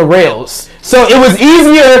staying on the rails. So it was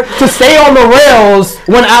easier to stay on the rails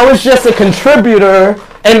when I was just a contributor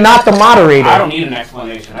and not the moderator. I don't need an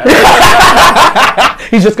explanation.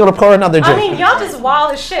 He's just gonna pour another drink. I mean, y'all just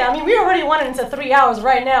wild as shit. I mean, we already went into 3 hours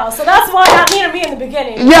right now, so that's why I needed me in the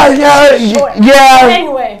beginning. Yeah. But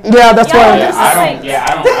anyway. Yeah, that's why. I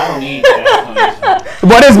don't need an explanation.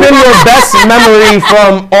 What has been your best memory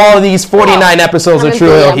from all of these 49 episodes of Tru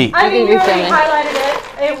Heel Heat? I mean, you already highlighted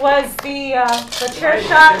it. It was the chair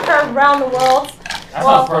shot heard around the world. That's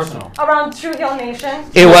not personal. Around Tru Heel Nation.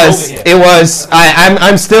 It was.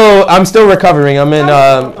 I'm still recovering. I'm in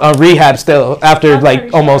a rehab still after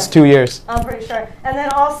like almost 2 years. I'm pretty sure. And then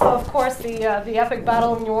also, of course, the epic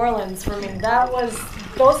battle in New Orleans for me.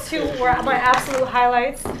 Those two were my absolute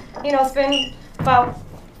highlights. You know, it's been about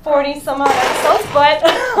 40 some odd episodes, but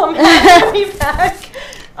I'm happy to be back.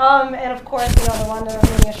 And of course, you know, the Wanda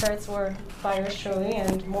Mania shirts were by yours truly,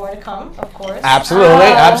 and more to come, of course.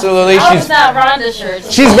 Absolutely. She's not Rhonda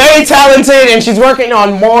shirts. She's very talented, and she's working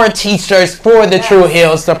on more T-shirts for the Tru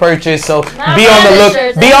Heels to purchase. So be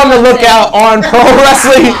on the lookout on Pro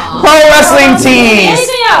Wrestling Tees.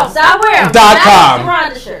 Anything else? I wear them. .com.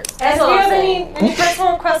 Rhonda shirts. And if you have any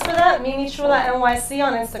personal requests for that, Mimi Shula NYC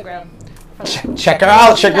on Instagram. Check her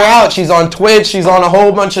out. She's on Twitch. She's on a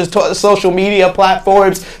whole bunch of social media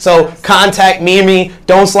platforms. So contact Mimi.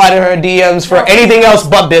 Don't slide in her DMs for anything else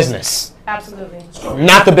but business. Absolutely.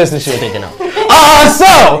 Not the business you're thinking of.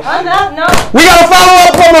 So we gotta follow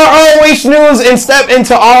up on our ROH news and step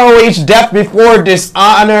into ROH Death Before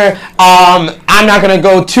Dishonor. I'm not gonna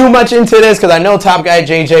go too much into this because I know Top Guy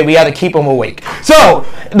JJ. We gotta keep him awake. So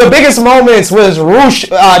the biggest moments was Roosh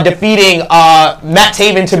defeating Matt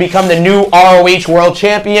Taven to become the new ROH World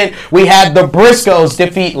Champion. We had the Briscoes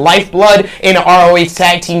defeat Lifeblood in an ROH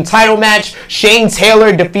Tag Team title match. Shane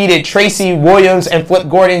Taylor defeated Tracy Williams and Flip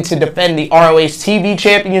Gordon to defend the ROH TV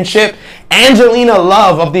Championship. Angelina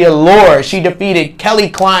Love of the Allure, she defeated Kelly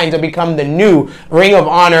Klein to become the new Ring of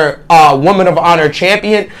Honor Woman of Honor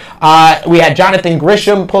champion. We had Jonathan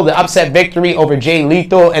Grisham pull the upset victory over Jay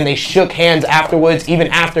Lethal, and they shook hands afterwards. Even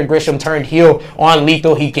after Grisham turned heel on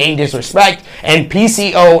Lethal, he gained his respect. And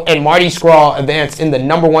PCO and Marty Scurll advanced in the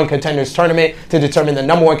 #1 contenders tournament to determine the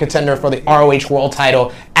 #1 contender for the ROH World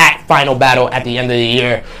title at Final Battle at the end of the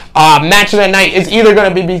year. Match of the night is either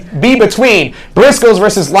going to be between Briscoes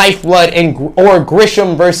versus Lifeblood or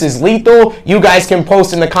Grisham versus Lethal. You guys can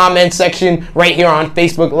post in the comments section right here on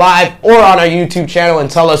Facebook Live or on our YouTube channel and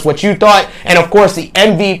tell us what you thought. And of course, the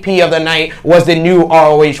MVP of the night was the new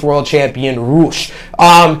ROH World Champion, Roosh.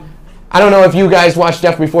 I don't know if you guys watched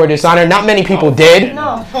Death Before Dishonor. Not many people did.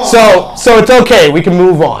 No. So it's okay. We can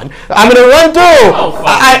move on. I'm going to run through.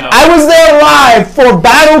 I was there live for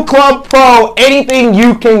Battle Club Pro, Anything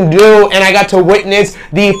You Can Do, and I got to witness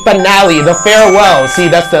the finale, the farewell. See,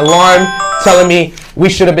 that's the alarm telling me we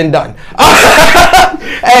should have been done.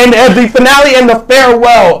 And the finale and the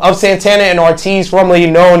farewell of Santana and Ortiz, formerly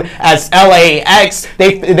known as LAX,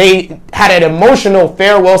 they had an emotional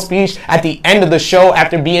farewell speech at the end of the show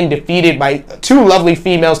after being defeated by two lovely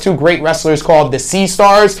females, two great wrestlers called the Sea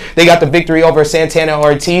Stars. They got the victory over Santana and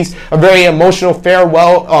Ortiz. A very emotional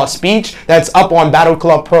farewell speech that's up on Battle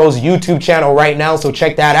Club Pro's YouTube channel right now, so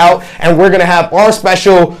check that out. And we're going to have our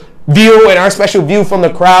special view and our special view from the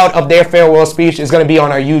crowd of their farewell speech is going to be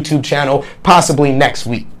on our YouTube channel possibly next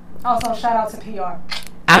week. Also, shout out to PR.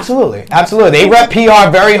 Absolutely. They rep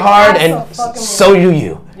PR very hard, and so do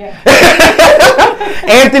you. Yeah.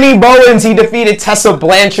 Anthony Bowens, he defeated Tessa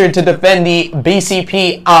Blanchard to defend the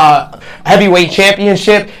BCP Heavyweight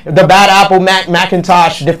Championship. The Bad Apple Matt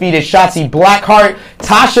McIntosh defeated Shotzi Blackheart.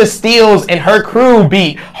 Tasha Steelz and her crew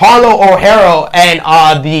beat Harlow O'Hara and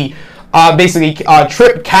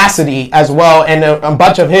Trip Cassidy as well, and a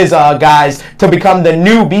bunch of his guys to become the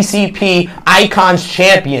new BCP Icons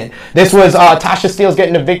champion. This was Tasha Steelz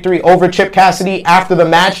getting the victory over Chip Cassidy. After the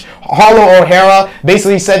match, Harlow O'Hara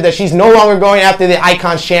basically said that she's no longer going after the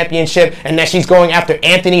Icons championship and that she's going after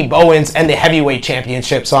Anthony Bowens and the heavyweight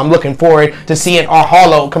championship. So I'm looking forward to seeing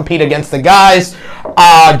Harlow compete against the guys.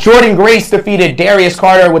 Jordan Grace defeated Darius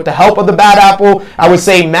Carter with the help of the Bad Apple. I would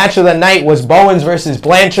say match of the night was Bowens versus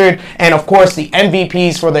Blanchard. And of course, the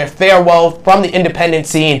MVPs for their farewell from the independent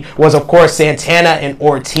scene was, of course, Santana and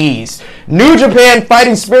Ortiz. New Japan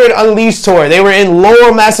Fighting Spirit Unleashed Tour. They were in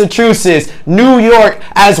Lowell, Massachusetts, New York,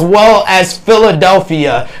 as well as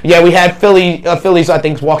Philadelphia. Yeah, we had Phillies, I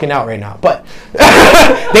think, walking out right now, but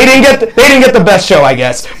they didn't get the best show, I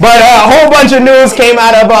guess. But a whole bunch of news came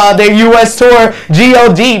out of their U.S. tour.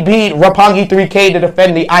 GOD beat Roppongi 3K to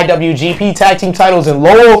defend the IWGP Tag Team titles in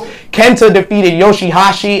Lowell. Kenta defeated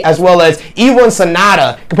Yoshihashi, as well as Ivan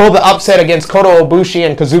Sanada pulled the upset against Kota Ibushi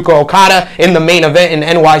and Kazuka Okada in the main event in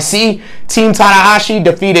NYC. Team Tanahashi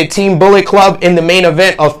defeated Team Bullet Club in the main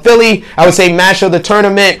event of Philly. I would say match of the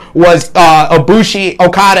tournament was Ibushi,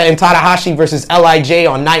 Okada, and Tanahashi versus LIJ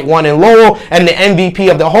on night 1 in Lowell. And the MVP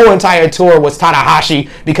of the whole entire tour was Tanahashi,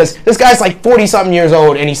 because this guy's like 40-something years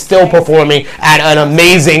old and he's still performing at an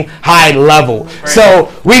amazing high level.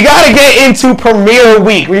 So we got to get into Premiere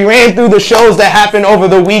Week. We ran through the shows that happened over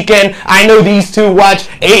the weekend. I know these two watch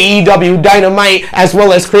AEW Dynamite, as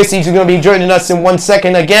well as Chrissy's going to be joining us in 1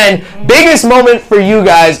 second again. Biggest moment for you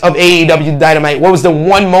guys of AEW Dynamite. What was the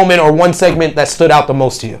one moment or one segment that stood out the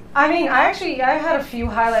most to you? I mean, I had a few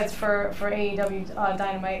highlights for AEW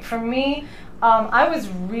Dynamite. For me, I was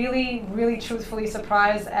really, really truthfully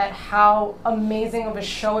surprised at how amazing of a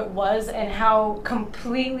show it was and how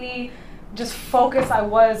completely just focused I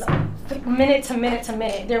was minute to minute to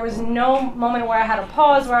minute. There was no moment where I had a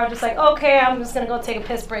pause where I was just like, okay, I'm just going to go take a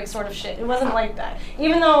piss break sort of shit. It wasn't like that.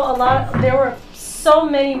 Even though there were so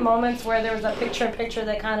many moments where there was a picture-in-picture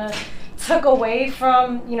that kind of took away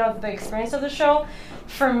from, the experience of the show.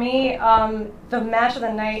 For me, the match of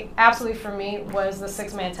the night, absolutely for me, was the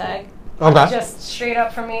 6-man tag. Okay. Just straight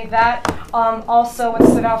up for me. That also what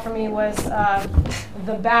stood out for me was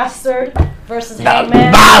the Bastard versus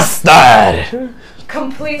Hangman. Bastard!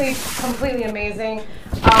 Completely amazing.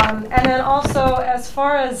 And then also, as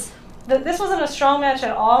far as this wasn't a strong match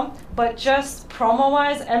at all, but just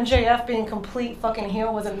promo-wise, MJF being complete fucking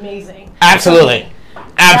heel was amazing. Absolutely.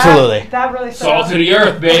 Absolutely. That really salt to the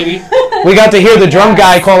earth, baby. We got to hear the drum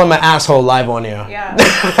guy call him an asshole live on air. Yeah.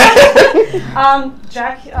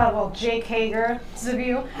 Jake Hager's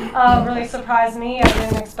debut really surprised me. I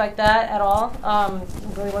didn't expect that at all.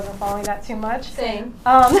 Really wasn't following that too much. Same.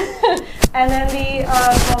 And then the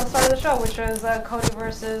start of the show, which was Cody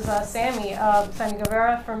versus Sammy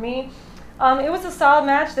Guevara. For me, it was a solid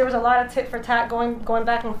match. There was a lot of tit for tat going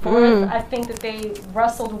back and forth. I think that they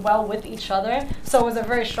wrestled well with each other. So it was a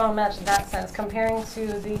very strong match in that sense. Comparing to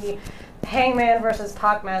the Hangman versus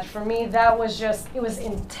Pac match, for me, that was it was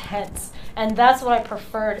intense. And that's what I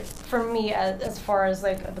preferred for me as far as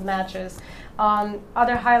like the matches.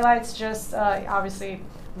 Other highlights, just obviously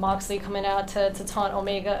Moxley coming out to taunt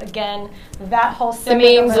Omega again. That whole the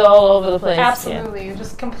memes all over the place. Absolutely,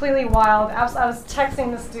 just completely wild. I was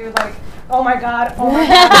texting this dude like, oh my god.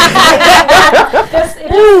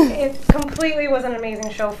 It completely was an amazing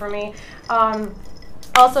show for me.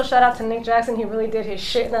 Also, shout out to Nick Jackson. He really did his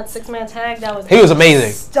shit in that 6-man tag. He was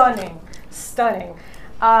amazing. Stunning.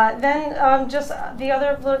 Then just the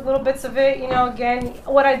other little bits of it, again,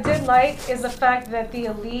 what I did like is the fact that the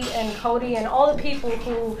Elite and Cody and all the people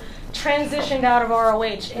who transitioned out of ROH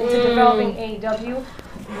into developing AEW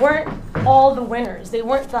weren't all the winners. They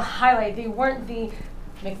weren't the highlight. They weren't the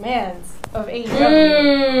McMahons of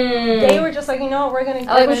AEW. They were just like, we're going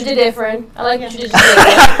to... I like what you did different. I like what you did different.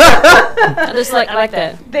 I like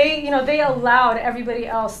that. They allowed everybody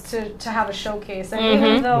else to have a showcase. And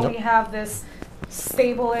even though we have this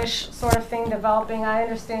stable-ish sort of thing developing. I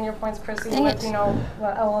understand your points, Chrissy, with,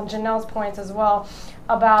 Janelle's points as well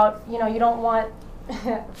about, you don't want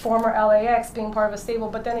former LAX being part of a stable,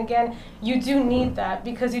 but then again, you do need that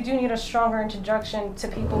because you do need a stronger introduction to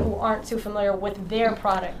people who aren't too familiar with their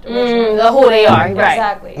product. Who they are,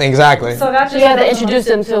 Exactly. So that's just you have to introduce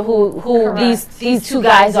them to who these two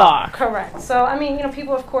guys are. Correct. So I mean,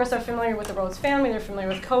 people of course are familiar with the Rhodes family. They're familiar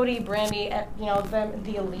with Cody, Brandy, them,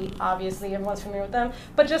 the Elite. Obviously, everyone's familiar with them.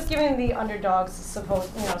 But just giving the underdogs, so-called,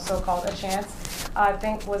 a chance, I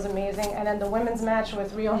think was amazing. And then the women's match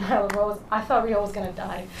with Rio and Nyla Rose, I thought Rio was gonna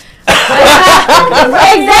die.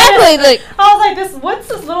 Exactly. I was like, what's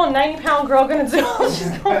this little 90-pound girl gonna do? She's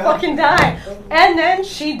gonna fucking die. And then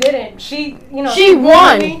she didn't. She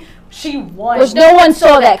won. She won. Which no one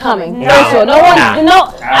saw that coming. I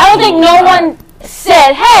don't think no one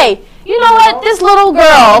said, hey, you know what? This little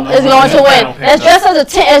girl is going to win. That's dressed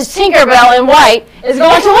as Tinkerbell in white is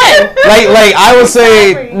going to win. Like I would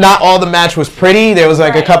say, not all the match was pretty. There was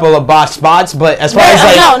a couple of botched spots, but as far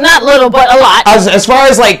as not little, but a lot. As far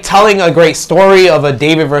as telling a great story of a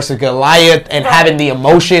David versus Goliath and having the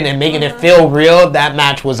emotion and making it feel real, that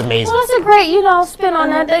match was amazing. Well, that's a great spin on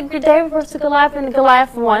that. David versus Goliath and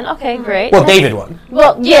Goliath won. Okay, great. Well, David won.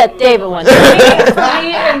 Well, yeah, David won. For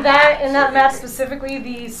me, in that match specifically,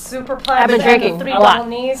 the superplex and the 3 double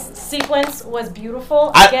knees sequence was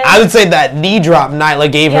beautiful. I would say that knee drop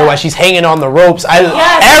Nyla gave her while she's hanging on the ropes.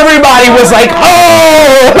 Everybody was like,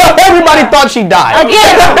 oh! Everybody thought she died.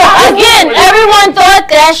 Again, everyone thought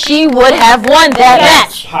that she would have won that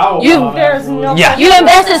match. There's no You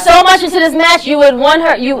invested so much into this match, you would want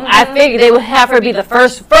her. I figured they would have her be the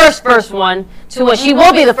first one to win. She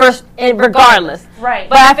will be the first, regardless. Right.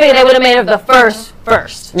 But I figured they would have made her the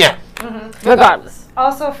first. Yeah. Regardless.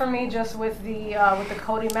 Also, for me, just with the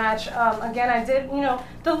Cody match, again, I did,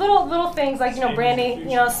 the little things like, Brandy,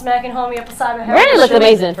 smacking homie up the side of the head. Brandy looked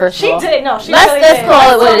amazing, first of all. She did, no, she let's, really let's did.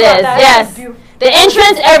 call it what it is, yes. The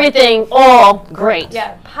entrance, everything, all great.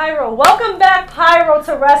 Yeah, Pyro. Welcome back, Pyro,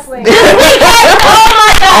 to wrestling. Oh my God.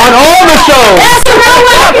 On all the shows. That's the real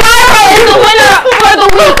winner. Pyro is the winner for the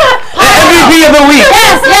week. MVP of the week.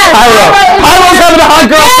 Yes. Pyro. Pyro's having a hot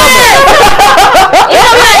girl summer.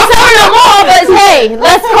 It's over no more, but hey,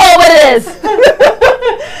 let's call it what it is.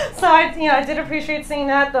 So I did appreciate seeing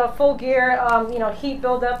that, the full gear, heat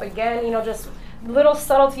build up again, just little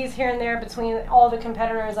subtleties here and there between all the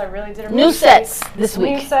competitors. I really did appreciate. New sets this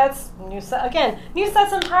week. New sets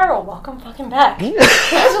and Pyro. Welcome fucking back. That's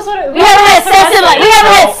just what it, we haven't had sets in we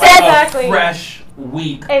haven't had sets. Exactly. Fresh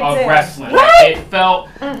week of wrestling. Right? It felt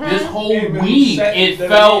this whole week. It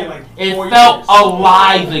felt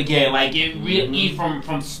alive again. Like it really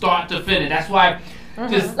from start to finish. That's why.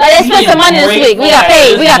 Just like they spent some money this week. We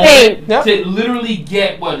got paid. To literally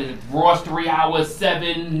get Raw's 3 hours,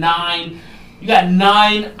 7, 9. You got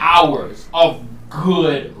 9 hours of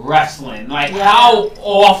good wrestling. Like, how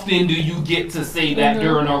often do you get to say that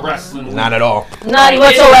during a wrestling week? Not at all. Not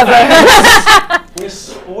whatsoever. We're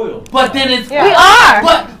spoiled. But then it's we are.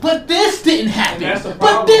 But this didn't happen. That's the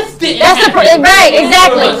but this didn't That's happen. Right,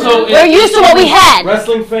 exactly. So we're used to what we had.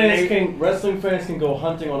 Wrestling fans can go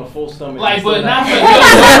hunting on a full stomach. Like, but not for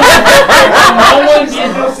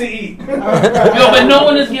no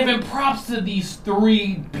one is giving props to these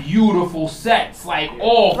 3 beautiful sets. Like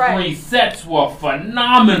all 3 sets were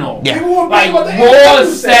phenomenal. Yeah. Like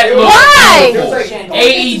Raw's set looks beautiful.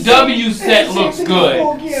 AEW set looks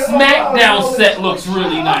good. SmackDown set looks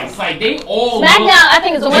really nice. Like they all. SmackDown, I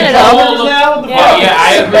think is the winner though. Yeah,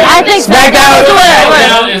 I agree. I think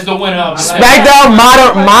SmackDown is the winner. SmackDown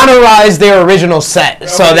modernized their original set,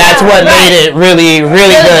 so that's what made it really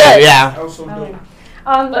good. Yeah.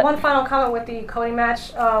 One final comment with the Cody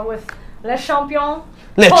match with Les Champions.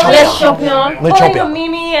 Pulling a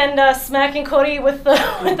Mimi and smacking Cody with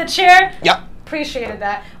the chair. Yep. Appreciated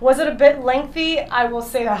that. Was it a bit lengthy? I will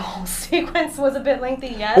say that whole sequence was a bit lengthy,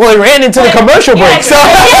 yes. Well, it ran into the commercial break, so.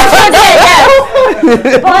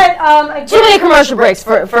 But too many commercial breaks,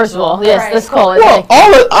 first of all. Yes, let's call it. Well,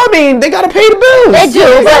 they gotta pay the bills. They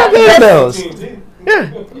do, but pay the bills.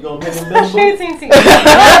 Yeah. You gonna pay the bills?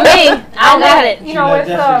 Not me. I got it.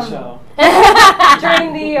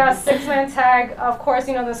 During the 6-man tag, of course,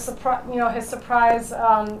 the surprise.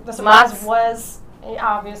 The surprise was.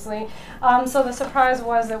 Obviously. So the surprise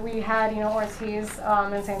was that we had, Ortiz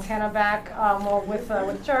and Santana back with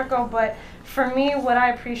Jericho. But for me, what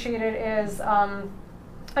I appreciated is,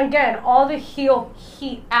 again, all the heel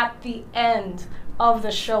heat at the end of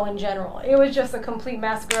the show in general. It was just a complete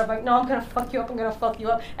massacre of like, no, I'm going to fuck you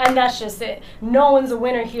up. And that's just it. No one's a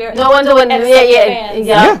winner here. No one's a winner.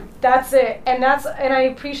 Yeah. That's it. And I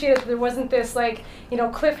appreciate that there wasn't this like,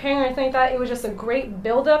 cliffhanger or anything like that. It was just a great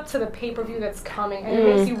build up to the pay-per-view that's coming, and it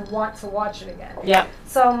makes you want to watch it again. Yeah.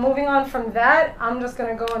 So moving on from that, I'm just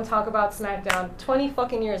gonna go and talk about SmackDown. 20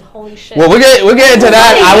 fucking years, holy shit. Well, we'll get into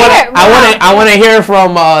that. I want to hear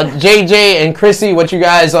from JJ and Chrissy what you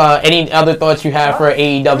guys any other thoughts you have for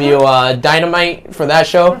AEW Dynamite for that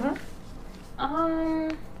show.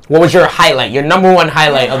 What was your highlight? Your number one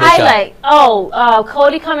highlight of the show? Oh,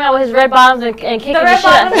 Cody coming out with his red bottoms and kicking the shit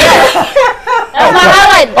out. That was my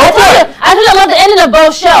highlight. I told you I love the ending of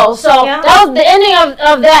both shows. So that was the ending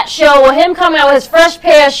of that show with him coming out with his fresh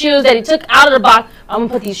pair of shoes that he took out of the box. I'm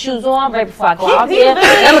gonna put these shoes on right before I go out here.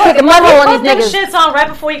 I'm gonna put the mud hole on these niggas. Shits on right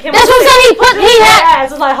before you came. That's what I'm saying.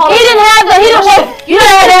 He didn't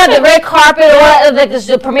have the red carpet or like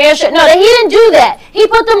the premiere shit. No, he didn't do that. He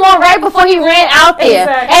put them on right before he ran out there,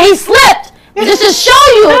 and he slipped. Just to show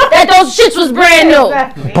you that those shits was brand new.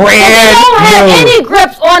 Exactly. Brand new. Don't have any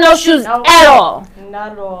grips on those shoes at all.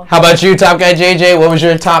 Not at all. How about you, Top Guy JJ? What was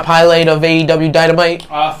your top highlight of AEW Dynamite?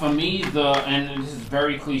 For me, and this is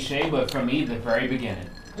very cliche, but for me, the very beginning.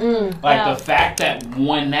 The fact that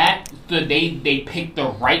when they picked the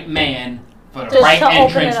right man for the right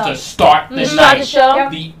entrance to start the night.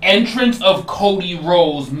 The entrance of Cody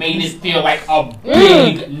Rhodes made it feel like a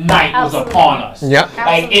big night was upon us. Yep.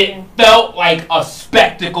 Like it felt like a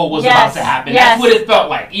spectacle was about to happen. That's what it felt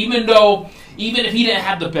like. Even if he didn't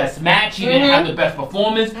have the best match, he didn't have the best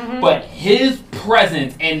performance, but his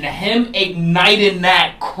presence and him igniting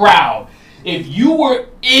that crowd. If you were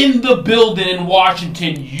in the building in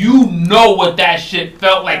Washington, you know what that shit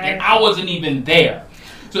felt like, and I wasn't even there.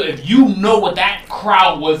 So if you know what that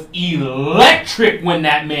crowd was electric when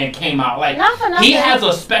that man came out. Like, he has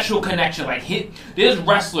a special connection. Like, there's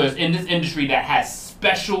wrestlers in this industry that has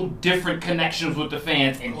special, different connections with the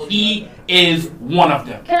fans, and he is one of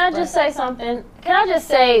them. Can I just say something? Can I just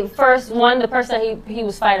say, first, one, the person he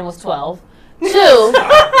was fighting was 12. 2, the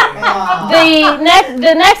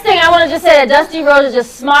next thing I want to just say that Dusty Rhodes is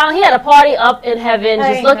just smiling. He had a party up in heaven,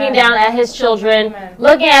 just looking down at his children,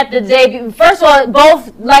 looking at the debut. First of all,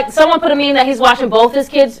 both, like, someone put a meme that he's watching both his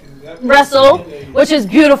kids wrestle, which is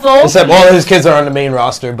beautiful. Except all of his kids are on the main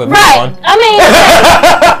roster, but right. I mean,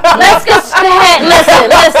 let's get ahead. Listen.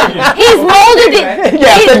 He's molded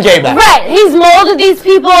it. Right. He's molded these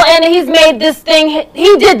people, and he's made this thing.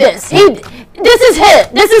 He did this. This is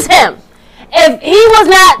him. This is him. If he was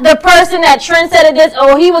not the person that trendsetted this,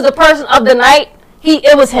 or he was a person of the night,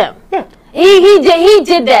 it was him. Yeah. He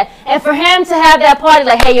did that. And for him to have that party,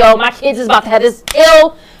 like, hey, yo, my kids is about to have this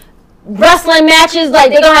ill wrestling matches,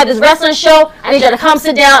 like, they're going to have this wrestling show. I need y'all to come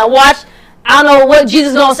sit down and watch. I don't know what Jesus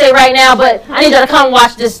is going to say right now, but I need y'all to come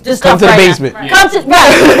watch this stuff right now. Come to the basement. Right. Come come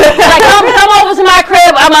over to my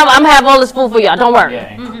crib. I'm having all this food for y'all. Don't worry.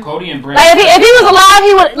 Yeah, Cody and Brandon. Like, if he was alive,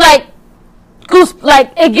 he would, like,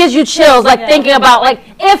 it gives you chills, like, thinking about, like,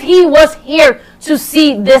 if he was here to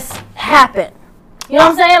see this happen. You know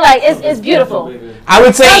what I'm saying? Like, it's beautiful. I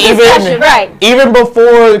would say even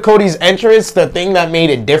before Cody's entrance, the thing that made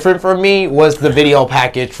it different for me was the video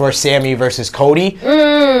package for Sammy versus Cody.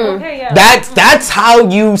 Okay, yeah. That's how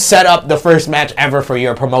you set up the first match ever for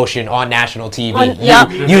your promotion on national TV.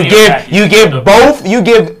 You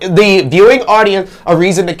give the viewing audience a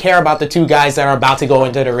reason to care about the two guys that are about to go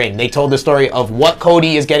into the ring. They told the story of what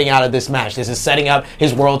Cody is getting out of this match. This is setting up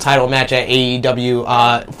his world title match at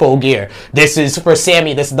AEW Full Gear. This is for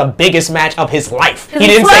Sammy. This is the biggest match of his life. He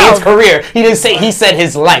didn't say his career. He said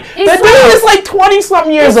his life. That dude is like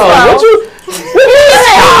 20-something years old. Would you? He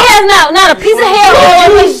has not a piece of hair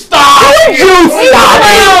on him. Stop!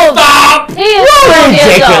 He is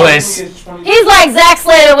ridiculous. He's like Zack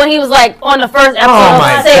Slater when he was like on the first episode. Oh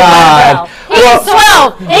my God! He's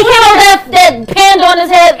 12. He came over that panda on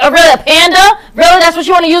his head. Really, a panda? Really? That's what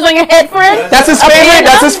you want to use on your head, friend? That's his favorite.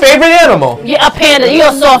 That's his favorite animal. Yeah, a panda. You're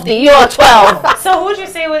a softie. You're a 12. So who would you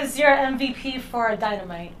say was your MVP for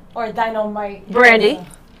Dynamite or Dynamite?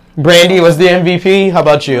 Brandy was the MVP. How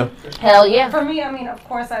about you? Hell yeah. For me, I mean, of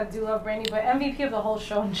course, I do love Brandy, but MVP of the whole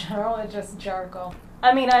show in general is just Jericho.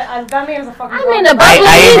 I mean, that man's a fucking. I mean, the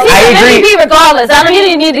I agree. Regardless, I don't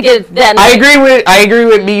even need to get that. I agree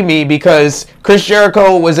with Mimi because Chris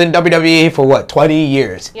Jericho was in WWE for what 20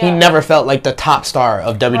 years. Yeah. He never felt like the top star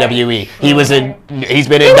of WWE. Right. He's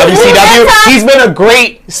been in WCW. He's been a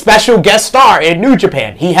great special guest star in New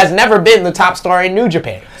Japan. He has never been the top star in New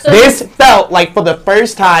Japan. So this felt like for the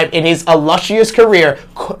first time in his illustrious career,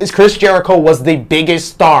 Chris Jericho was the biggest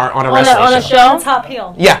star on a wrestling show. Top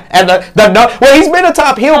heel. Yeah, and he's been a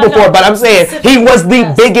top heel before, but I'm saying he was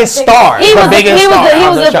the biggest star. He was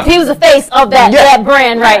the face of that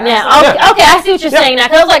brand right now. Okay, I see what you're saying now.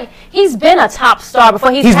 Because I was like, he's been a top star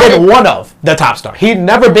before. He's been one of the top stars. He's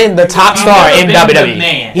never been the top star in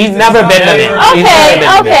WWE. He's never been the man.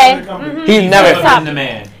 Okay. He's never been the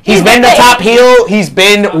man. He's been the top heel. He's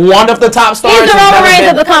been one of the top stars. He's the Roman Reigns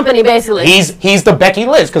of the company, basically. He's the Becky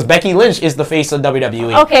Lynch, because Becky Lynch is the face of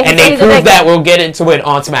WWE. Okay, and they proved that. We'll get into it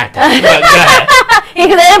on SmackDown. Go ahead.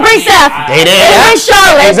 Because they didn't bring Seth. They didn't bring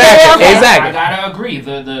Charlotte. Exactly. I gotta agree.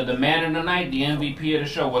 The man of the night, the MVP of the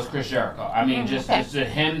show was Chris Jericho. I mean, just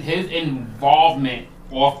him, his involvement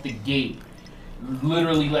off the gate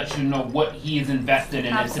literally lets you know what he is invested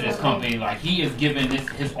in into this company. Like, he is giving this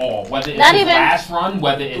his all. Whether it's his last run,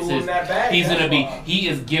 whether it's he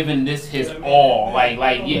is giving this his all.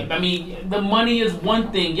 Yeah. I mean, the money is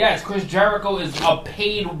one thing. Yes, Chris Jericho is a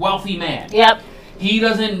paid, wealthy man. Yep. He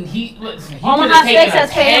doesn't. He could have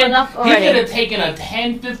taken a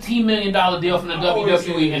 $10-15 million deal from the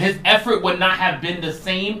WWE, and his effort would not have been the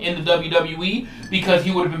same in the WWE because he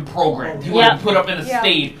would have been programmed. He would have been put up in a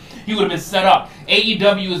stage. He would have been set up.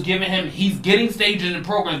 AEW is giving him. He's getting stages and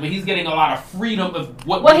programs, but he's getting a lot of freedom of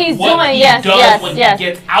what he's doing. He does when he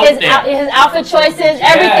gets out there. His outfit choices,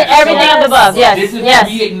 everything up above. Yes. This is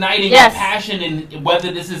reigniting a passion, and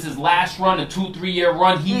whether this is his last run, a 2-3 year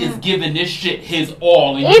run, he is giving this shit his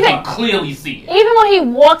all, and you can clearly see it. Even when he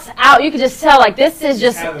walks out, you can just tell, like, this is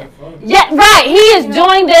just He is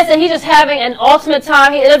doing this, and he's just having an ultimate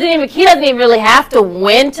time. He doesn't even really have to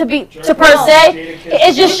win to per se.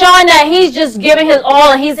 It's just showing that he's just giving his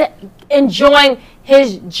all, and he's enjoying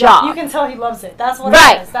his job. You can tell he loves it. That's what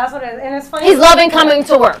right. it is. That's what it is. And it's funny. He's loving coming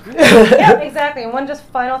to work. Yeah, exactly. And one just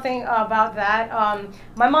final thing about that.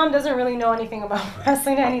 My mom doesn't really know anything about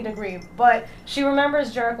wrestling to any degree, but she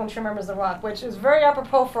remembers Jericho and she remembers The Rock, which is very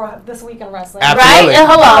apropos for this week in wrestling. Absolutely. Right?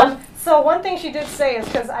 And hello. So one thing she did say is,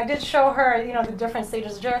 because I did show her, the different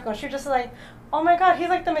stages of Jericho, she was just like, oh my God, he's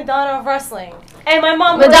like the Madonna of wrestling. And my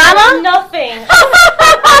mom Madonna? Nothing.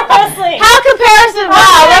 Wrestling. How comparison?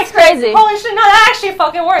 Wow, that's crazy. Holy shit, no, that actually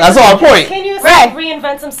fucking works. That's all point. Continuously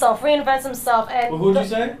reinvents himself. And who'd you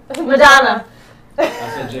say? Madonna. I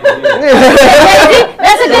said Jay-Z.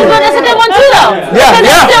 That's a good one too, though. Yeah.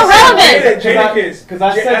 It's still relevant. Jadakiss. Because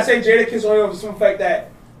I say Jadakiss only over some fact that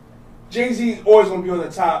Jay-Z always gonna be on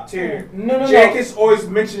the top tier. No. Jadakiss always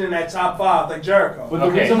mentioned in that top 5, like Jericho. But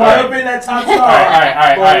the reason why in that top 5. All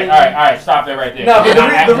right. Stop there right there. No, but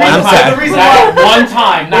the reason why one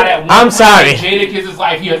time, not at one I'm sorry. in Jadakiss's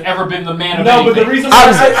life, he has ever been the man of anything. but the reason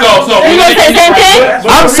why you gonna say the same thing?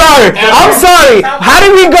 I'm sorry. How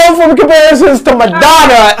did we go from comparisons to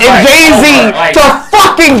Madonna and Jay-Z to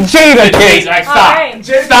fucking Jadakiss? Stop.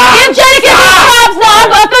 Give Jadakiss his props.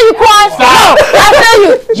 No, I feel you, Quan. Stop. No, I feel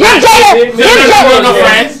you. Give Jada. Give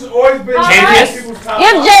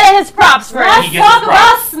Jada his props, friend. Let's talk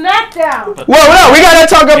about SmackDown. Well, we gotta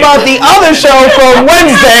talk about the other show from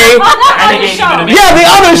Wednesday. Yeah, the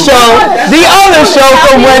other show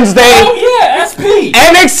from Wednesday. Oh yeah, SP.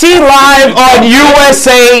 NXT Live on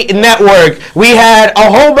USA Network. We had a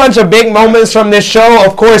whole bunch of big moments from this show.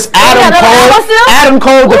 Of course, Adam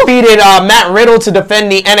Cole defeated Matt Riddle to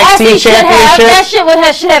defend the NXT Championship. That shit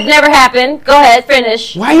should have never happened. Go ahead,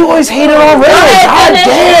 finish. Why you always hating on Riddle? God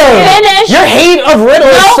damn. Finish. Your hate of Riddle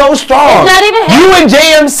is so strong. It's not even hate. You and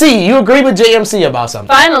JMC. You agree with JMC about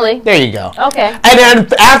something. Finally. There you go. Okay. And then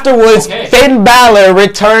afterwards, Finn Balor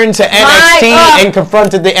returned to NXT and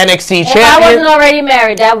confronted the NXT champion. If I wasn't already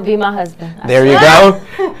married, that would be my husband. There you go.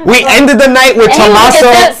 We ended the night with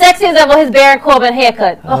Tommaso. He was sexy as ever, his Baron Corbin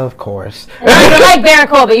haircut. Oh. Of course. I like Baron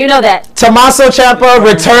Corbin, you know that. Tommaso Ciampa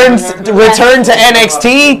returned to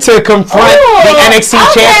NXT to confront the NXT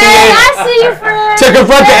champion. I see you, friend. To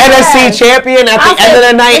confront the NXT champion at the end of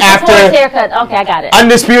the night after haircut. Okay, I got it.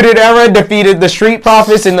 Undisputed Era defeated the Street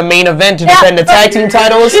Profits in the main event to defend the tag team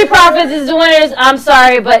titles. Street Profits is the winners. I'm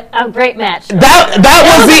sorry, but a great match. That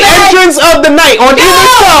was the entrance of the night. On either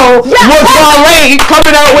show was Wale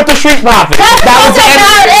coming out with the Street Profits.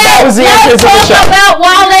 That was the entrance of the show. About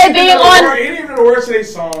Wale being on. It ain't even the words of their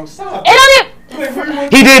song. Stop. It don't even.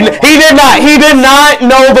 He did not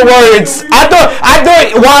know the words. I thought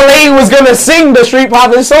Wale was gonna sing the Street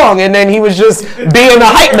Profits song, and then he was just being a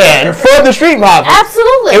hype man for the Street Profits.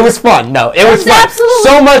 Absolutely. It was fun. No, it was fun. Absolutely.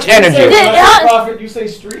 So much energy. Profit, you say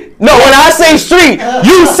street? No, when I say street,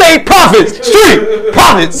 you say profits. Street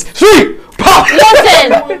Profits. Street Profits.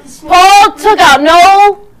 Listen, Paul took out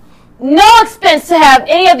no expense to have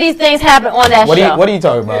any of these things happen on that show. What are you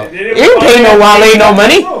talking about? You didn't pay no Wale no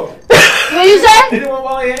money. What you say? They didn't want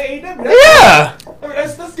Wale at AEW. Yeah.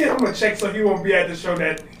 Let's give him a check so he won't be at the show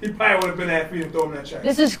that he probably would have been at if we didn't throw him that check.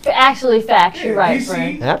 This is actually facts. You're right,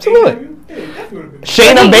 friend. Absolutely.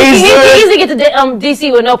 Shayna Baszler. He can easily get to DC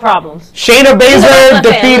with no problems. Shayna Baszler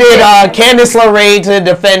defeated Candice LeRae to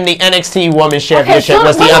defend the NXT Women's Championship.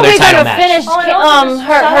 Was the other title match? Finish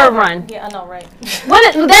her run. Yeah, I know, right?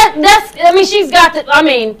 She's got to. I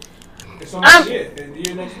mean, it's on next year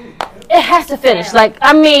next week. It has to finish.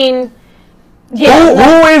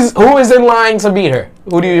 Yeah. Who is in line to beat her?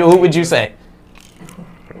 Who would you say?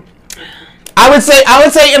 I would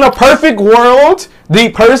say in a perfect world, the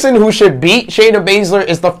person who should beat Shayna Baszler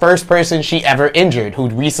is the first person she ever injured, who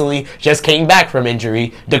recently just came back from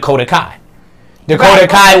injury, Dakota Kai. Dakota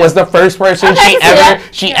Kai was the first person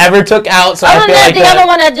she ever took out. So I feel like the other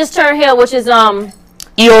one that just turned heel, which is Io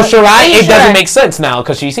Shirai. It doesn't make sense now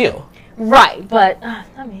because she's heel. Right, but I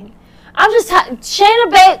mean, I'm just Shayna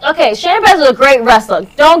Baszler is a great wrestler.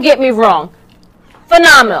 Don't get me wrong,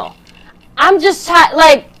 phenomenal. I'm just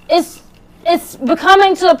it's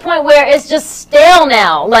becoming to a point where it's just stale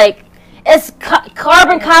now. Like it's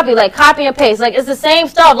carbon copy, like copy and paste. Like it's the same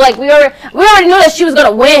stuff. Like we already knew that she was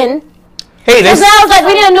gonna win. Hey, this. Now it's like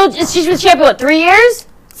we didn't know she was champion. 3 years?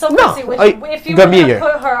 So, Chrissy, if you were to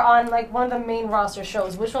put her on like one of the main roster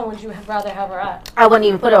shows, which one would you rather have her at? I wouldn't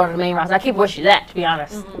even put her on the main roster. I keep where she's at, to be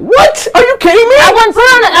honest. Mm-hmm. What? Are you kidding me? I wouldn't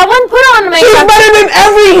put her on the main roster. She's better than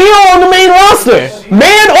every heel on the main roster,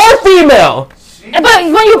 man or female. But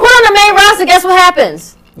when you put her on the main roster, guess what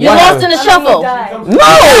happens? You're lost in the shuffle. No,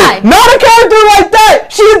 not a character like that.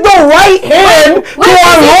 She's the right hand to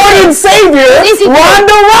our Lord and Savior,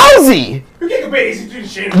 Ronda Rousey. You can't comparison between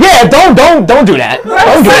Shayna. Yeah, don't do that. Don't do that.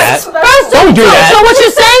 Don't do that. So what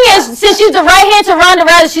you're saying is, since she's the right hand to Ronda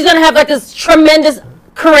Rousey, she's gonna have like this tremendous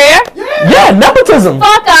career? Yeah, nepotism.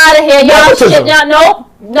 Fuck out of here, y'all. Shit, y'all. No.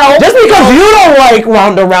 Just because you don't like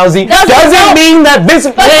Ronda Rousey doesn't mean that Vince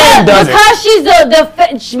McMahon doesn't.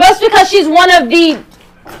 Just because she's one of the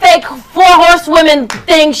fake 4 horsewomen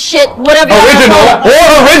thing shit, whatever.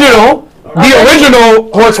 Original. The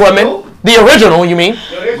original horsewomen. The original, you mean?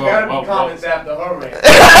 Yo, there's gotta be comments after her, man.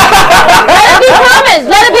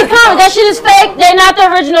 Let it be comments. That shit is fake. They're not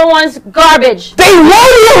the original ones. Garbage. They were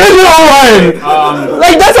the original one.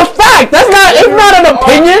 Like, that's a fact. It's not an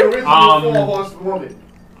opinion.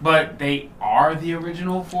 But they are the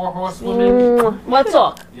original 4 horsewomen. Let's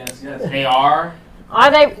talk. Yes, they are.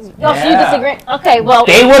 Are they? No, so you disagree? Okay, well.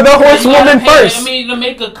 They were the horsewomen first. I mean, to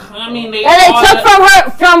make a comment, they took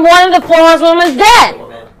from one of the 4 horsewomen's dad.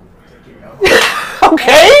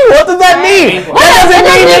 Okay, what does that mean? That doesn't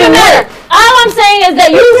even matter. All I'm saying is that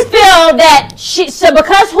you feel that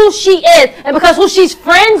because who she is and because who she's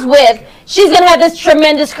friends with, she's gonna have this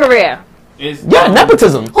tremendous career. Yeah,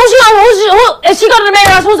 nepotism. If she go to the main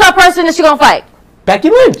house, who's that person that she gonna fight? Becky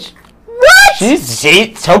Lynch. What?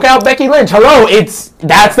 She took out Becky Lynch. Hello,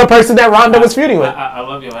 that's the person that Ronda was feuding with. I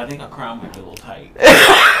love you. I think a crown might be a little tight.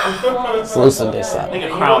 Let's loosen this up. I think a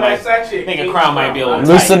crown might be a little tight.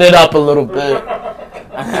 Loosen it up a little bit.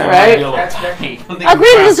 Right?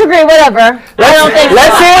 Agree to disagree, whatever.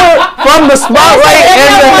 Let's hear from the spotlight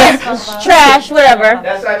and the trash, whatever.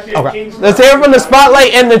 Okay. Let's hear from the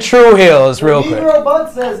spotlight and the Tru Heels real quick. Negro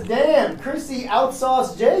Buck says, "Damn, Chrissy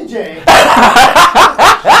outsauced JJ."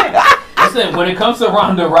 Listen, when it comes to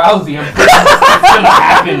Ronda Rousey, I'm pretty sure it's gonna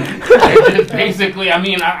happen. Basically, I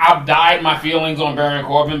mean, I've dyed my feelings on Baron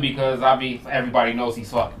Corbin because everybody knows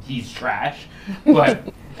he's trash. But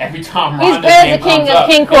every time Ronda's name comes up,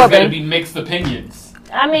 there's gonna be mixed opinions.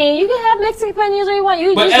 I mean, you can have mixed opinions all you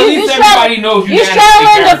want. But at least everybody knows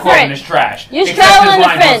Baron Corbin is trash. You straddling the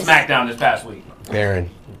fence. On SmackDown this past week. Baron.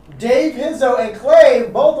 Dave Hizzo and Clay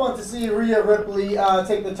both want to see Rhea Ripley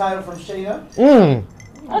take the title from Shayna.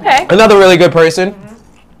 Okay. Another really good person.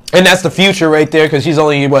 And that's the future right there because she's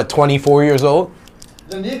only, 24 years old?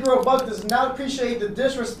 The Negro Buck does not appreciate the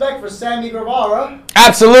disrespect for Sammy Guevara.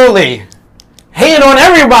 Absolutely. Hating on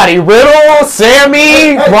everybody. Riddle,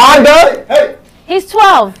 Sammy, Ronda. Hey. He's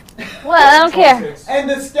 12. Well, I don't care. And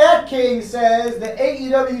the Stat King says the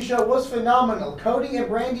AEW show was phenomenal. Cody and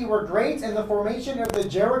Brandy were great, and the formation of the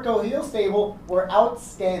Jericho heel stable were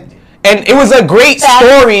outstanding. And it was a great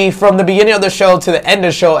story from the beginning of the show to the end of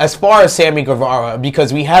the show as far as Sammy Guevara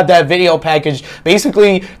because we had that video package.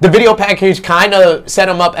 Basically, the video package kind of set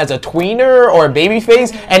him up as a tweener or a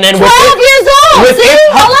babyface. And then 12 years old!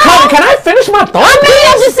 Can I finish my thought? I mean,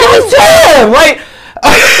 I'm just saying. Like,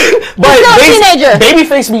 but teenager.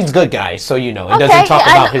 Babyface means good guy, so it doesn't talk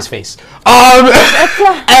about his face.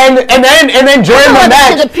 And then during the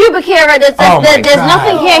match, the pubic hair, there's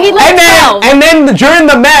nothing here. He looks and then during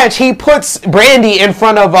the match, he puts Brandy in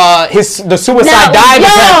front of the suicide dive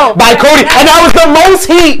attempt by Cody, and that was the most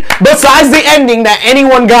heat besides the ending that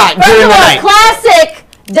anyone got during the night. Classic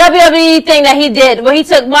WWE thing that he did, where he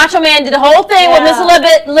took Macho Man, did the whole thing with Miss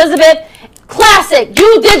Elizabeth. Classic.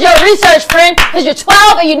 You did your research, friend, because you're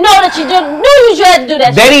 12 and you know that you knew you had to do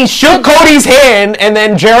that. Then he shook Cody's hand, and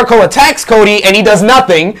then Jericho attacks Cody, and he does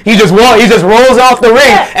nothing. He just rolls off the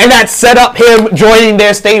ring, and that set up him joining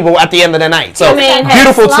their stable at the end of the night. So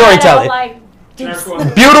beautiful storytelling.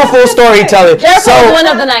 Beautiful storytelling. Jericho was one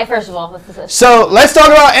of the night, first of all. So let's talk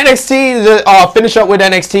about NXT. Finish up with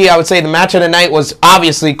NXT. I would say the match of the night was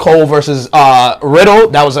obviously Cole versus Riddle.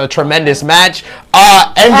 That was a tremendous match.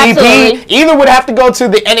 MVP either would have to go to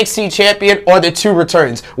the NXT champion or the 2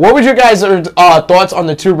 returns. What were your guys' thoughts on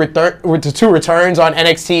the two returns on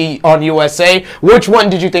NXT on USA? Which one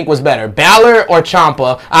did you think was better, Balor or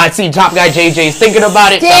Ciampa? I see Top Guy JJ's thinking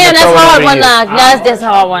about it. Damn, that's a hard one. That's a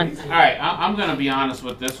hard one. All right, I'm gonna be honest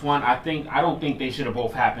with this one. I don't think they should have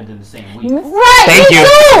both happened in the same week. Right.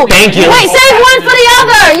 Thank you. Wait, save one for the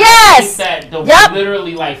other. Yes.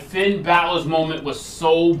 Literally, Finn Balor's moment was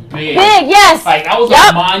so big. Yes. That was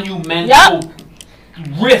a monumental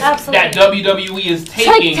risk that WWE is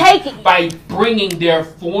taking by bringing their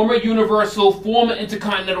former Universal, former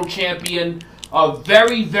Intercontinental Champion, a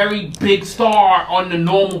very, very big star on the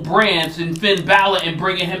normal brands in Finn Balor and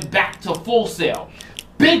bringing him back to Full Sail.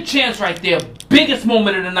 Big chance right there. Biggest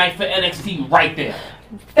moment of the night for NXT right there.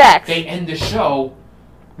 Facts. They end the show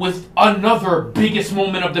with another biggest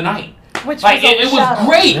moment of the night. Which it was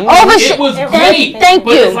great. It was great. Thank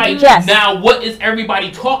you. It's now what is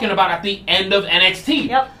everybody talking about at the end of NXT?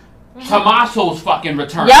 Yep. Tommaso's fucking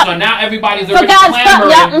return. Yep. So now everybody's already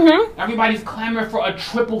clamoring. Everybody's clamoring for a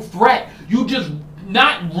triple threat. You just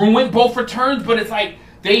not ruined both returns, but it's like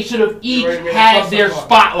they should have each had their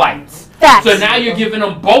spotlights. Facts. So now you're giving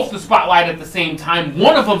them both the spotlight at the same time.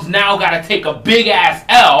 One of them's now got to take a big ass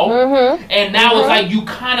L, and now it's like you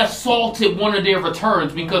kind of salted one of their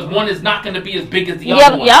returns because one is not going to be as big as the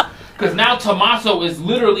other one. Yep. Because now Tommaso is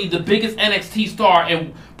literally the biggest NXT star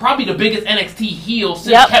and probably the biggest NXT heel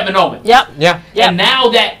since Kevin Owens. And now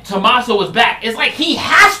that Tommaso is back, it's like he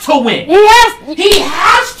has to win. He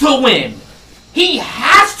has to win. He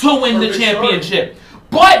has to win the championship.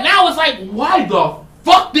 But now it's like, why the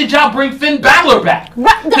fuck did y'all bring Finn Balor back?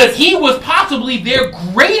 Because he was possibly their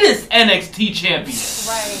greatest NXT champion. Right.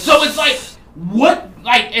 So it's like, what?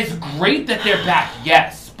 Like, it's great that they're back,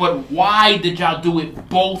 yes. But why did y'all do it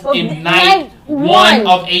both in night one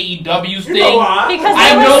of AEW's thing?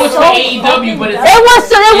 I know it's for AEW, but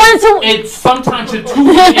it's sometimes you're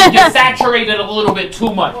you're saturated a little bit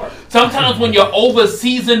too much. Sometimes when you're over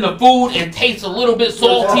season the food, it tastes a little bit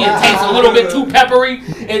salty, it tastes a little bit too peppery.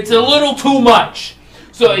 It's a little too much.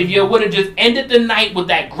 So if you would have just ended the night with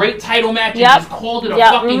that great title match and just called it a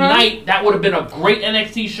fucking night, that would have been a great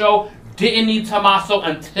NXT show. Didn't need Tommaso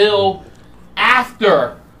until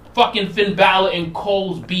after fucking Finn Balor and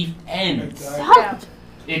Cole's beef ends.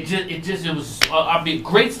 It was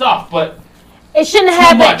great stuff, but it shouldn't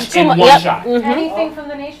have much in one shot. Anything from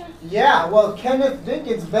the nation? Yeah, well, Kenneth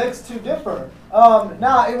Dickens begs to differ.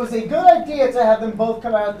 Now, it was a good idea to have them both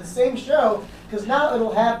come out at the same show, because now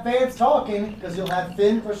it'll have fans talking, because you'll have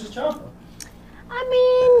Finn versus Ciampa.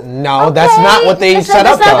 I mean, no, that's not what they set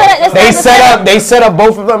up. They set up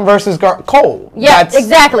both of them versus Cole. Yeah,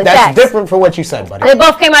 exactly. That's different from what you said, buddy. They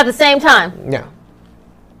both came out at the same time. Yeah.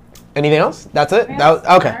 Anything else? That's it.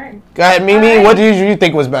 Okay. Right. Go ahead, Mimi. Right. What did you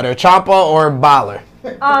think was better, Ciampa or Balor?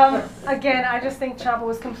 Again, I just think Ciampa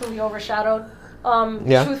was completely overshadowed.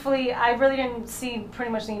 Truthfully, I really didn't see pretty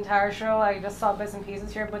much the entire show. I just saw bits and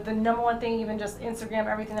pieces here. But the number one thing, even just Instagram,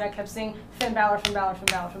 everything that I kept seeing, Finn Balor, Finn Balor, Finn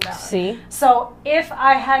Balor, Finn Balor. See? So if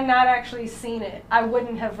I had not actually seen it, I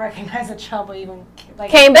wouldn't have recognized that Ciampa even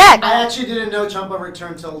came back. I actually didn't know Ciampa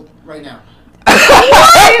returned till right now.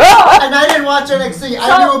 And I didn't watch NXT.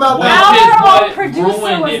 I knew about that. Which is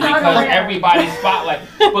what ruined it because everybody's spotlight.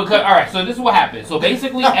 Because all right, so this is what happened. So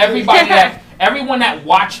basically, everyone that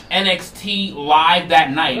watched NXT live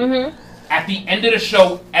that night, at the end of the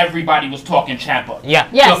show, everybody was talking Ciampa. Yeah.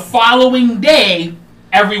 Yes. The following day,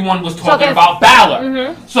 everyone was talking about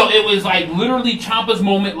Balor. So it was like literally Ciampa's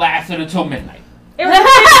moment lasted until midnight. It was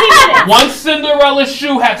 15 minutes. Once Cinderella's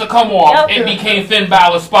shoe had to come off, it became Finn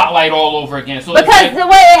Balor's spotlight all over again. So because the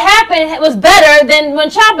way it happened was better than when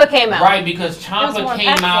Ciampa came out. Right, because Ciampa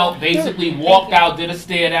came out, basically walked out, did a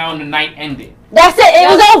stare down, the night ended. That's it. It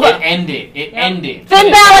was over. It ended.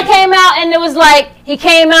 Finn Balor came out, and it was like he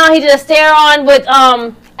came out. He did a stare on with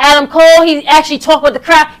Adam Cole. He actually talked with the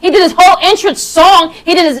crowd. He did his whole entrance song.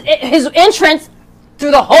 He did his entrance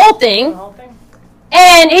through the whole thing,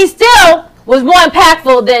 and he still was more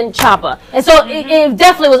impactful than Ciampa. And so it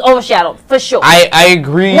definitely was overshadowed, for sure. I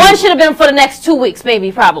agree. One should have been for the next 2 weeks,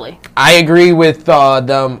 maybe, probably. I agree with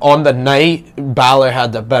them. On the night, Balor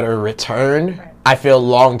had the better return. Right. I feel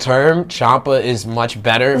long-term, Ciampa is much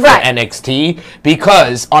better for NXT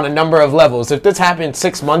because on a number of levels. If this happened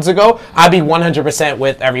 6 months ago, I'd be 100%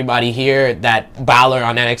 with everybody here that Balor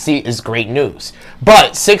on NXT is great news.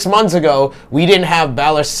 But 6 months ago, we didn't have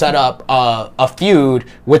Balor set up a feud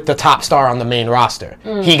with the top star on the main roster.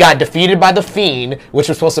 He got defeated by The Fiend, which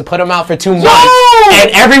was supposed to put him out for 2 months. And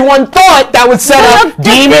everyone thought that would set up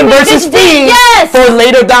Demon versus Fiend for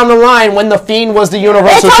later down the line when The Fiend was the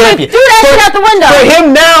Universal Champion. For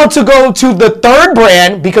him now to go to the third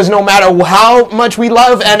brand, because no matter how much we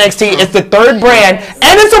love NXT, it's the third brand,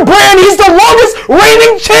 and it's a brand he's the longest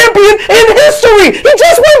reigning champion in history. He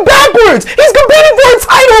just went backwards. He's competing for a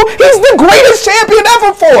title he's the greatest champion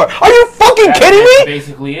ever for. Are you fucking kidding me? That's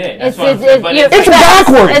basically it. It's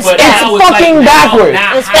backwards. It's fucking backwards.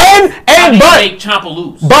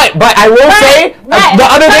 But I will say, the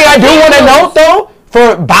other thing I do want to note, though,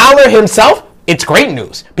 for Balor himself, it's great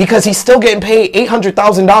news because he's still getting paid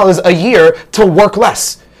 $800,000 a year to work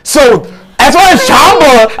less. So as far as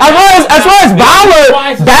Ciampa, as far as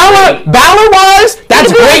Balor-wise,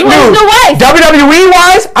 that's great news.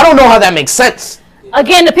 WWE-wise, I don't know how that makes sense.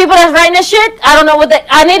 Again, the people that's writing this shit, I don't know what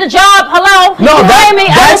I need a job. Hello? No,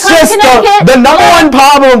 that's just the number one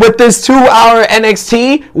problem with this 2-hour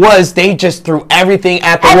NXT was they just threw everything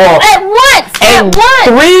at the wall. At once. And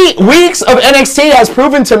 3 weeks of NXT has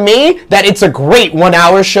proven to me that it's a great 1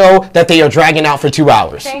 hour show that they are dragging out for 2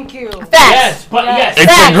 hours. Thank you. Facts.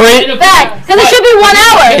 It's a great fact. Because it should be 1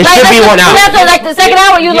 hour. It should be 1 hour. After like the second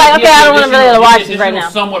hour, you're like, okay, I don't want to really watch this right now.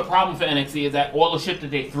 Somewhat problem for NXT is that all the shit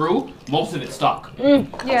that they threw, most of it stuck.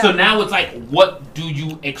 So now it's like, what do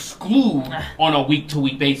you exclude on a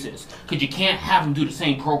week-to-week basis? Because you can't have them do the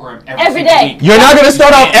same program every day. You're not going to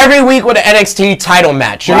start off every week with an NXT title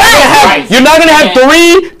match. You're not going to have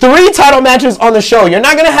three title matches on the show. You're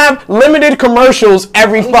not going to have limited commercials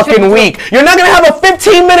every fucking week. You're not going to have a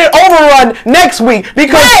 15-minute overrun next week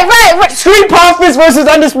because Street Profits versus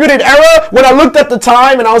Undisputed Era, when I looked at the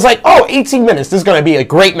time and I was like, oh, 18 minutes. This is going to be a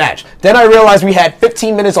great match. Then I realized we had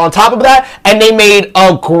 15 minutes on top of that, and they made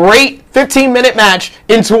a great 15-minute match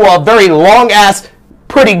into a very long-ass,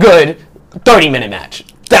 pretty good 30-minute match.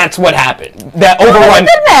 That's what happened. That overrun.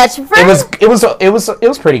 It was a good match. It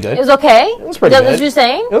was pretty good. It was okay. It was pretty good. That's what you're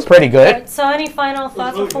saying? It was pretty good. Right, so any final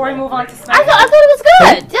thoughts before we move on to SmackDown? I thought it was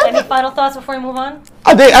good. Any final thoughts before we move on?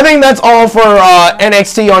 I think that's all for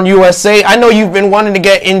NXT on USA. I know you've been wanting to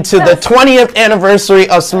get into the 20th anniversary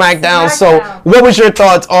of SmackDown. So what was your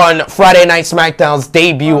thoughts on Friday Night SmackDown's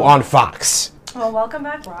debut on Fox? Well, welcome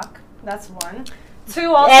back, Rock. That's one.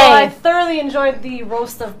 Two, also, I thoroughly enjoyed the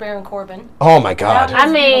roast of Baron Corbin. Oh my God. I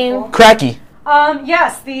mean, cracky.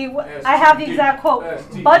 Yes, I have the exact quote.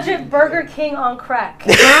 Budget Burger King on crack.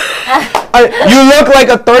 You look like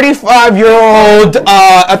a 35-year-old,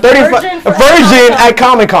 virgin at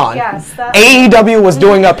Comic-Con. Yes. AEW was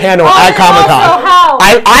doing a panel at Comic-Con.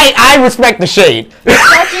 I respect the shade.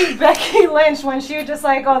 Becky Lynch, when she was just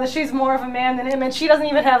like, oh, she's more of a man than him, and she doesn't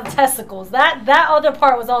even have testicles. That other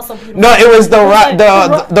part was also beautiful. No, it was the Rock.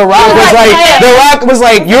 The Rock was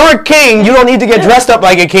like, you're a king. You don't need to get dressed up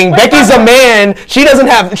like a king. Becky's a man. She's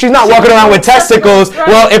not walking around with testicles. Right.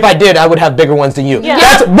 Well, if I did, I would have bigger ones than you. Yeah.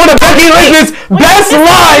 That's one of Becky Lynch's best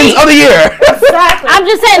lines of the year. Exactly. I'm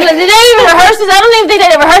just saying, did they even rehearse this? I don't even think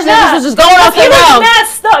they rehearsed this. This was just going off the rails. He was mad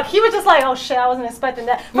stuck. He was just like, oh shit, I wasn't expecting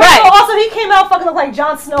that. Right. Also, he came out fucking look like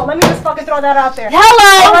Jon Snow. Let me just fucking throw that out there.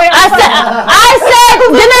 Hello. I said,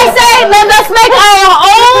 didn't I say, let's make our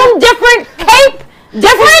own different cape?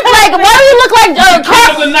 Different? Like, why do you look like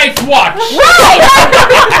the Night's Watch? Right.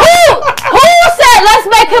 Who said let's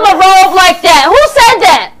make him a robe like that? Who said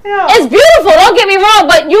that? Yeah. It's beautiful. Don't get me wrong,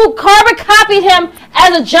 but you carbon copied him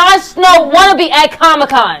as a Jon Snow wannabe at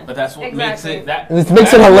Comic-Con. But that's what makes it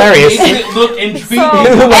hilarious. Makes it look intriguing.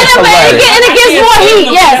 And it gives more heat.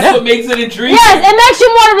 Yes. That's what makes it intriguing. Yes, it makes you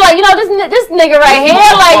want to be like, this nigga right here,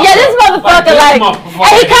 like, yeah, this motherfucker, like,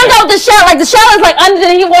 and he comes out with the shell, like the shell is like under,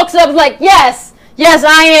 and he walks up, like, yes,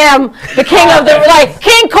 I am the king of the, like,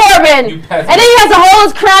 King Corbin. And then he has to hold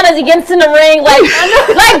his crown as he gets in the ring, like,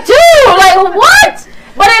 dude, like, what?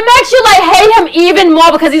 But it makes you, like, hate him even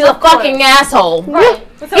more because he's a fucking asshole. Right.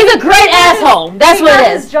 He's a great asshole. That's what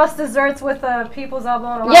it is. His just desserts with a people's elbow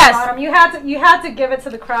and a rock bottom. You had to give it to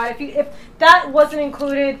the crowd. If that wasn't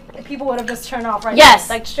included, people would have just turned off right now.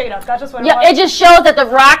 Like, straight up. That's just what it was. It just shows that The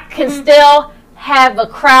Rock can still have the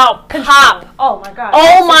crowd pop. Oh my God.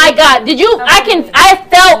 Oh my God. Did you? I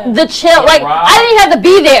felt the chill. Like, I didn't even have to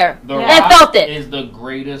be there. And felt it. Is the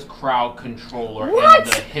greatest crowd controller in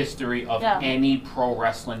the history of any pro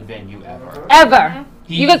wrestling venue ever. Ever.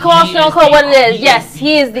 You can call Stone Cold what it is. Yes,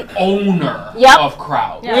 he is the owner of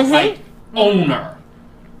crowd. Like, owner.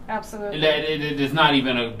 Absolutely. It is not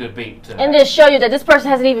even a debate today. And to show you that this person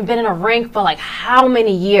hasn't even been in a ring for like how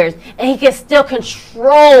many years, and he can still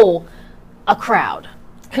control a crowd.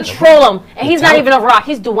 Control him. And he's not even a Rock.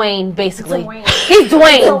 He's Dwayne, basically. He's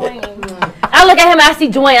Dwayne. I look at him, I see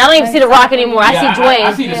Dwayne. I don't even see The Rock anymore. I see Dwayne.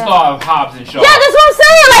 I see the star of Hobbs and Shaw. Yeah, that's what I'm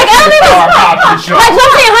saying. Like, I don't even. Like, so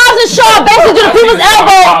I'm saying Hobbs and Shaw basically do the people's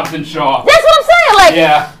elbow. Hobbs and Shaw. That's what I'm saying. Like,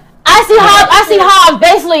 I see Hobbs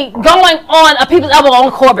basically going on a people's elbow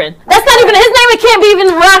on Corbin. That's not even his name. It can't be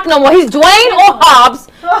even Rock no more. He's Dwayne or Hobbs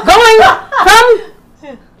going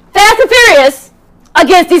from Fast and Furious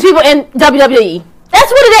against these people in WWE. That's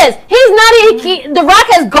what it is. He's not. The Rock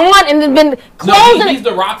has gone and been closed. No, he's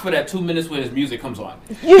The Rock for that 2 minutes where his music comes on.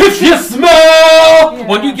 If you smell,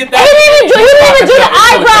 when you get that, he didn't even do the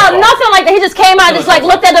eyebrow, nothing like that. He just came out, just like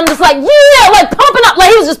looked at them, just like like pumping up,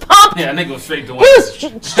 like he was just pumped. Yeah, nigga was straight Dwayne. He was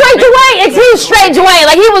straight Dwayne. He was straight Dwayne.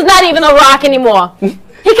 Like he was not even The Rock anymore. He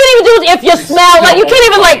can't even do it if you smell. Like you can't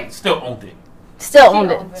even like. Still owned it. Still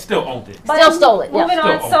owned it. Still owned it. Still stole it. Moving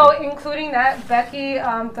Yeah. on, so including that, Becky,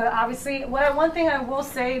 obviously, one thing I will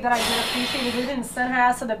say that I did appreciate is they didn't send her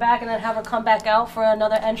ass to the back and then have her come back out for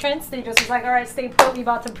another entrance. They just was like, all right, stay put. We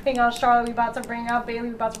about to bring out Charlotte. We about to bring out Bayley.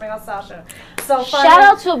 We about to bring out Sasha. So shout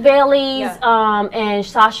out to Bayley's and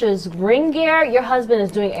Sasha's ring gear. Your husband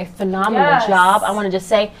is doing a phenomenal job. I want to just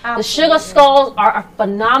say the Sugar Skulls are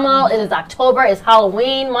phenomenal. It is October. It's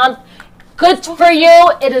Halloween month. Good for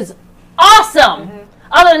you. It is awesome.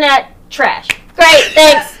 Other than that, trash. Great,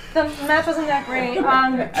 thanks. The match wasn't that great.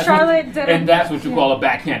 Charlotte did, and that's what you call a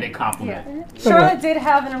backhanded compliment. Yeah. Charlotte did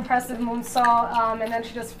have an impressive moonsault, and then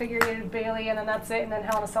she just figured it Bayley, and then that's it. And then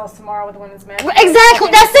Hell in a Cell's tomorrow with the women's match. Exactly,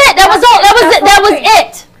 that's it. That was all. That was it. That was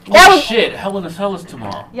it. That was shit. Hell in a Cell is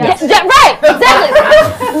tomorrow. Yes. Right,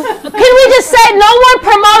 exactly. Can we just say no one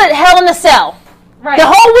promoted Hell in a Cell? Right. The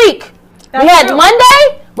whole week. We had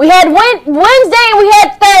Monday. We had Wednesday. We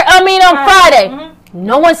had Friday.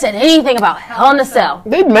 No one said anything about Hell in a Cell.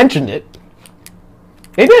 They mentioned it.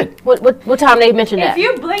 They did. What time they mentioned that? If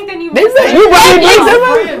you blinked and you missed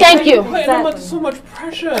it. Thank you. Putting them under so much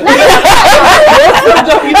pressure. Exactly.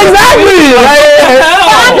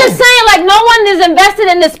 I'm just saying, like, no one is invested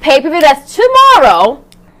in this pay-per-view. That's tomorrow.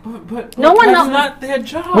 But no one that's knows. not their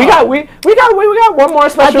job. We got one more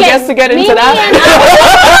special guest to get into that.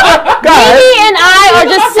 Mimi and I are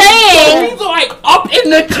just saying. He's like up in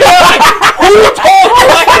the chair. Like, who told you?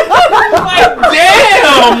 Like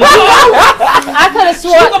damn. I could have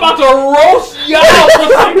sworn. She's about to roast y'all for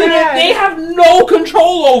something that they have no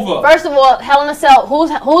control over. First of all, Hell in a Cell. Who's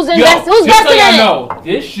invested? Who's just invested so in it? know,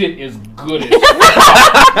 this shit is good as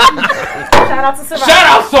Shout out to Survivor. Shout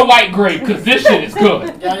out to White Grape, because this shit is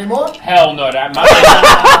good. Got any more? Hell no, that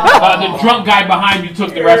the drunk guy behind you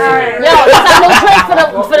took the rest of it. Yo, let's have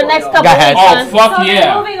no drink for the next couple weeks. Oh, fuck so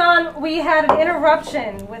yeah. Moving on, we had an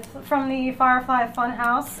interruption from the Firefly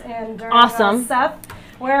Funhouse and during Seth,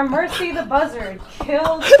 where Mercy the Buzzard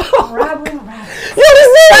killed Rabbit Rabbit. Yo, this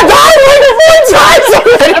nigga died like 4 times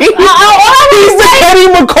already. He's the Eddie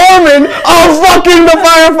McCorman of fucking the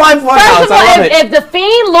Firefly Funhouse. First of all, if the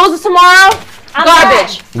Fiend loses tomorrow,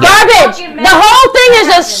 garbage. Garbage. The whole thing is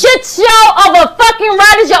a shit show of a fucking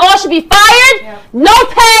writers. You all should be fired. No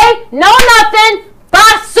pay, no nothing.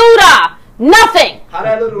 Basura. Nothing. How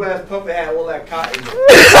that little ass puppet had all that cotton? Talk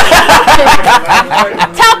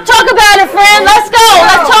about it, friend. Let's go.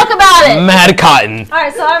 Let's talk about it. Mad cotton. All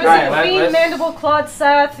right, so obviously the Fiend, Mandible Clawed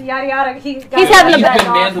Seth, yada yada. He's having the best.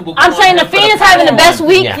 I'm saying the Fiend is having the best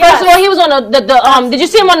week. First of all, he was on the Did you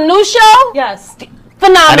see him on the news show? Yes.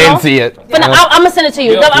 Phenomenal. I didn't see it. I'm gonna send it to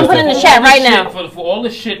you. I'm putting it in the chat right now. For all the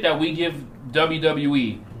shit that we give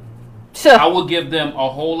WWE, sure. I will give them a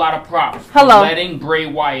whole lot of props for letting Bray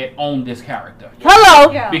Wyatt own this character. Hello.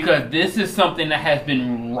 Because this is something that has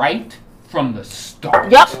been right from the start.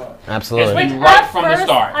 Yep. Absolutely. It's been right from the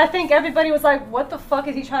start. I think everybody was like, what the fuck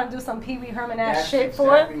is he trying to do some Pee Wee Herman ass shit for?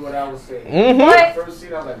 That's exactly what I was saying. First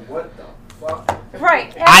scene, I was like, what the fuck?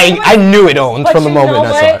 Right. I knew it owned from the moment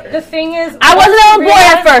I saw it. The thing is, I wasn't on board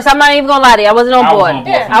at first. I'm not even gonna lie to you. I wasn't on board.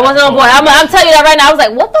 I wasn't on board. I'm telling you that right now. I was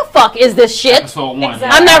like, what the fuck is this shit? Episode 1. Exactly.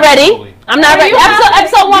 I'm not ready. I'm not ready.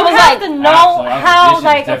 Episode 1 was like, you have to know how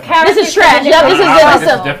like a character. This is trash. Yeah, this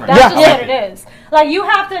is different. That's just what it is. Like you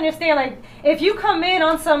have to understand. Like if you come in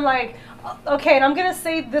on some like, okay, and I'm gonna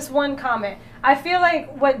say this one comment. I feel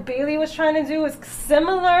like what Bayley was trying to do is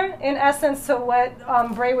similar in essence to what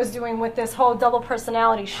Bray was doing with this whole double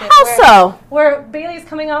personality shit. How so? Where Bayley's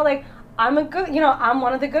coming out like, I'm a good, I'm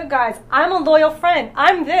one of the good guys. I'm a loyal friend.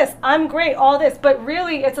 I'm this. I'm great. All this. But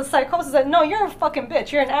really, it's a psychosis that, no, you're a fucking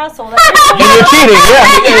bitch. You're an asshole. Like, you're cheating.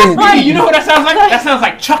 Yeah. You know what that sounds like? That sounds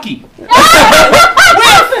like Chucky. We're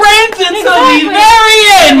friends until the very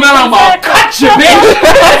end, man. I'm gonna cut you, bitch.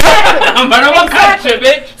 I'm gonna cut you,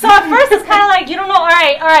 bitch. So at first, it's kind of like, you don't know, all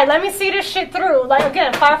right, let me see this shit through. Like,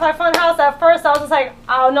 again, Firefly Funhouse, at first, I was just like,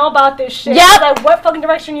 I don't know about this shit. Yep. Like, what fucking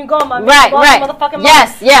direction you going, my man? Right. Motherfucking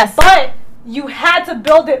Yes. But you had to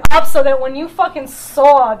build it up so that when you fucking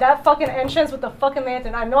saw that fucking entrance with the fucking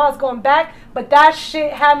lantern, I know I was going back, but that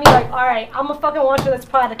shit had me like, all right, I'm gonna fucking watch this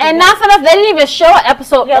product. And not for enough, they didn't even show an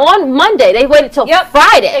episode on Monday. They waited till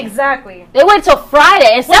Friday. Exactly. They waited till Friday.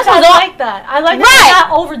 And Which I like that. I like that they're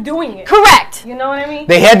not overdoing it. Correct. You know what I mean?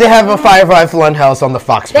 They had to have a Firefly Funhouse on the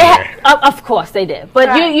Fox premiere. Of course they did.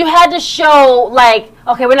 But you had to show, like,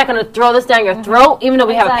 okay, we're not going to throw this down your throat, even though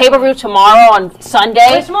we have a pay-per-view tomorrow on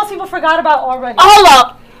Sunday. Which most people forgot about already. Hold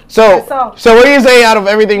up. So what do you say out of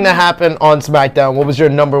everything that happened on SmackDown? What was your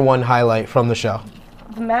 #1 highlight from the show?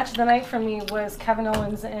 The match of the night for me was Kevin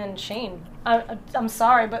Owens and Shane. I'm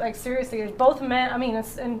sorry, but like seriously, both men. I mean,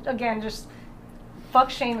 and again, just fuck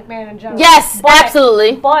Shane McMahon in general. Yes,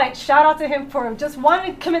 absolutely. But shout out to him for just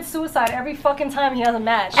wanting to commit suicide every fucking time he has a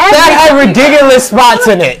match. That had ridiculous spots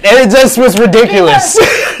in it. It just was ridiculous.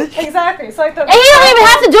 Exactly. So like and he don't even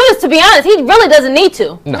have to do this, to be honest. He really doesn't need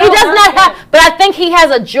to. No. He does not have, but I think he has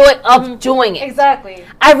a joy of doing it. Exactly.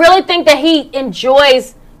 I really think that he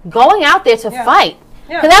enjoys going out there to fight.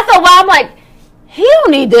 Yeah. Because after a while, I'm like, he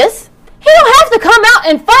don't need this. He don't have to come out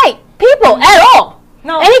and fight people at all.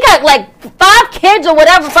 No. And he got like 5 kids or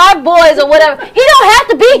whatever, 5 boys or whatever. He don't have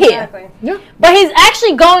to be here. Yeah. But he's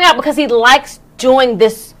actually going out because he likes doing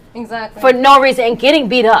this for no reason and getting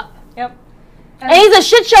beat up. Yep. And he's a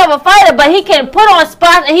shit show of a fighter, but he can put on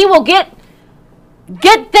spots and he will get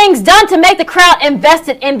things done to make the crowd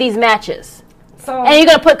invested in these matches. So, and you're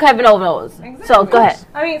going to put Kevin over those. Exactly. So go ahead.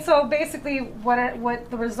 I mean, so basically what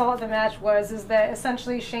the result of the match was is that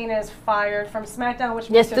essentially Shayna is fired from SmackDown, which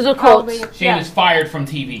means these are quotes. Shayna is fired from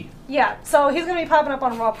TV. Yeah, so he's going to be popping up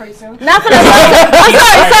on Raw pretty soon. Not for that. I'm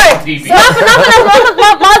sorry. Not for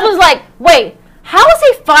that. My husband's like, wait, how is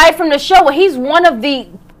he fired from the show when he's one of the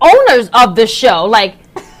owners of the show? Like,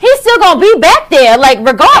 he's still gonna be back there, like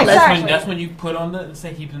regardless. That's when you put on the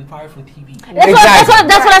say he's been fired from TV. That's what I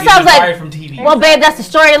sounds like. Fired from TV. Well, babe, that's the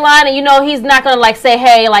storyline, and you know he's not gonna like say,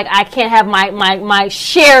 hey, like I can't have my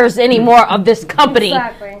shares anymore of this company.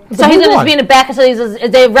 Exactly. So he's gonna just be in the back until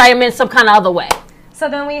they write him in some kind of other way. So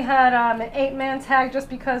then we had an 8-man tag just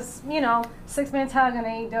because 6-man tag in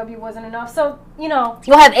AEW wasn't enough. So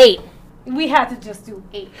you'll have 8. We had to just do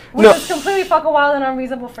 8, which is completely fucking wild and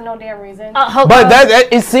unreasonable for no damn reason. But that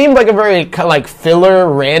it seemed like a very like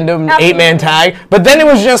filler, random 8-man tag. But then it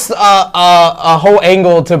was just a whole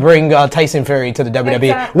angle to bring Tyson Fury to the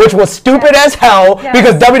WWE, which was stupid as hell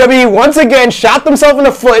because WWE once again shot themselves in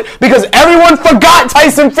the foot because everyone forgot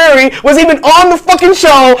Tyson Fury was even on the fucking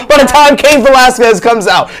show by the time Cain Velasquez comes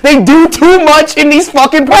out. They do too much in these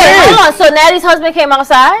fucking players. Wait, hold on. So Natty's husband came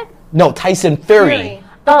outside? No, Tyson Fury.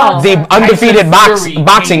 Oh. The undefeated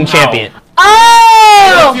boxing champion.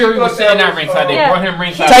 Oh! Fury was sitting at ringside. They brought him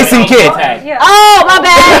ringside. Tyson Kidd. Yeah. Oh, my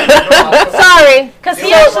bad. Sorry. Because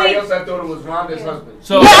he actually... I thought it was Ronda's husband.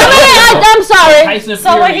 So, I'm sorry. Tyson Fury,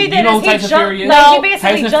 so what he did you know is Tyson Fury is? No, he basically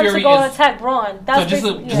Tyson jumped Fury to go is, and attack Braun. That's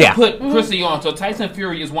so just to put Chrissy on. So Tyson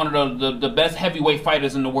Fury is one of the best heavyweight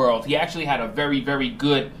fighters in the world. He actually had a very, very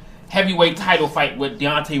good heavyweight title fight with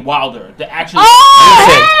Deontay Wilder. The actual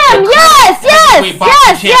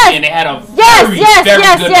champion. They had a very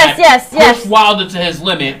good match. Pushed Wilder to his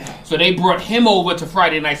limit. So they brought him over to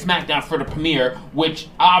Friday Night SmackDown for the premiere, which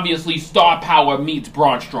obviously Star Power meets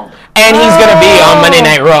Braun Strowman. And he's going to be on Monday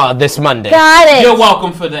Night Raw this Monday. Got it. You're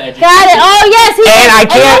welcome for the education. Got it. Oh, yes. And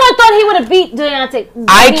no one thought he would have beat Deontay.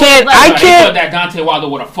 I can't. They thought that Deontay Wilder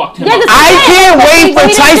would have fucked him up. I can't wait for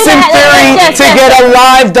Tyson Fury to get a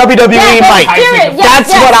live WWE mic.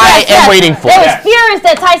 That's what I am waiting for. There was furious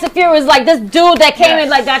that Tyson Fury was like this dude that came in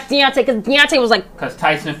like got Deontay because Deontay was like. Because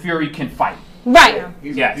Tyson Fury can fight. Right.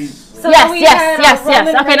 Yes. So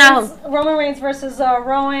yes. Okay, now Roman Reigns versus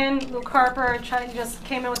Rowan. Luke Harper just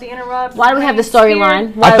came in with the interrupt. Why do we have the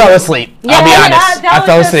storyline? I fell asleep. I'll be honest. I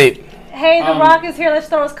fell asleep. Hey, The Rock is here. Let's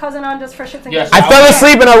throw his cousin on just for shits and giggles. I fell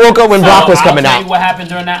asleep and I woke up when Brock was coming out. I'll tell you what happened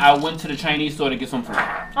during that. I went to the Chinese store to get some food.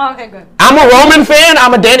 Oh, okay, good. I'm a Roman fan.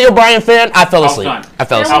 I'm a Daniel Bryan fan. I fell asleep. I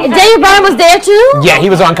fell asleep. Daniel Bryan was there too? Yeah, he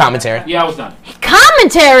was on commentary. Yeah, I was done.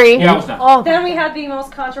 Commentary? Yeah, I was done. Oh. Then we had the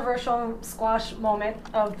most controversial squash moment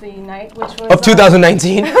of the night, which was... Of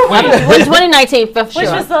 2019? 2019, for sure.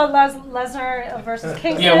 Which was the Lesnar versus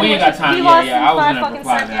Kingston. Yeah, we ain't got time. Yeah, I was going to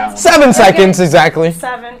reply to that one. 7 seconds, exactly.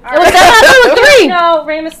 7. It was 7, I thought it was 3.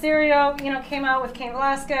 Rey Mysterio, came out with Cain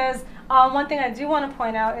Velasquez. One thing I do want to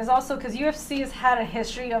point out is also because UFC has had a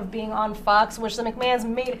history of being on Fox, which the McMahons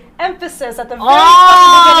made emphasis at the very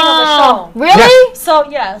beginning of the show. Really? Yeah. So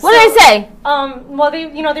yes. What did they say? Well, they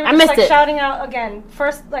were just like shouting out again.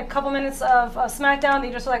 First, like couple minutes of SmackDown,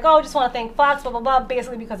 they just were like, "Oh, just want to thank Fox, blah blah blah,"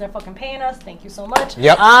 basically because they're fucking paying us. Thank you so much.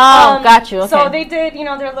 Yep. Oh, got you. Okay. So they did,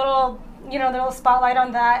 their little. Their little spotlight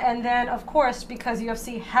on that, and then of course because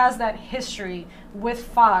UFC has that history with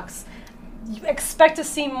Fox, you expect to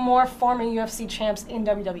see more former UFC champs in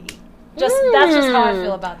WWE. That's just how I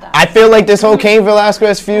feel about that. I feel like this whole Cain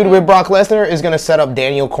Velasquez feud with Brock Lesnar is going to set up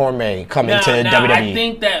Daniel Cormier coming to WWE. I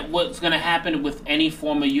think that what's going to happen with any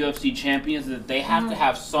former UFC champions is that they have to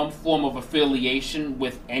have some form of affiliation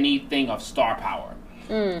with anything of star power.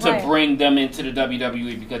 To bring them into the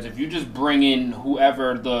WWE, because if you just bring in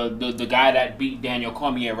whoever the guy that beat Daniel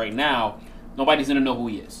Cormier right now, nobody's gonna know who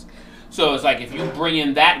he is. So it's like if you bring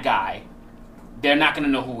in that guy, they're not going to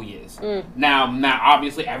know who he is. Now,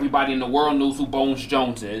 obviously, everybody in the world knows who Bones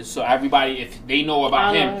Jones is. So everybody, if they know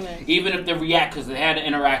about him, even if they react, because they had an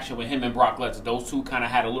interaction with him and Brock Lesnar, those two kind of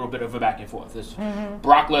had a little bit of a back and forth.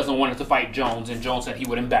 Brock Lesnar wanted to fight Jones, and Jones said he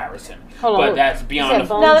would embarrass him. But that's beyond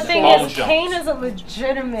the Now the thing is, Jones. Kane is a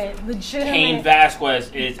legitimate. Kane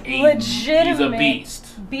Vasquez is he's a beast.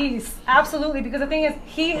 Beast, absolutely. Because the thing is,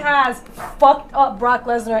 he has fucked up Brock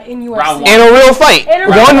Lesnar in UFC. In a real fight.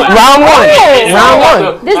 Round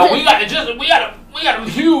one. We got a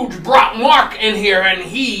huge Brock Mark in here, and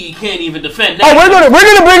he can't even defend that. Oh, we're gonna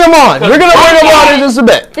bring him on. We're gonna bring him on in just a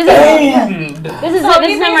bit. This is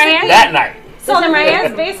him right here. That night. So the thing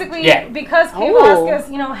is basically because Cain Velasquez,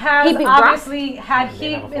 has obviously had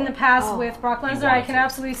heat in the past with Brock Lesnar. I can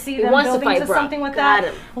absolutely see them building to something with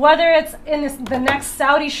that. Whether it's in the next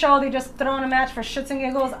Saudi show, they just throw in a match for shits and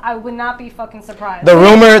giggles. I would not be fucking surprised. The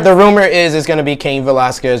rumor is it's gonna be Cain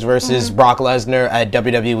Velasquez versus Brock Lesnar at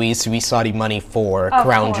WWE Sweet Saudi Money for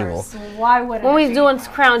Crown Jewel. Why wouldn't? When we doing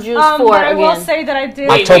Crown Jewels for but I again? will say that I did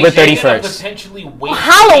October 31st. Potentially wait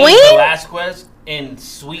Halloween. Velasquez in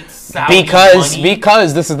Sweet Saudi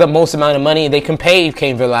because this is the most amount of money they can pay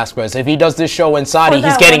Cain Velasquez. If he does this show in Saudi,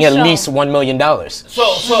 he's getting at least $1 million.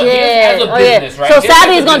 So here's as a business, right? So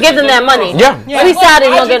Saudi is gonna give them that money. Yeah. Sweet Saudi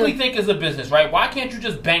is gonna give them. I think as a business, right? Why can't you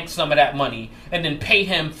just bank some of that money and then pay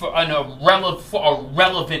him for a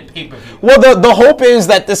relevant pay-per-view? Well, the hope is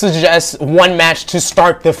that this is just one match to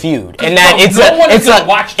start the feud, and that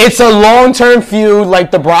it's a long-term feud like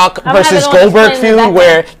the Brock versus Goldberg feud,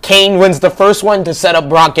 where Kane wins the first one to set up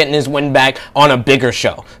Brock getting his win back on a bigger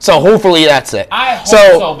show. So hopefully that's it. I hope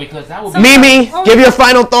so, because that would be Mimi, give your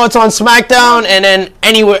final thoughts on SmackDown, and then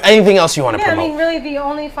anything else you want to promote. I mean, really, the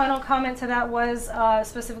only final comment to that was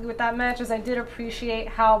specifically with that match is I did appreciate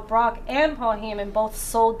how Brock and Paul Heyman both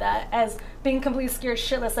sold that as being completely scared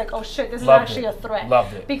shitless, like, oh shit, this is actually a threat.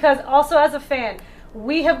 Loved it. Because also as a fan,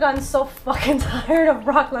 we have gotten so fucking tired of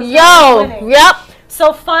Brock Lesnar winning. Yep.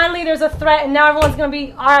 So finally there's a threat, and now everyone's going to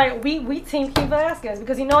be, all right, we team Cain Velasquez.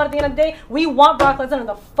 Because you know what, at the end of the day, we want Brock Lesnar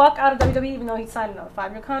the fuck out of WWE, even though he signed another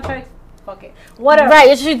 5-year contract. Fuck it. Whatever. Right,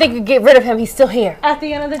 you should think you get rid of him. He's still here. At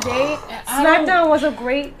the end of the day, SmackDown was a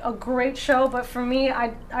great show, but for me,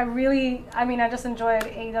 I just enjoyed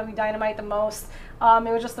AEW Dynamite the most. It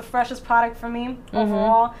was just the freshest product for me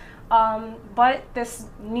overall. But this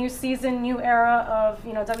new season, new era of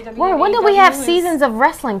WWE. When do we have seasons of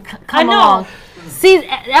wrestling come along?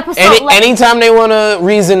 Anytime they want a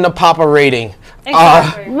reason to pop a rating.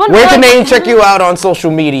 Exactly. Where can they check you out on social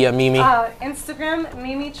media, Mimi? Instagram,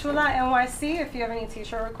 Mimi Chula NYC. If you have any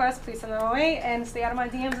t-shirt requests, please send them away, and stay out of my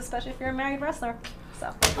DMs, especially if you're a married wrestler.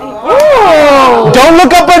 So. Don't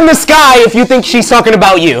look up in the sky if you think she's talking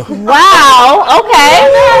about you. Wow. Okay.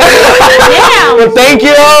 Yeah. Well, thank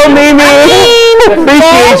you, Mimi.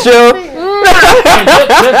 Appreciate you.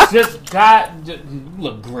 You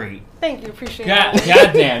look great. Thank you, appreciate it.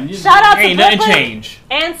 Goddamn. Shout out to ain't nothing change.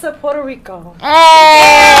 And to Puerto Rico.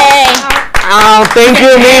 Hey! Thank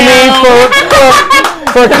you, Mimi,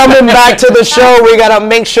 for coming back to the show. We gotta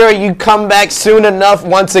make sure you come back soon enough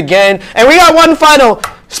once again. And we got one final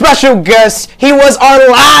special guest. He was our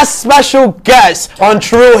last special guest on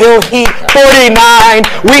Tru Heel Heat 49.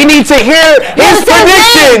 We need to hear his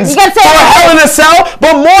predictions for Hell in a Cell,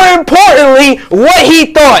 but more importantly, what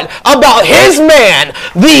he thought about his man,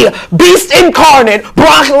 the beast incarnate,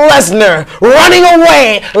 Brock Lesnar, running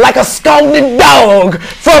away like a scalded dog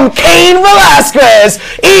from Cain Velasquez.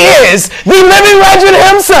 He is the living legend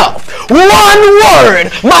himself. One word,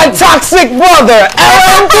 my toxic brother,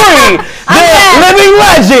 LM3, the living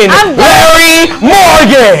legend. Larry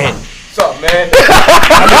Morgan. What's up, man?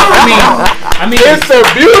 I mean, it's a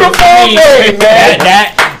beautiful day,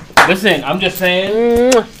 man. Listen, I'm just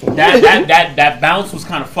saying that bounce was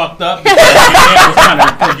kind of fucked up.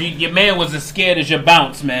 Your man was as scared as your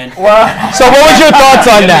bounce, man. Well, so what was your thoughts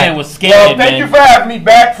on that? Man was scared. Well, thank you for having me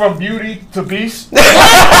back from beauty to beast. Yeah,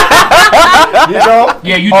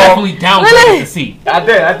 you definitely downgraded the seat. I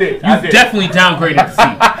did. You definitely downgraded the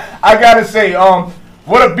seat. I gotta say,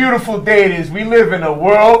 what a beautiful day it is. We live in a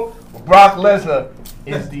world where Brock Lesnar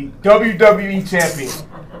is the WWE champion.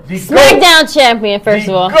 The SmackDown champion, first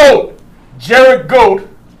of all. GOAT, Jared GOAT,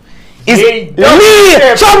 is le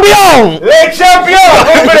champion. Le champion. A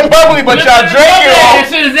little bit of bubbly, but y'all drink it all.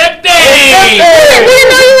 This is empty. We didn't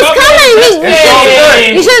know he was coming.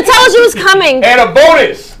 You should have told us he was coming. And a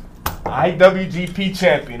bonus, IWGP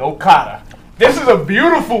champion, Okada. This is a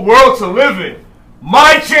beautiful world to live in.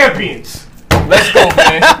 My champions. Let's go,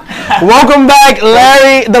 man. Welcome back,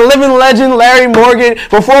 Larry, the living legend, Larry Morgan.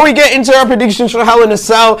 Before we get into our predictions for Hell in a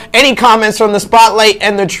Cell, any comments from the Spotlight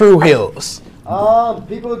and the Tru Heels?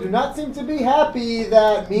 People do not seem to be happy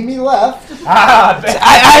that Mimi left.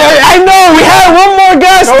 I know. We had one more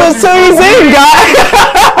guest until he's in, guys.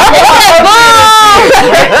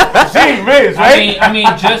 I mean,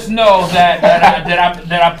 just know that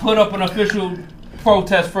I put up an official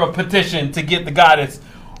protest for a petition to get the goddess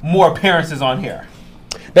more appearances on here.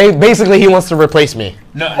 Basically, he wants to replace me.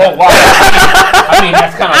 No. Oh, wow. I mean,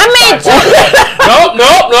 that's kind of. No.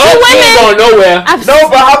 He ain't going nowhere. No,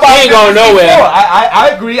 but how about he ain't going nowhere?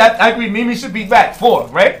 I agree. I agree. Mimi should be back 4,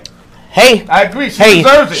 right? Hey, I agree. She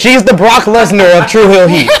deserves it. She's the Brock Lesnar of Tru Heel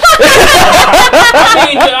Heat.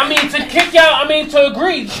 I mean, to kick out. I mean, to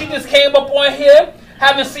agree. She just came up on here.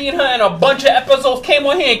 Haven't seen her in a bunch of episodes. Came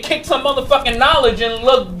on here and kicked some motherfucking knowledge and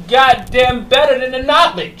looked goddamn better than the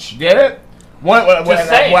knowledge. Get it? One of my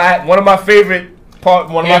favorite times, one of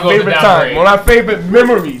my favorite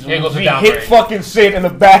memories. He hit fucking Sid in the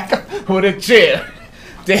back with a chair.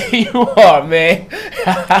 There you are, man.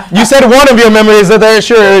 You said one of your memories. Is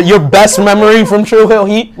that your best memory from Tru Heel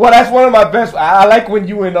Heat? Well, that's one of my best. I like when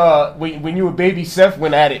you and when you and Baby Seth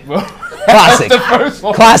went at it, bro. Classic. That's the first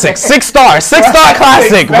one. Classic. 6-star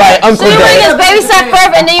classic by Uncle So you went Dave. against Baby Seth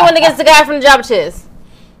first, and then you went against the guy from the Jabba Chiz.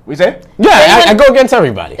 We say? Yeah, I go against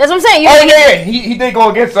everybody. That's what I'm saying. He did go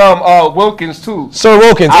against Wilkins too. Sir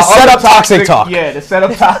Wilkins, the set up toxic talk. Yeah, the set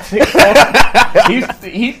up toxic talk. You 2-0.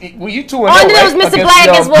 It was Mr. Black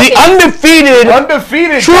against Wilkins. The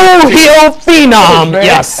undefeated Tru Heel Phenom.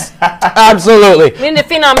 Yes, absolutely. We need the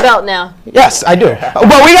Phenom belt now. Yes, I do.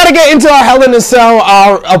 But we got to get into our Hell in a Cell,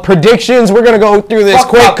 our predictions. We're gonna go through this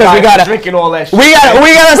quick because we gotta drinking all that shit. We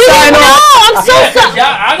gotta sign off. No, I'm so sorry.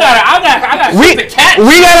 I got the cat.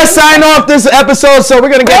 We gotta sign off this episode, so we're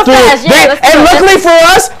gonna get through it. And luckily for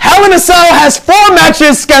us, Hell in a Cell has 4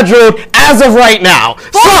 matches scheduled as of right now.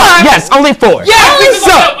 4? Yes, only 4. Yeah, this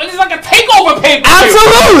is like a takeover pay-per-view.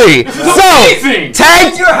 Absolutely.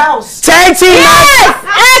 In your house. Tag team match.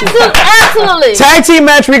 Absolutely. Tag team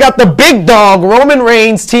match. We got the big dog Roman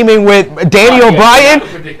Reigns teaming with Daniel Bryan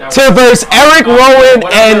to verse Eric Rowan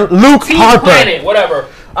and Luke Harper. Planet, whatever.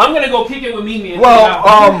 I'm gonna go kick it with Mimi. Who you got,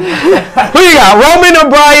 Roman or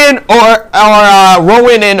Bryan or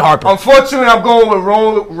Rowan and Harper? Unfortunately, I'm going with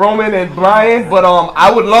Roman and Bryan, but I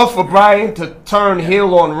would love for Bryan to turn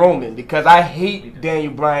heel on Roman because I hate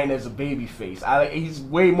Daniel Bryan as a babyface. He's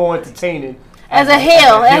way more entertaining. As a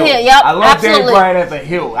heel, yep. I love Daniel Bryan as a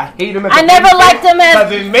heel. I hate him as a I never liked him as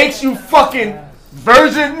because it makes you fucking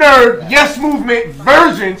virgin nerd, yes movement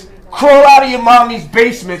virgins crawl out of your mommy's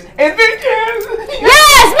basements and then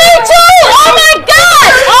yes, me too. Oh my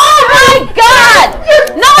god.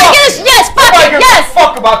 No, yes, fuck it, yes.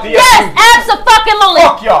 Fuck about the yes movement. Yes, absolutely.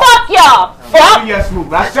 Fuck y'all. Fuck y'all. Fuck the yes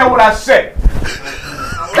movement. I said what I said.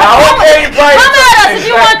 Come at us if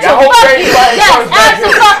you want to.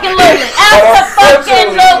 Fuck you. Yes,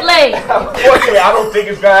 absolutely. Unfortunately, I don't think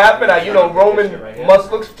it's gonna happen. Roman must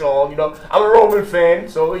look strong. I'm a Roman fan,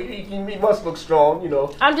 so he must look strong.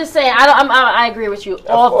 I'm just saying. I agree with you.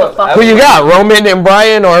 Who you got? Roman and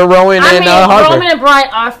Bryan or Rowan and Harper? Roman and Bryan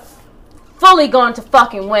are fully going to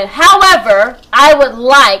fucking win. However, I would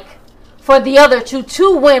like for the other two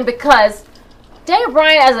to win because Daniel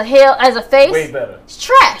Bryan as a face, way better. It's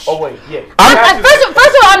trash. Oh wait, yeah. First of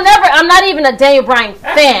all, I'm not even a Daniel Bryan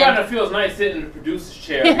fan. It kind of feels nice sitting in the producer's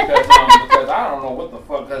chair because I don't know what the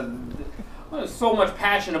fuck. There's so much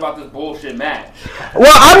passion about this bullshit match.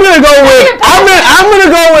 Well, I'm gonna go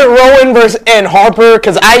with Rowan versus Harper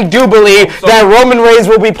because I do believe that Roman Reigns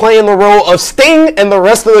will be playing the role of Sting and the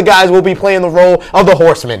rest of the guys will be playing the role of the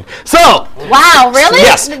Horsemen. So, wow, really?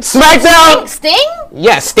 Yes, SmackDown. Sting?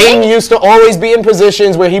 Yes, Sting used to always be in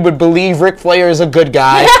positions where he would believe Ric Flair is a good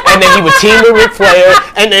guy, and then he would team with Ric Flair,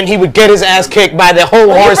 and then he would get his ass kicked by the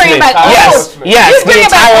whole Horsemen. Yes, the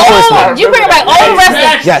entire Horsemen. You bring it back old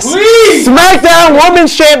wrestling. Yes, please. SmackDown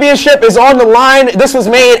Women's Championship is on the line. This was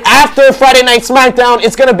made after Friday Night SmackDown.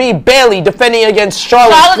 It's going to be Bayley defending against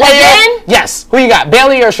Charlotte Flair. Again? Yes. Who you got,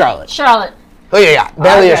 Bayley or Charlotte? Charlotte. Who you got,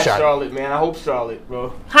 Bayley or Charlotte? Charlotte, man. I hope Charlotte,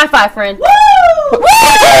 bro. High five, friend. Woo!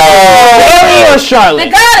 Bayley or Charlotte?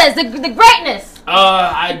 The goddess, the greatness.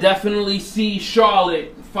 I definitely see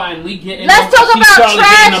Charlotte finally getting. Let's talk about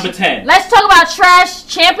trash. Number 10. Let's talk about trash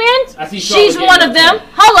champions. I see Charlotte. She's one of them.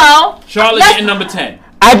 Hello. Charlotte getting number 10.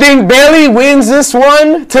 I think Bayley wins this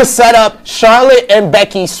one to set up Charlotte and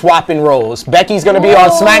Becky swapping roles. Becky's going to be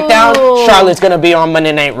on SmackDown. Charlotte's going to be on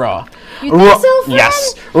Monday Night Raw. You think so, friend?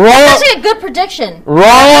 Yes. That's actually a good prediction.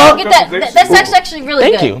 Raw. Get that. That's actually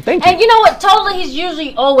really good. Thank you. And you know what? Totally, he's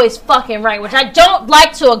usually always fucking right, which I don't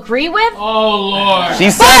like to agree with. Oh, Lord.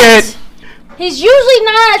 She said it. He's usually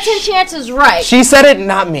 9 out of 10 chances right. She said it,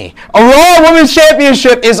 not me. A Raw Women's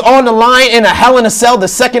Championship is on the line in a Hell in a Cell. The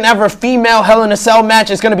second ever female Hell in a Cell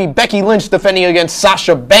match is going to be Becky Lynch defending against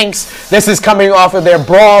Sasha Banks. This is coming off of their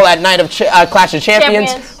brawl at Night of Clash of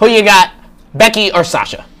Champions. Who you got, Becky or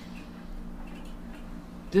Sasha?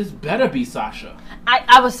 This better be Sasha.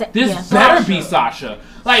 I would say this better be Sasha.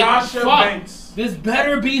 Like Sasha Banks. This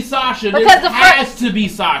better be Sasha. Because this has to be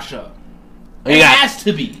Sasha. It has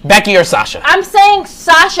to be. Becky or Sasha? I'm saying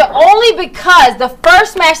Sasha only because the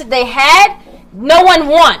first match that they had, no one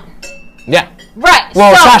won. Yeah. Right.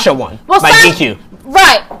 Well, so, Sasha won by DQ.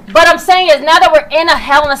 Right. But I'm saying is now that we're in a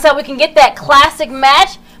Hell in a Cell, we can get that classic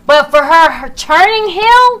match. But for her turning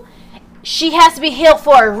heel, she has to be heel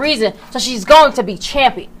for a reason. So she's going to be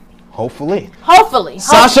champion. Hopefully.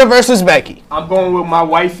 Sasha versus Becky. I'm going with my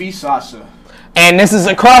wifey, Sasha. And this is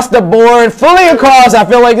across the board, fully across. I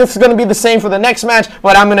feel like this is going to be the same for the next match,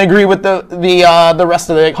 but I'm going to agree with the rest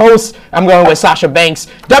of the hosts. I'm going with Sasha Banks.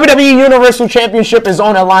 WWE Universal Championship is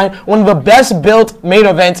on the line. One of the best built main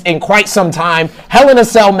events in quite some time. Hell in a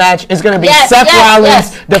Cell match is going to be Seth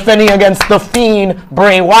Rollins defending against The Fiend,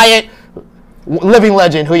 Bray Wyatt. Living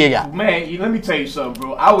legend, who you got? Man, let me tell you something,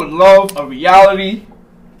 bro. I would love a reality,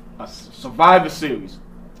 a Survivor Series.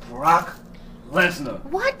 Brock Lesnar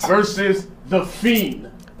versus The Fiend.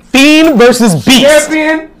 Fiend versus Beast.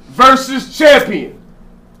 Champion versus champion.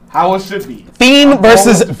 How it should be. Fiend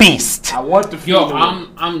versus Beast. I want the Fiend. Yo,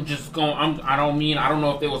 I'm just going. I don't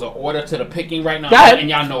know if there was an order to the picking right now. And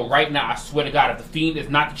y'all know right now, I swear to God, if the Fiend is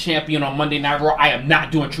not the champion on Monday Night Raw, I am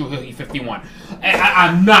not doing Tru Heel Heat 51. And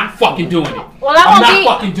I'm not fucking doing it. Well, I'm not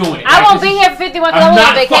fucking doing it. I won't be here for 51 because I'm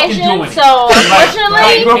on vacation. So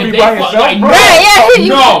unfortunately,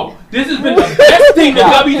 no. This has been the best thing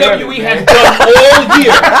that WWE has done all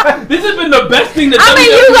year. This has been the best thing that WWE has done all year. I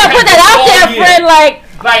mean, you gonna put that out there, friend? Like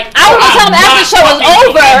I was gonna tell them after the show was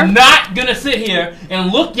over. I'm not gonna sit here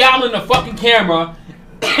and look y'all in the fucking camera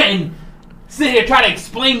and sit here try to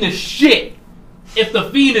explain this shit if the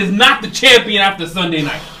Fiend is not the champion after Sunday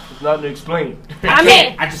night. There's nothing to explain. I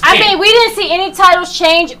mean, we didn't see any titles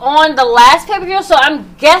change on the last pay-per-view, so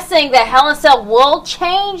I'm guessing that Hell in a Cell will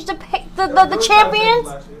change the champions.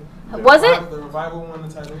 Was it? The Revival won the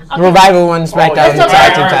titles. The Revival won SmackDown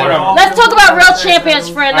Let's talk about real champions,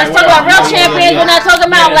 friend. Let's talk about real champions. We're not talking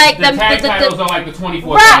about like the tag titles are like the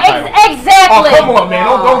 24. Right, exactly. Oh, come on, man.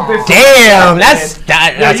 Don't diss. Damn, that's.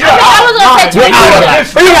 I was gonna say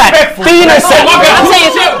 24. What you got? Fiend or I'm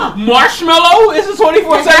saying Marshmallow is a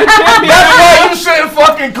 24/7 champion. That's why you shouldn't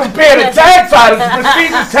fucking compare the tag titles, the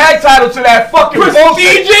prestigious tag title, to that fucking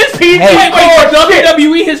prestigious.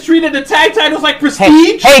 WWE has treated the tag titles like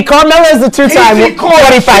prestige. Hey, Carmella is the two-time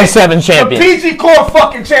 25/7 champion. The PG Core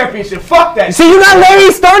fucking championship. Fuck that. See, you got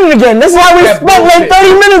Larry started again. This is why we spent like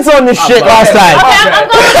 30 minutes on this shit last time. I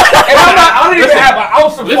don't even have an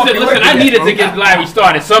ounce of fucking Listen, I needed to get Larry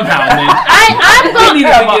started somehow, man. I'm going to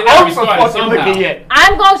have an ounce of fucking liquor yet.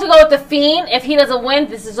 I'm going to go with the Fiend. If he doesn't win,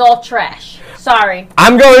 this is all trash. Sorry.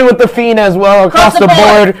 I'm going with the Fiend as well. Across the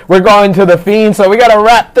board, we're going to the Fiend. So we got to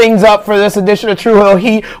wrap things up for this edition of Tru Heel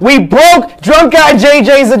Heat. We broke Drunk Guy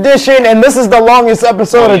JJ's edition, and this is the longest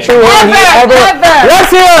episode of Tru Heel Heat ever.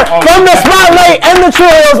 Let's hear from the Spotlight and the Tru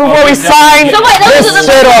Heels before we sign this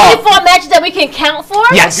shit off. 24 matches that we can count for?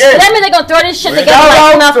 Yes. So that means they're going to throw this shit together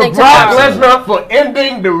Shout like nothing. out to Brock Lesnar for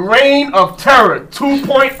ending the reign of terror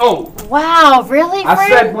 2.0. Wow, really, I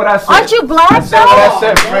said what I said. Aren't you black, I said what I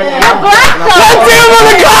said, friend. You're black, though. Your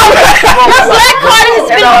black card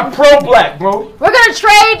has been... I'm pro-black, bro. We're going to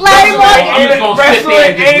trade Larry Morgan.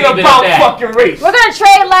 Wrestling ain't about fucking race. We're going to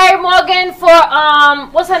trade Larry Morgan for,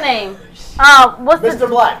 what's her name? Mr.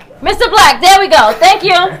 Black. Mr. Black, there we go. Thank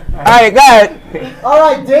you. All right, go ahead. All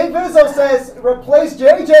right, Dave Vizzo says, replace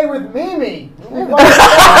JJ with Mimi.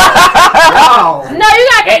 Wow. No, you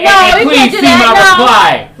got you can't do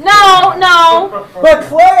that. No. But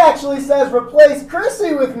Clay actually says, replace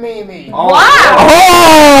Chrissy with Mimi. Wow.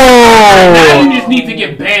 Now you just need to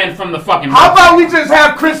get banned from the fucking. How about we just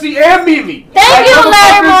have Chrissy and Mimi? Thank you,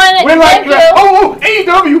 Larry Morgan. We're like,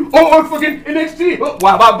 AEW, fucking NXT.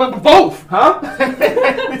 Wow, about both, huh?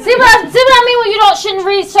 See what I mean when you shouldn't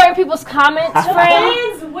read certain people's comments,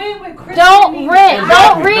 friends? Don't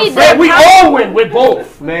read them. We all win with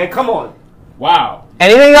both, man. Come on. Wow.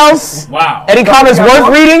 Anything else? Wow. Any comments worth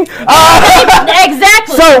reading?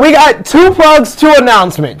 Exactly. So we got 2 plugs, 2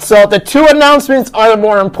 announcements. So the 2 announcements are the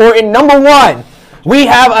more important. Number 1, we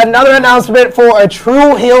have another announcement for a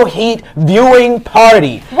Tru Heel Heat viewing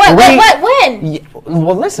party. When?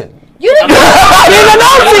 Well, listen. You didn't. I didn't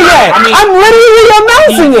announce it yet. I'm literally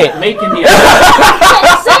announcing it. Making the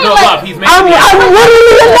announcement. No, love, he's making the announcement. I'm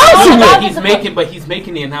literally announcing it. He's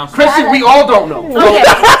making the announcement. Christian, we all don't know. Okay.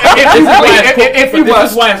 If you must,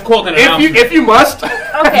 this is why it's called an announcement. If you must.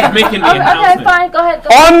 Okay. He's making the announcement. Okay, fine. Go ahead.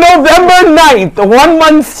 On November 9th, 1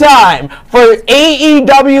 month's time, for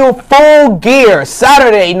AEW Full Gear,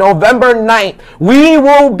 Saturday, November 9th,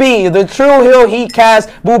 the Tru Heel Heat cast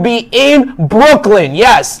will be in Brooklyn.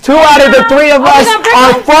 Yes, 2 out of the 3 of us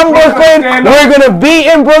are from Brooklyn. We're going to be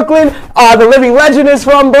in Brooklyn. The Living Legend is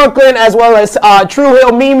from Brooklyn, as well as Tru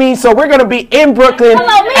Heel Mimi. So we're going to be in Brooklyn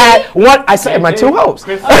at what I said my 2 hosts.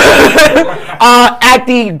 At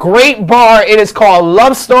the Great Bar. It is called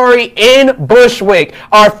Love Story in Bushwick.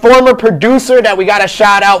 Our former producer that we got a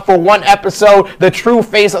shout out for one episode, the true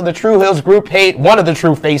face of the Tru Heels group, one of the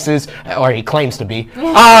true faces, or he claims to be,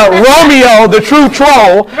 Romeo, the true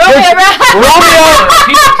troll.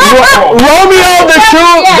 Romeo,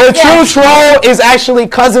 the true troll is actually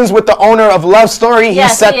cousins with the owner of Love Story. He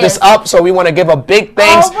set this up, so we want to give a big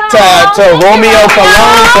thanks to Romeo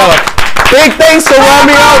Cologne. Big thanks to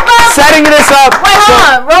Romeo setting this up. Wait, hold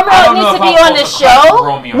on. Romeo needs to be on the show.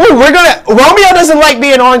 Romeo doesn't like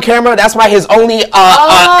being on camera. That's why his only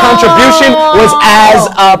contribution was as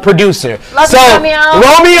a producer.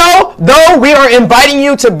 Romeo, though, we are inviting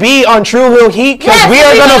you to be on Tru Heel Heat because we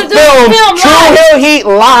are going to film Tru Heel Heat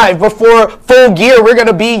live before Full Gear. We're going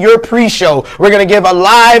to be your pre-show. We're going to give a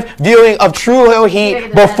live viewing of Tru Heel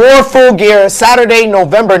Heat before Full Gear, Saturday,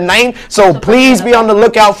 November 9th. So please be on the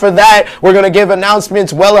lookout for that. We're going to give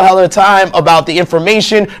announcements well ahead of time about the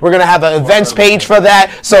information. We're going to have an events page for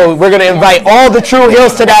that. So we're going to invite all the Tru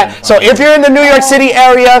Heels to that. So if you're in the New York City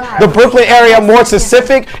area, the Brooklyn area more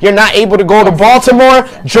specific, you're not able to go to Baltimore,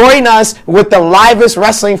 join us with the livest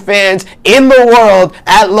wrestling fans in the world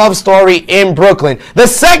at Love Story in Brooklyn. The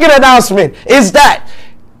second announcement is that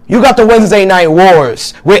you got the Wednesday Night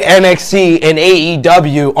Wars with NXT and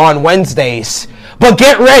AEW on Wednesdays. But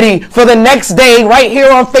get ready for the next day right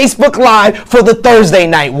here on Facebook Live for the Thursday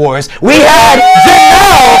Night Wars. We had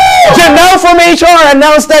Janelle from HR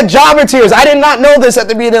announced that Jobber Tears. I did not know this at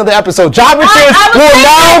the beginning of the episode. Jobber Tears will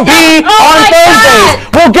now be on Thursdays.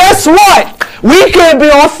 Well, guess what? We can't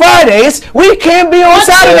be on Fridays. We can't be on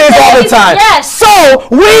Saturdays all the time. Yes. So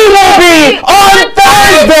we will be on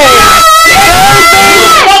Thursdays.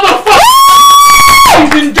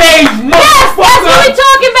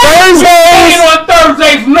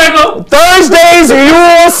 Thursdays, you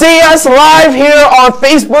will see us live here on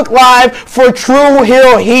Facebook Live for Tru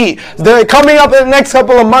Heel Heat. Coming up in the next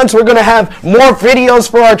couple of months, we're going to have more videos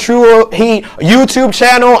for our Tru Heel Heat YouTube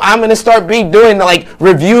channel. I'm going to start doing like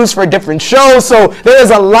reviews for different shows. So there's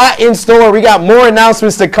a lot in store. We got more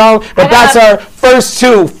announcements to come, but that's our first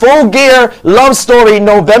 2. Full Gear, Love Story,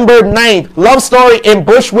 November 9th. Love Story in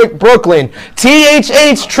Bushwick, Brooklyn.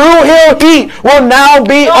 THH Tru Heel Heat will now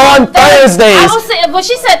be on Thursdays. I was saying, but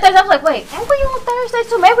she said Thursday. I was like, wait, aren't we on Thursdays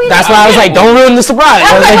too? Maybe. That's why I was like, don't ruin the surprise.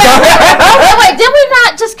 Wait, did we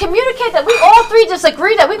not just communicate that we all 3 just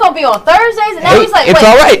agreed that we're gonna be on Thursdays? And now he's like, it's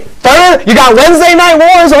all right. You got Wednesday Night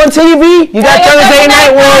Wars on TV. You got Thursday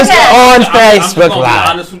Night Wars on Facebook Live.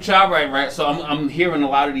 I'm honest with y'all, right? So I'm hearing a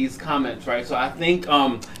lot of these comments, right? So I think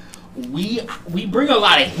we bring a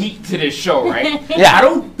lot of heat to this show, right? Yeah. I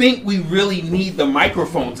don't think we really need the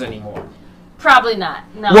microphones anymore. Probably not.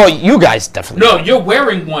 No. Well, you guys definitely. No, you're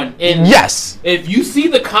wearing one. And yes. If you see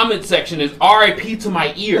the comment section, it's RIP to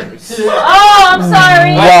my ears. Oh, I'm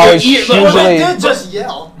sorry. Well, I did just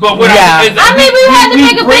yell. But what we had to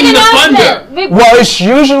make a big announcement. Well, it's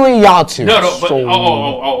usually y'all 2. No,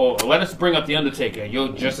 but let us bring up the Undertaker. You're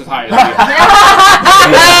just as high as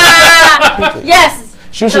you. Yes.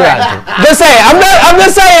 Shoot your attitude. Just saying. I'm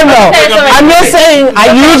just saying though. I'm just saying.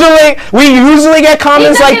 We usually get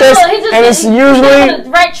comments like this, and it's usually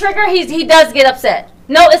right trigger. He does get upset.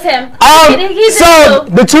 No, it's him. So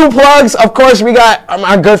the 2 plugs, of course, we got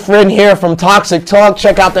our good friend here from Toxic Talk.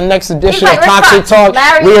 Check out the next edition of Toxic Talk.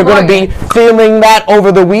 We are going to be filming that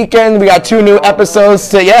over the weekend. We got 2 new episodes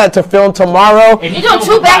to film tomorrow. You doing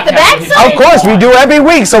 2 back-to-back? Of course, we do every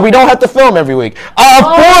week, so we don't have to film every week.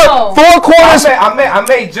 4 quarters. I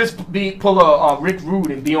may just pull a Rick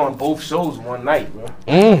Rude and be on both shows one night, bro.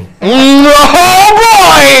 Oh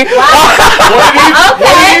boy!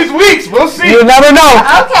 One of these weeks, we'll see. You never know.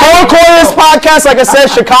 Four Quarters Podcast, like I said,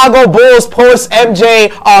 Chicago Bulls post MJ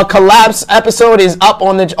collapse episode is up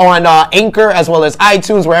on Anchor as well as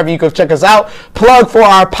iTunes, wherever you can check us out. Plug for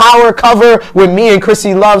our Power cover with me and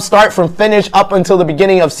Chrissy Love, start from finish up until the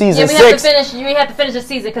beginning of season 6. We have to finish the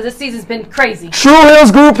season because this season's been crazy. Tru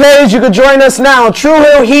Heel's group page, you can join us now. Tru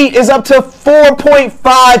Heel Heat is up to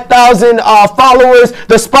 4.5 thousand followers.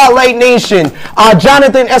 The Spotlight Nation.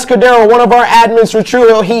 Jonathan Escudero, one of our admins for Tru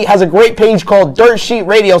Heel Heat, has a great page called Dirt Sheet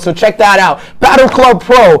Radio, so check that out. Battle Club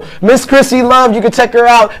Pro. Miss Chrissy Love, you can check her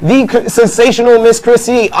out. The sensational Miss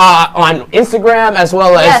Chrissy on Instagram as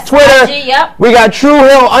well as Twitter. IG, yep. We got Tru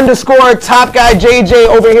Heel _ Top Guy JJ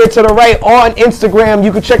over here to the right on Instagram.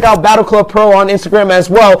 You can check out Battle Club Pro on Instagram as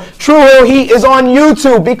well. Tru Heel Heat is on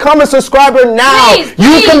YouTube. Become a subscriber now.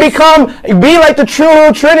 You can be like the Tru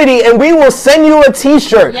Heel Trinity, and we will send you a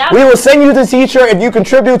t-shirt. Yep. We will send you the t-shirt if you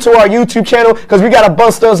contribute to our YouTube channel, because we got to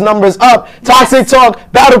bust those numbers up. Toxic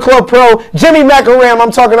Talk, Battle Club Pro, Jimmy Macaram,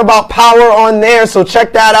 I'm talking about Power on there, so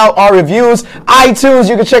check that out. Our reviews, iTunes,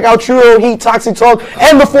 you can check out Tru Heel Heat, Toxic Talk,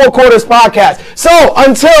 and the Four Quarters Podcast. So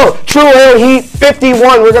until Tru Heel Heat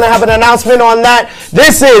 51, we're going to have an announcement on that.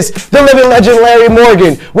 This is the living legend Larry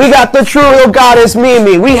Morgan. We got the Tru Heel goddess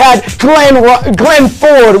Mimi. We had Glenn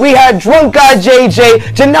Ford. We had Drunk Guy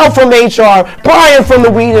JJ, Janelle from HR, Brian from the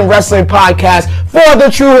Weed and Wrestling Podcast. For the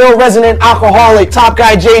Tru Heel resident alcoholic, Top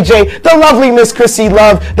Guy JJ, the lovely Miss Chrissy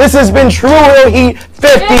Love. This has been Tru Heel Heat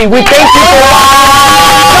 50. We thank you for watching.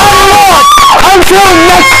 Until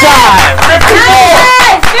next time. 54.